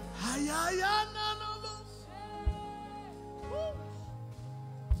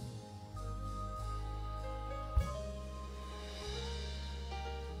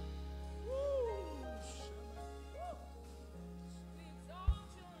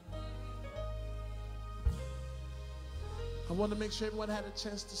 I want to make sure everyone had a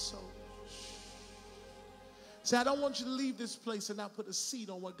chance to sow. See, I don't want you to leave this place and not put a seed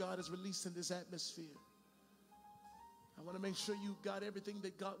on what God has released in this atmosphere. I want to make sure you got everything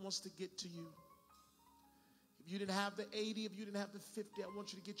that God wants to get to you. If you didn't have the 80, if you didn't have the 50, I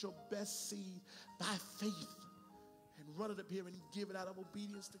want you to get your best seed by faith and run it up here and give it out of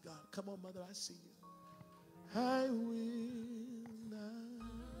obedience to God. Come on, mother, I see you. I will not.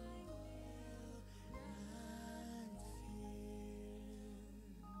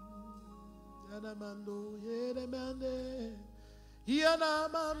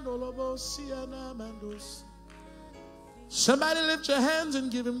 Somebody lift your hands and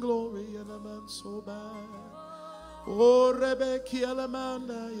give him glory. Oh, Rebecca,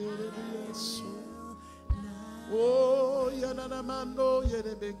 oh,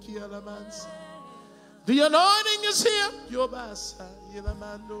 the anointing is here. Yobasa,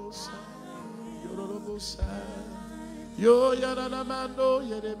 Yelamandosa, Yorobosa, Yo Yanamando,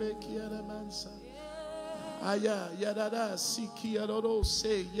 Yedebeki Yanamansa, Aya, Yadada, Siki Yadoro,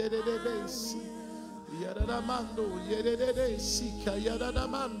 say, Yedebesi, Yadamando, Yedede, Sika,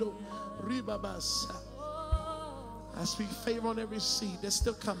 Yadamando, Ribabasa. I speak favor on every seed. They're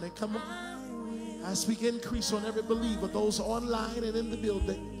still coming. Come on. I speak increase on every believer, those online and in the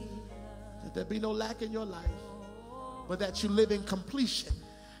building. That there be no lack in your life, but that you live in completion.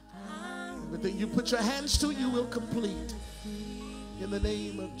 Everything you put your hands to, you will complete. In the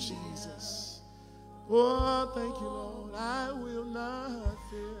name of Jesus. Oh, thank you, Lord. I will not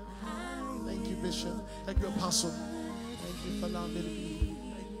fear. Thank you, Bishop. Thank you, Apostle. Thank you for allowing me to be here.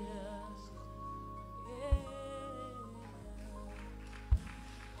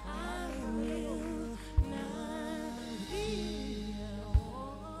 Thank you.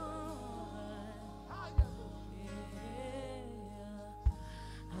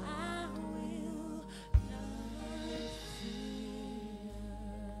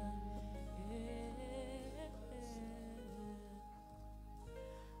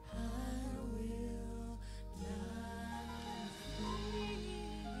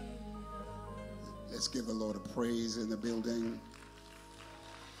 Let's give the Lord a praise in the building.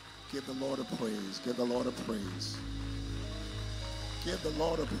 Give the Lord a praise. Give the Lord a praise. Give the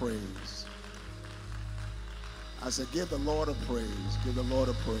Lord a praise. I said, give the Lord a praise. Give the Lord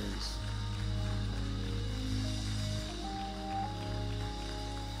a praise.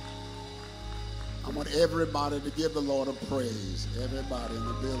 I want everybody to give the Lord a praise. Everybody in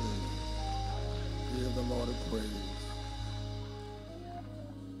the building, give the Lord a praise.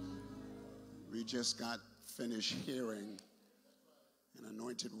 We just got finished hearing an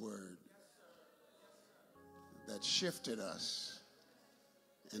anointed word. that shifted us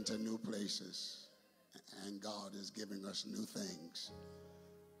into new places. And God is giving us new things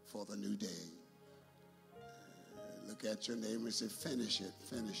for the new day. Look at your neighbor and say, finish it,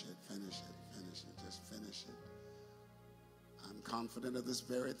 finish it, finish it, finish it, just finish it. I'm confident of this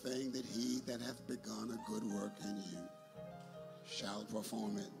very thing, that he that hath begun a good work in you shall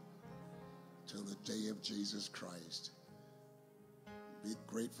perform it till the day of Jesus Christ. Be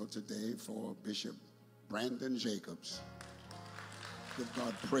grateful today for Bishop Brandon Jacobs. Give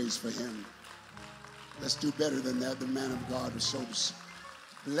God praise for him. Let's do better than that. The man of God has so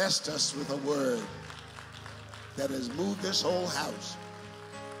blessed us with a word that has moved this whole house.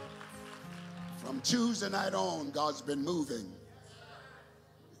 From Tuesday night on, God's been moving.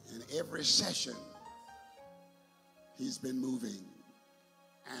 In every session, he's been moving.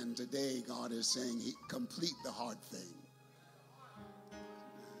 And today, God is saying, complete the hard thing.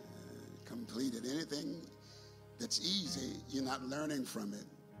 Complete it. Anything that's easy, you're not learning from it.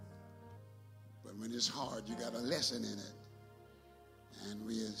 But when it's hard, you got a lesson in it. And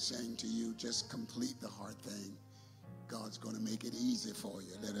we are saying to you, just complete the hard thing. God's going to make it easy for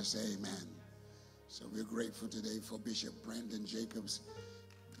you. Let us say amen. So we're grateful today for Bishop Brandon Jacobs.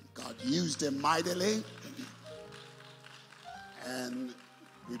 God used him mightily. And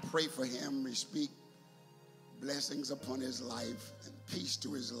we pray for him. We speak blessings upon his life and peace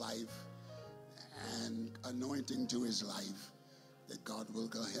to his life and anointing to his life. That God will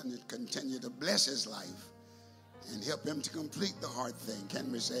go ahead and continue to bless his life and help him to complete the hard thing.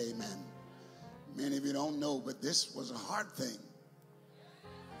 Can we say amen? Many of you don't know, but this was a hard thing.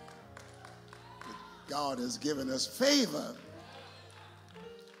 But God has given us favor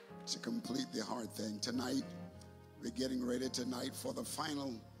to complete the hard thing. Tonight, we're getting ready tonight for the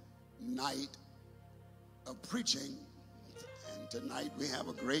final night of preaching. And tonight, we have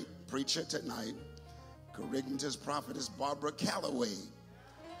a great preacher tonight. Charismatic prophetess Barbara Calloway.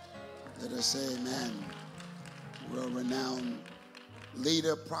 Let us say amen. World-renowned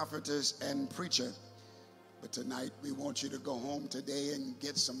leader, prophetess, and preacher. But tonight we want you to go home today and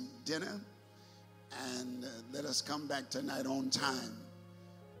get some dinner. And let us come back tonight on time.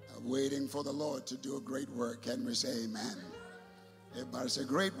 Waiting for the Lord to do a great work. Can we say amen? Everybody say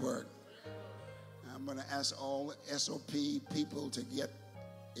great work. I'm going to ask all SOP people to get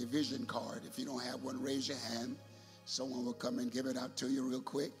a vision card. If you don't have one, raise your hand. Someone will come and give it out to you real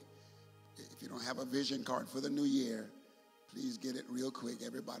quick. If you don't have a vision card for the new year, please get it real quick.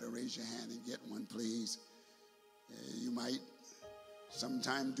 Everybody raise your hand and get one, please. You might,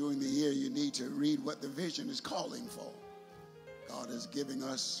 sometime during the year, you need to read what the vision is calling for. God is giving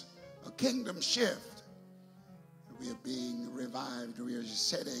us a kingdom shift. We are being revived, we are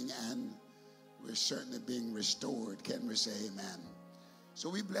setting, and we're certainly being restored. Can we say amen? So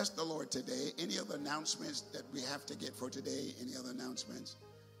we bless the Lord today. Any other announcements that we have to get for today? Any other announcements?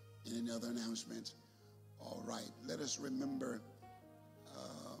 Any other announcements? All right. Let us remember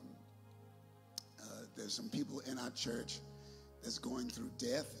there's some people in our church that's going through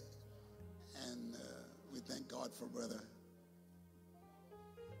death. And we thank God for Brother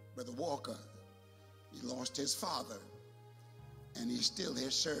Walker. He lost his father, and he's still here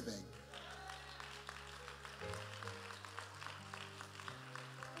serving.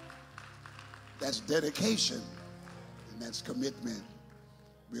 That's dedication, and that's commitment.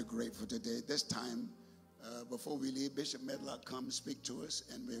 We're grateful today. This time, before we leave, Bishop Medlock, come speak to us,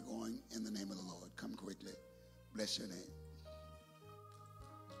 and we're going in the name of the Lord. Come quickly. Bless your name.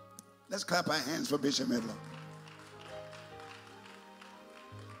 Let's clap our hands for Bishop Medlock.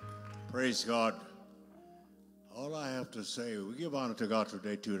 Praise God. All I have to say, we give honor to God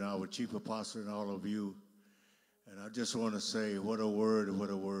today, too, and our chief apostle and all of you. And I just want to say, what a word, what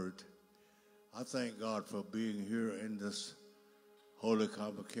a word. I thank God for being here in this holy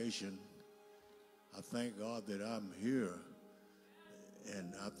convocation. I thank God that I'm here,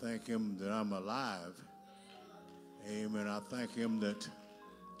 and I thank him that I'm alive. Amen. I thank him that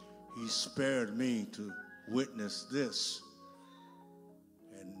he spared me to witness this.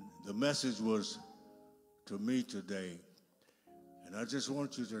 And the message was to me today. And I just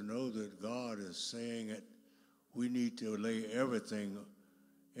want you to know that God is saying that we need to lay everything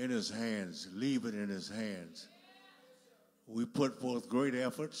in his hands, leave it in his hands. We put forth great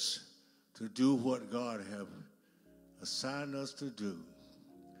efforts to do what God have assigned us to do.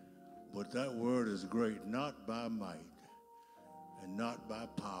 But that word is great, not by might and not by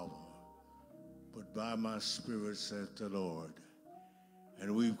power, but by my spirit, says the Lord.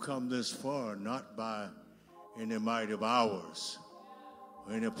 And we've come this far not by any might of ours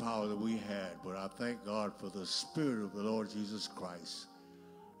or any power that we had, but I thank God for the Spirit of the Lord Jesus Christ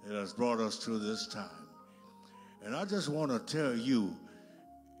that has brought us to this time. And I just want to tell you,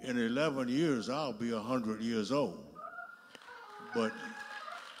 in 11 years, I'll be 100 years old. But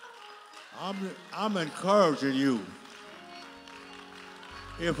I'm encouraging you.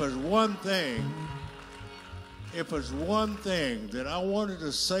 If it's one thing that I wanted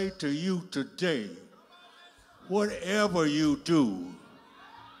to say to you today, whatever you do,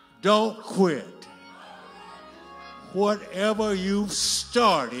 don't quit. Whatever you've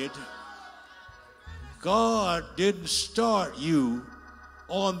started, God didn't start you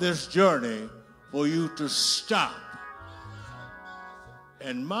on this journey for you to stop.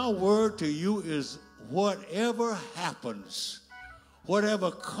 And my word to you is whatever happens,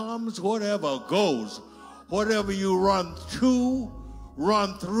 whatever comes, whatever goes, whatever you run to,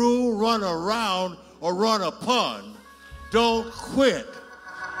 run through, run around, or run upon, don't quit.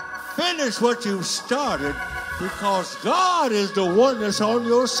 Finish what you've started, because God is the one that's on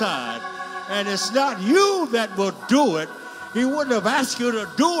your side. And it's not you that will do it. He wouldn't have asked you to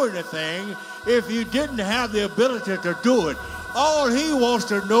do anything if you didn't have the ability to do it. All he wants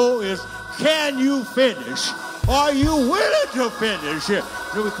to know is, can you finish? Are you willing to finish?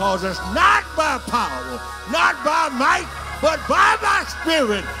 Because it's not by power, not by might, but by my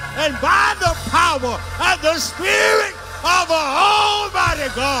spirit and by the power of the Spirit of the Almighty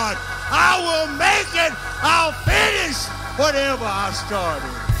God. I will make it. I'll finish whatever I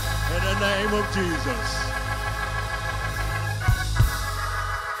started. In the name of Jesus.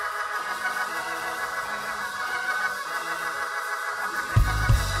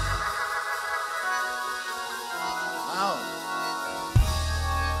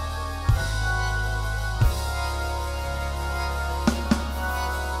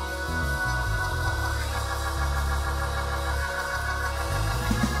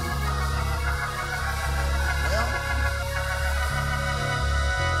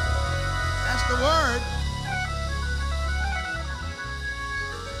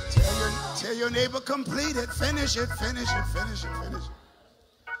 Tell your neighbor, complete it, finish it, finish it, finish it, finish it.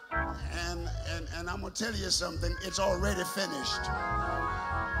 And I'm going to tell you something, it's already finished.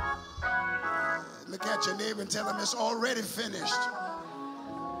 Look at your neighbor and tell him it's already finished.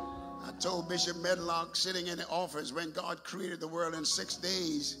 I told Bishop Medlock sitting in the office, when God created the world in 6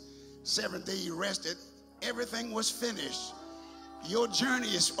 days, 7th day he rested, everything was finished. Your journey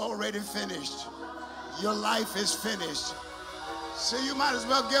is already finished. Your life is finished. So you might as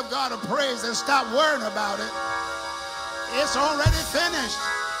well give God a praise and stop worrying about it. It's already finished.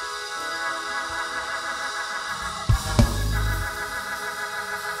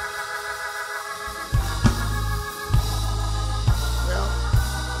 Well,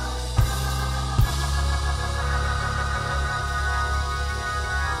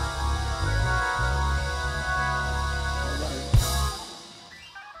 all right.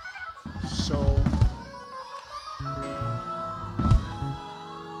 So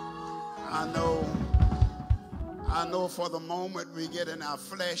I know for the moment we get in our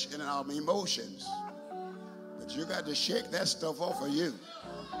flesh and in our emotions, but you got to shake that stuff off of you.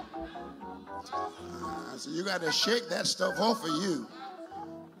 So you got to shake that stuff off of you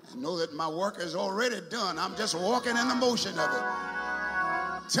and know that my work is already done. I'm just walking in the motion of it.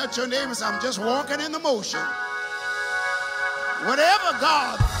 Touch your neighbors, I'm just walking in the motion. Whatever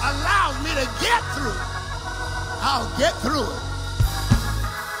God allows me to get through, I'll get through it.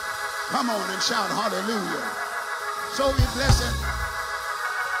 Come on and shout hallelujah. So we bless him.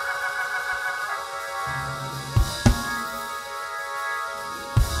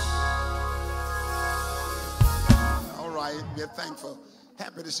 All right, we're thankful.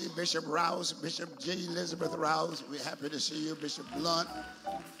 Happy to see Bishop Rouse, Bishop J. Elizabeth Rouse. We're happy to see you, Bishop Blunt,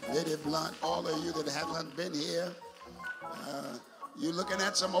 Lady Blunt, all of you that haven't been here. You're looking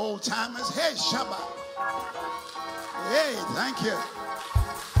at some old timers. Hey, Shabbat. Hey, thank you.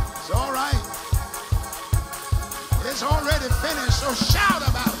 It's all right. It's already finished, so shout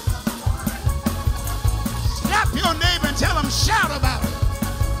about it. Slap your neighbor and tell them, shout about it.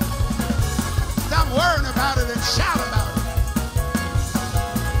 Stop worrying about it and shout about it.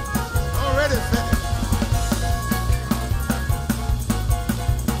 It's already finished.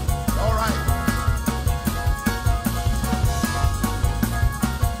 All right.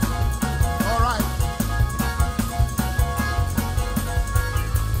 All right.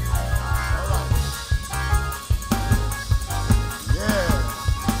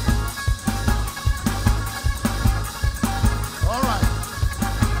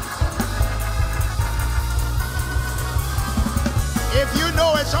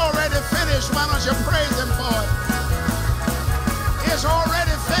 It's already finished. Why don't you praise him for it? It's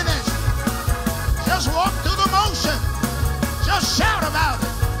already finished. Just walk through the motion. Just shout about it.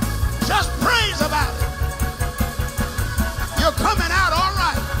 Just praise about it. coming out all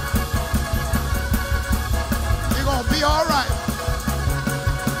right. You're going to be all right.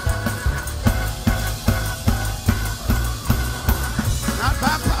 Not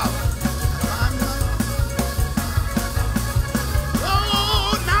by power. By might.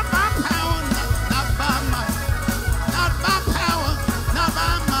 Oh, not by power, not by might. Not by power, not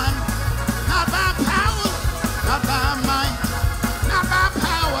by might. Not by power, not by might. Not by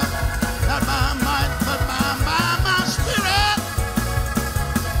power, not by might, but by my spirit,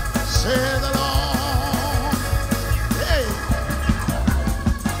 say the Lord. Hey.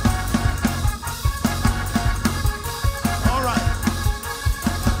 All right.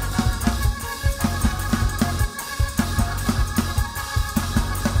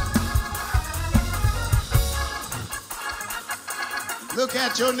 Look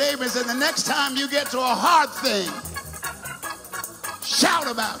at your neighbors, and the next time you get to a hard thing, shout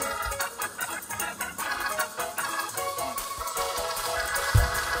about it.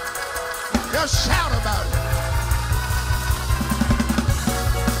 Just shout about it.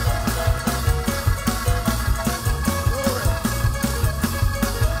 Glory.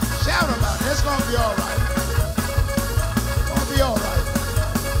 Shout about it. It's going to be all right. It's going to be all right.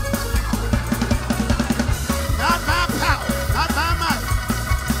 Not by power, not by might,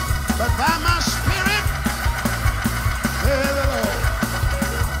 but by my spirit, say the Lord.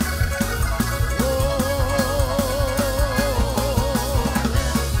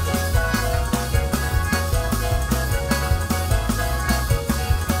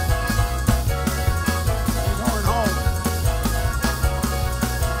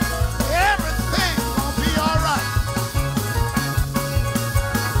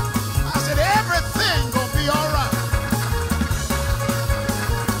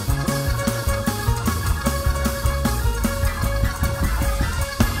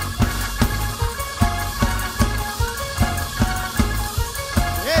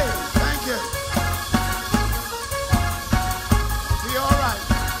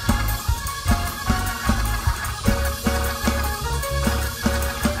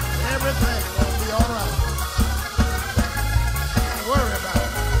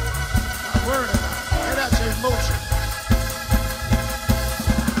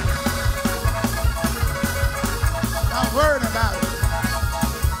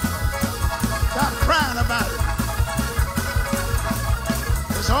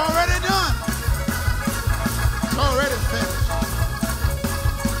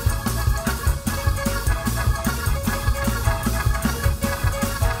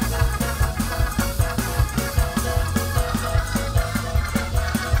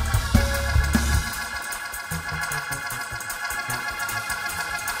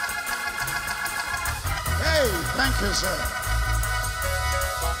 Thank you, sir.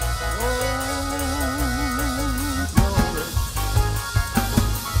 Oh, glory.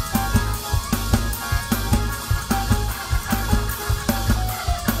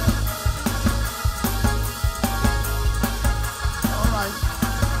 All right.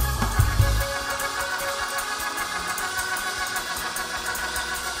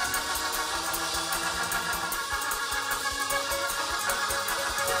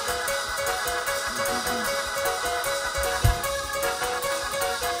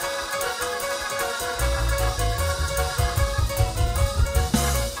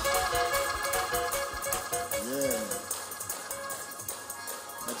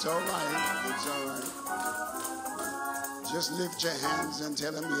 It's all right. It's all right. Just lift your hands and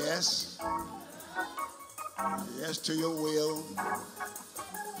tell him yes. Yes to your will.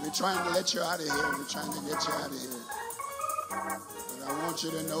 We're trying to let you out of here. We're trying to get you out of here. But I want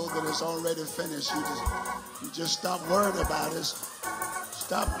you to know that it's already finished. You just stop worrying about it.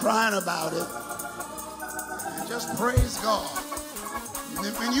 Stop crying about it. And just praise God. And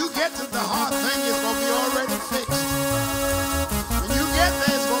if when you get to the hard thing, it's going to be already fixed. When you get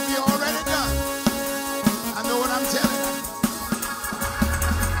there, it's going to be already done. I know what I'm telling you.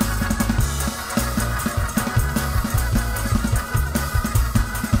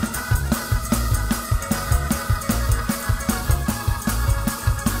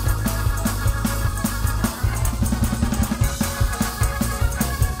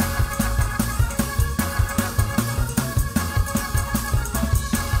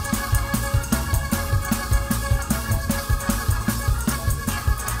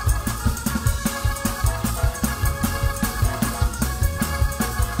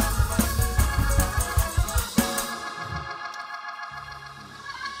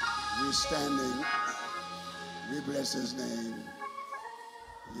 Standing, we bless his name.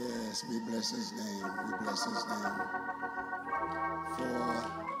 Yes, we bless his name. We bless his name for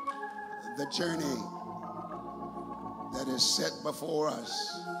the journey that is set before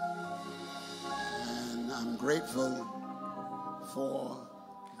us. And I'm grateful for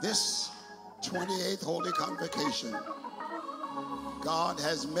this 28th Holy Convocation. God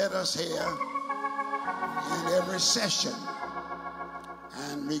has met us here in every session,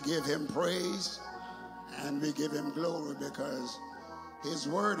 and we give him praise and we give him glory because his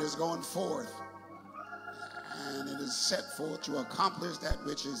word is going forth and it is set forth to accomplish that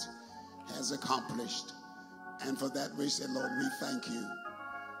which has accomplished. And for that we say, Lord, we thank you.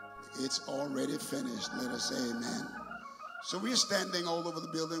 It's already finished. Let us say amen. So we're standing all over the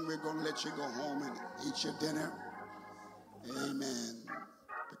building. We're going to let you go home and eat your dinner. Amen.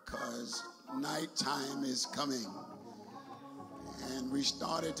 Because nighttime is coming. And we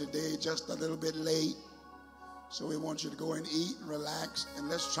started today just a little bit late. So we want you to go and eat and relax. And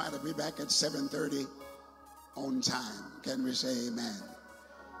let's try to be back at 7:30 on time. Can we say amen?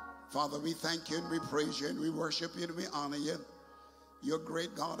 Father, we thank you and we praise you and we worship you and we honor you. You're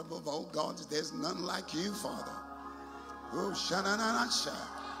great God above all gods. There's none like you, Father. Oh, sha-na-na-na-sha.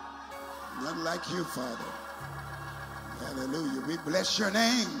 None like you, Father. Hallelujah. We bless your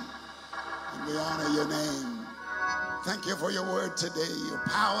name and we honor your name. Thank you for your word today, your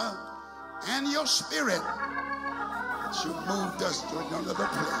power and your spirit that you moved us to another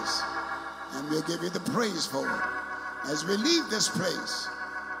place. And we'll give you the praise for it. As we leave this place,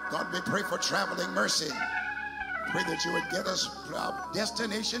 God, we pray for traveling mercy. Pray that you would get us to our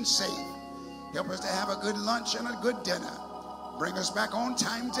destination safe. Help us to have a good lunch and a good dinner. Bring us back on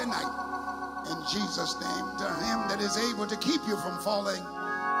time tonight. In Jesus' name, to him that is able to keep you from falling,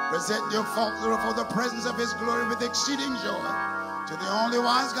 present your fault before the presence of his glory with exceeding joy. To the only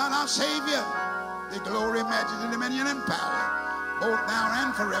wise God, our Savior, the glory, majesty, dominion, and power, both now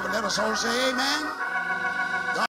and forever. Let us all say amen.